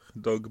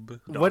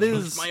 What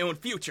is My own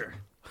future.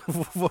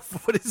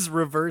 what is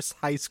reverse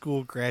high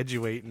school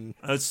graduating?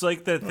 It's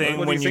like the thing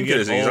What do when you think get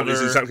it is? older.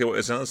 It's exactly what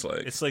it sounds like.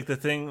 It's like the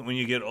thing when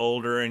you get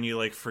older and you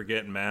like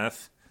forget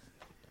math.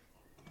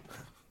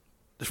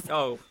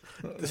 Oh,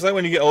 It's like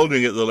when you get older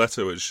and you get the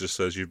letter which just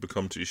says you've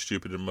become too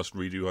stupid and must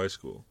redo high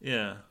school.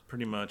 Yeah,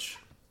 pretty much.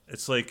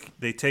 It's like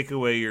they take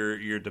away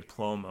your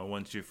diploma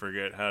once you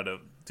forget how to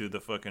do the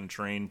fucking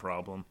train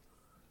problem.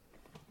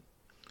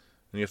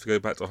 And you have to go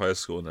back to high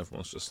school and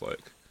everyone's just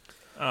like,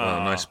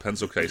 oh, nice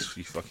pencil case,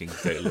 you fucking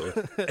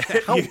Gaylord.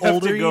 How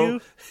old are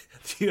you?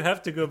 You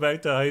have to go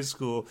back to high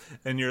school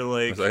and you're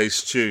like, It's like, hey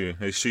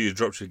Stu, you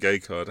dropped your gay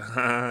card.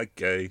 Ha,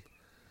 gay.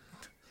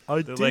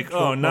 they're like,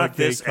 oh, not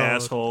this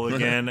asshole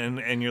again.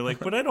 And you're like,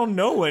 but I don't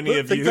know any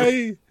of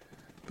you.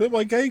 But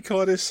my gay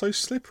card is so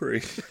slippery.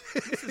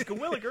 Mrs.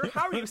 Gewilliger,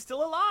 how are you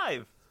still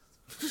alive?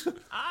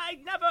 I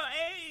never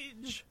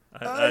age.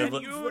 And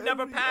you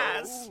never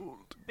pass.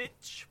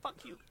 Bitch, fuck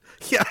you.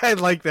 Yeah, I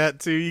like that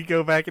too. You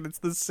go back and it's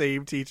the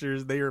same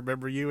teachers. They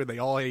remember you and they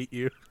all hate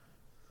you.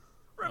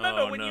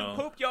 Remember when you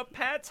pooped your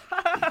pants?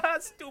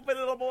 Stupid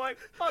little boy.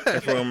 Fuck you.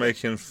 Everyone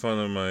makes fun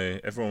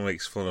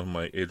of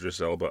my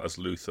Idris Elba as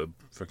Luther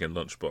freaking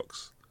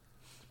lunchbox.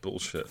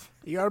 Bullshit.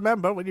 You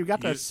remember when you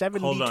got You- a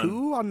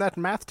 72 on that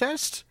math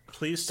test?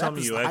 Please tell That me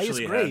was you the highest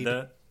actually grade. had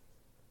that.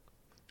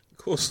 Of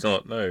course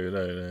not.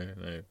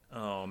 No.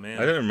 Oh, man.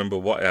 I don't remember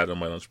what I had on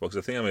my lunchbox.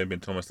 I think I may have been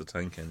Thomas the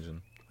Tank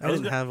Engine. I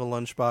didn't have a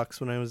lunchbox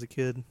when I was a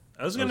kid.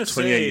 I was I going to was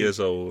 28 say, years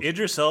old.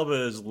 Idris Elba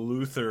as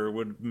Luther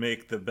would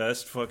make the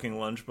best fucking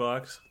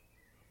lunchbox.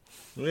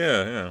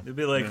 Yeah. It'd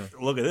be like,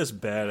 look at this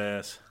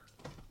badass.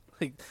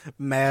 Like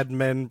Mad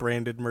Men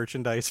branded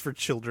merchandise for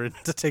children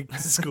to take to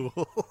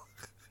school.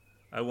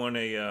 I want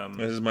a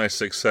This is my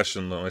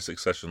Succession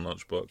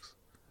lunchbox.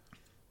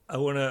 I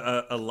want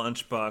a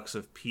lunchbox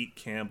of Pete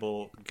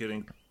Campbell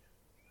getting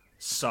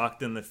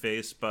socked in the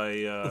face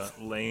by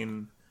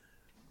Lane.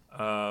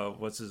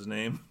 What's his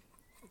name?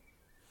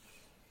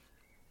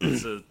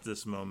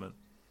 This moment.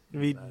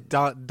 Maybe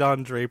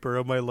Don Draper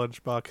on my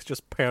lunchbox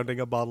just pounding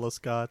a bottle of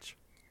scotch.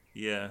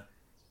 Yeah.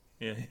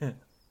 I think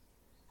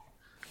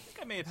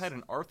I may have had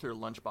an Arthur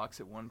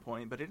lunchbox at one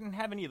point, but it didn't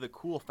have any of the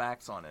cool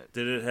facts on it.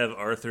 Did it have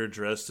Arthur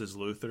dressed as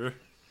Luther?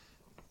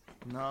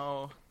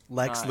 No.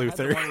 Lex I had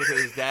Luthor. the one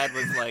where his dad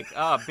was like,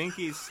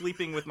 Binky's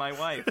sleeping with my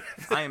wife.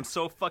 I am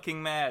so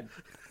fucking mad.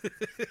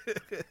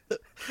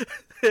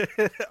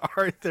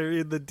 Arthur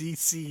in the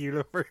DC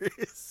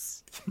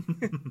universe.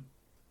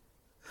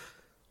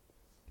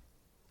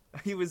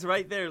 He was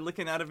right there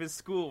looking out of his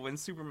school when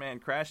Superman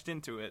crashed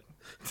into it.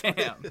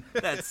 Damn,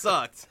 that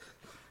sucked.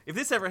 If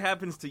this ever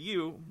happens to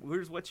you,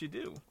 here's what you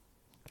do.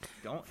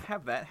 Don't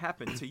have that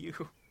happen to you.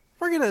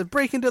 We're gonna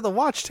break into the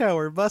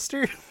watchtower,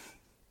 Buster.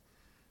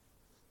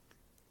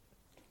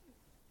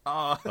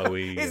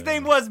 His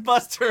name was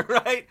Buster,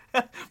 right?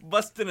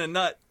 Busting a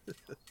nut.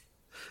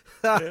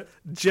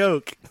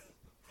 Joke.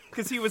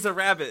 Because he was a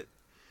rabbit.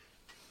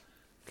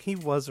 He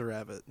was a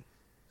rabbit.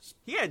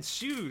 He had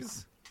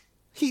shoes.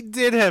 He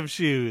did have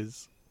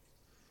shoes.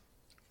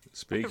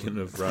 Speaking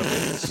of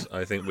rabbits,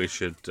 I think we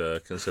should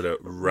consider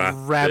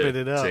Rabbit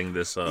it up. rabbiting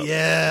this up.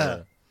 Yeah.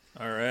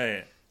 All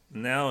right.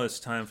 Now it's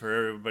time for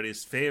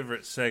everybody's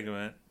favorite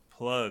segment,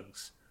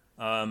 plugs.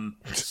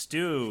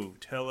 Stu,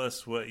 tell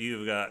us what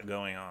you've got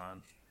going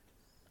on.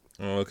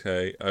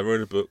 Okay, I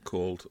wrote a book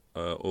called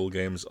All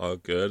Games Are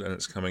Good, and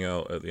it's coming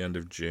out at the end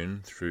of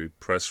June through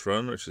Press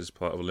Run, which is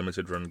part of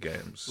Limited Run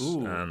Games.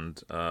 Ooh.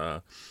 And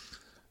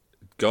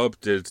Gob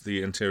did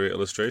the interior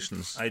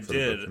illustrations I for the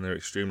did. book, and they're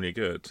extremely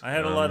good. I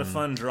had a lot of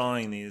fun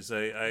drawing these.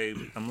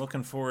 I'm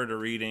looking forward to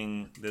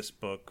reading this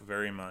book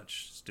very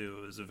much.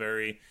 Stu is a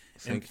very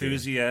Thank you.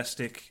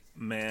 enthusiastic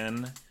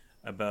man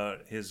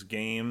about his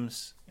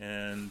games,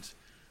 and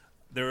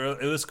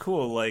it was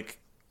cool. Like,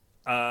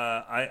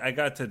 I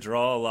got to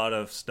draw a lot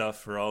of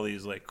stuff for all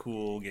these like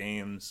cool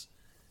games,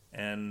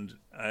 and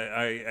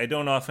I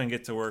don't often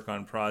get to work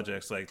on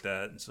projects like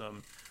that, so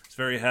I'm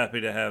very happy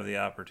to have the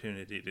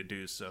opportunity to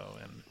do so.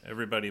 And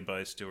everybody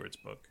buy Stuart's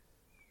book.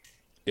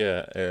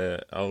 Yeah,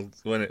 I'll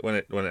when it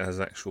has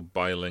an actual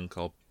buy link,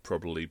 I'll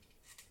probably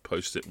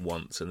post it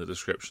once in the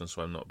description,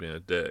 so I'm not being a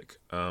dick.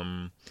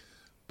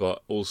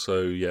 But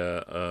also,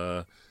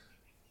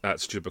 at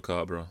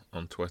Stupacabra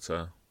on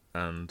Twitter,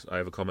 and I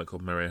have a comic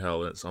called Merry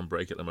Hell, and it's on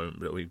break at the moment,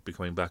 but it'll be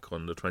coming back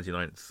on the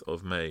 29th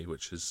of May,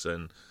 which is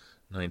in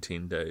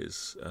 19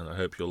 days, and I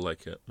hope you'll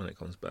like it when it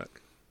comes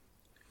back.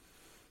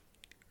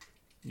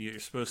 You're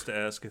supposed to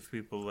ask if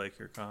people like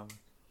your comic.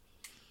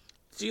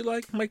 Do you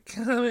like my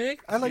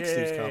comic? I like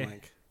Steve's Yay.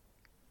 comic.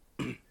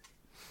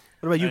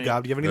 What about you, I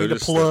Gob? Do you have anything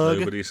Notice to that plug?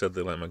 nobody said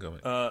they like my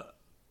comic.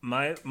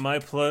 My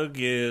plug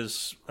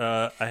is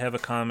I have a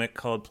comic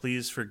called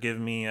Please Forgive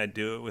Me. I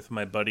do it with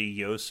my buddy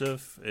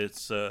Yosef.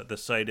 It's the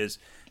site is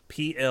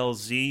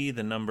PLZ,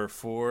 the number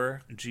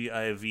 4,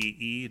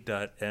 GIVE.me.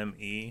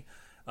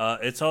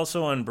 It's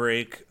also on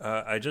break.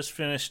 I just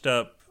finished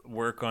up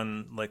work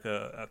on like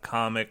a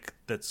comic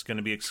that's going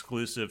to be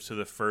exclusive to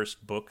the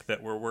first book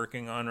that we're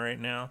working on right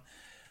now.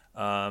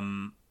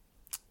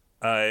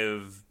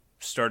 I've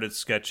started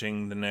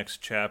sketching the next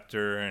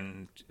chapter,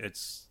 and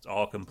it's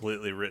all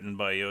completely written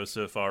by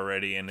Yosef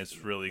already, and it's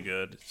really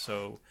good.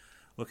 So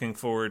looking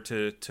forward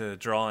to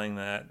drawing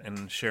that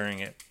and sharing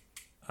it.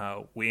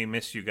 We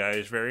miss you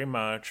guys very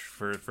much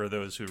for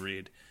those who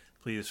read.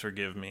 Please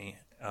forgive me.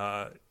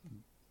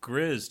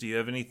 Grizz, do you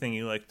have anything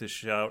you like to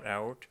shout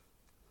out?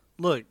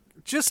 Look,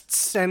 just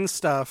send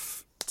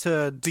stuff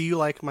to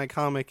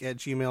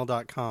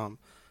doyoulikemycomic@gmail.com.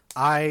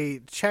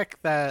 I check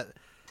that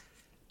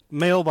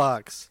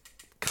mailbox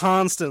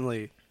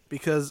constantly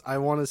because I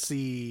want to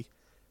see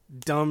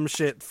dumb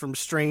shit from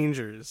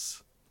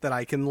strangers that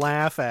I can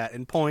laugh at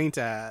and point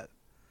at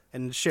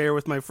and share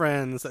with my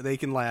friends that they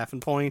can laugh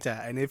and point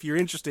at. And if you're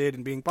interested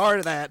in being part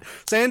of that,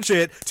 send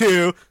shit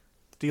to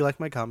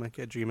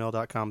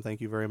doyoulikemycomic@gmail.com.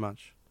 Thank you very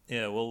much.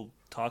 Yeah, we'll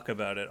talk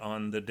about it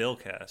on the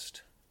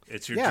Dillcast.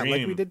 It's your Yeah, dream.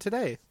 like we did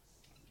today.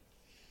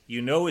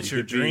 You know it's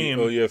your dream.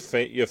 Oh, your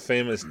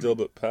famous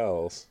Dilbert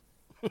pals.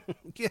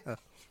 Yeah.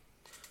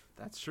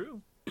 That's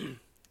true. How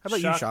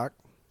about you, Shock?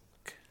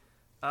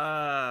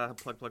 Plug.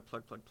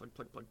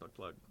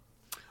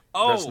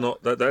 Oh,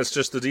 That's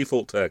just the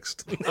default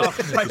text. oh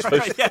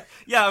right.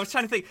 Yeah. I was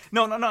trying to think.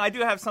 No. I do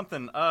have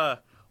something.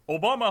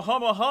 Obama,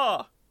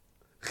 ha.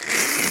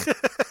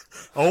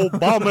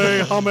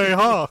 Obama,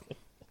 ha.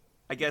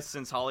 I guess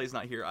since Holly's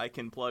not here, I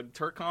can plug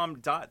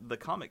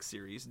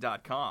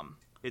turcom.thecomicseries.com.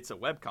 It's a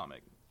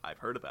webcomic. I've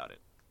heard about it.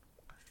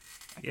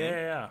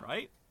 Yeah.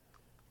 Right?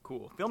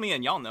 Cool. Fill me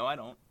in. Y'all know I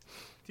don't.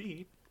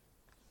 Tee.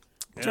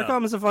 Yeah.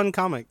 Turcom is a fun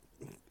comic.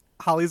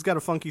 Holly's got a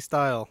funky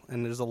style,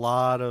 and there's a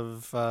lot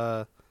of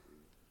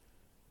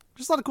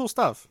just a lot of cool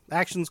stuff.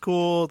 Action's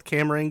cool, the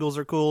camera angles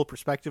are cool,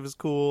 perspective is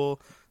cool,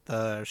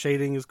 the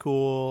shading is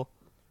cool.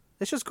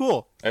 It's just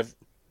cool.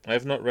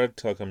 I've not read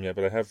Turcom yet,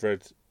 but I have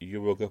read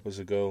You Woke Up as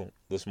a Girl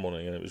this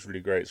morning, and it was really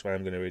great, so I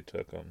am going to read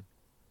Turcom.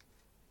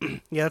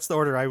 Yeah, that's the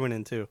order I went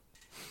in, too.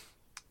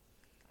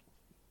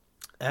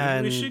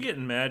 And We should get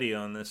Maddie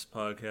on this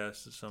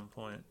podcast at some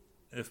point,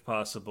 if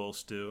possible,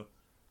 Stu.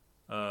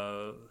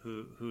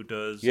 Who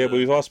does... Yeah, but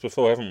we've asked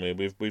before, haven't we?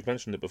 We've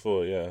mentioned it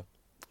before, yeah.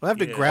 we'll have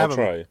to Yeah. grab I'll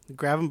him. try.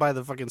 Grab him by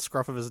the fucking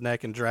scruff of his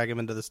neck and drag him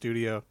into the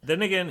studio.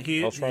 Then again,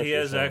 he I'll try for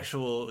has sure.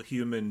 actual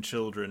human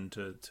children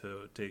to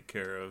take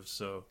care of,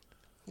 so...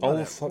 Oh, fuck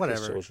his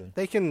Whatever. children.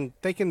 They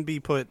can be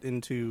put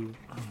into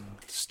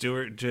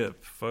Stuart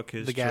Jip, fuck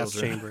his the gas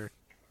children. chamber.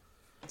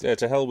 Yeah,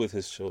 to hell with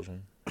his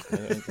children. I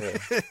don't care.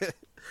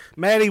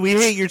 Maddie, we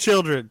hate your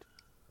children.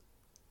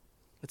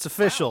 It's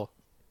official.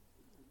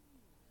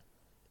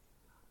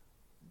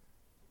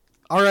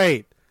 All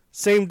right.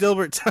 Same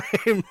Dilbert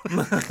time.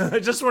 I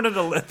just wanted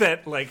to let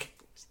that, like...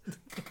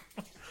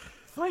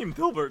 Flame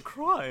Dilbert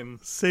crime.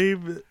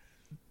 Same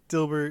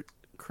Dilbert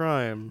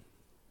crime.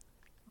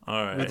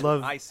 All right. We'd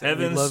love I said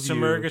we'd Evans love to you.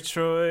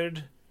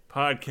 Murgatroyd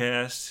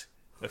podcast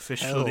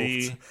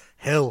officially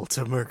Hell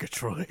to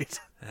Murgatroyd.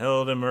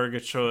 held a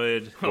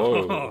Murgatroyd.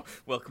 Whoa.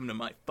 Welcome to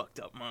my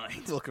fucked up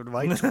mind. Welcome to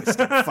my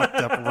twisted, fucked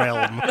up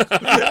realm.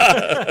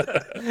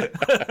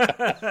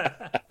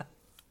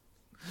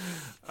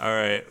 All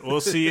right.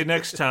 We'll see you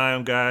next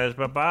time, guys.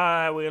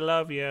 Bye-bye. We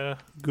love you.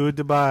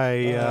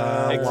 Goodbye.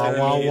 Wah,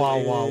 wah, wah,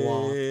 wah,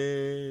 wah.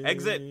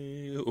 Exit.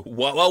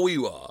 Wah wee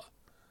wah.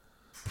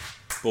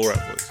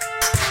 Borat voice.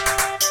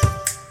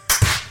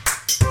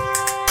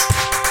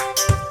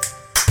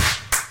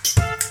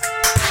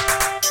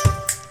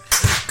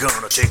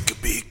 Gonna take a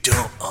big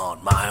dump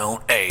on my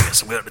own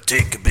ass. I'm gonna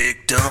take a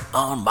big dump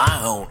on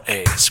my own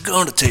ass. I'm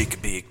gonna take a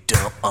big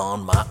dump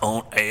on my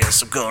own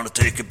ass. I'm gonna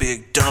take a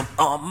big dump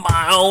on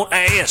my own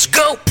ass.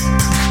 Go!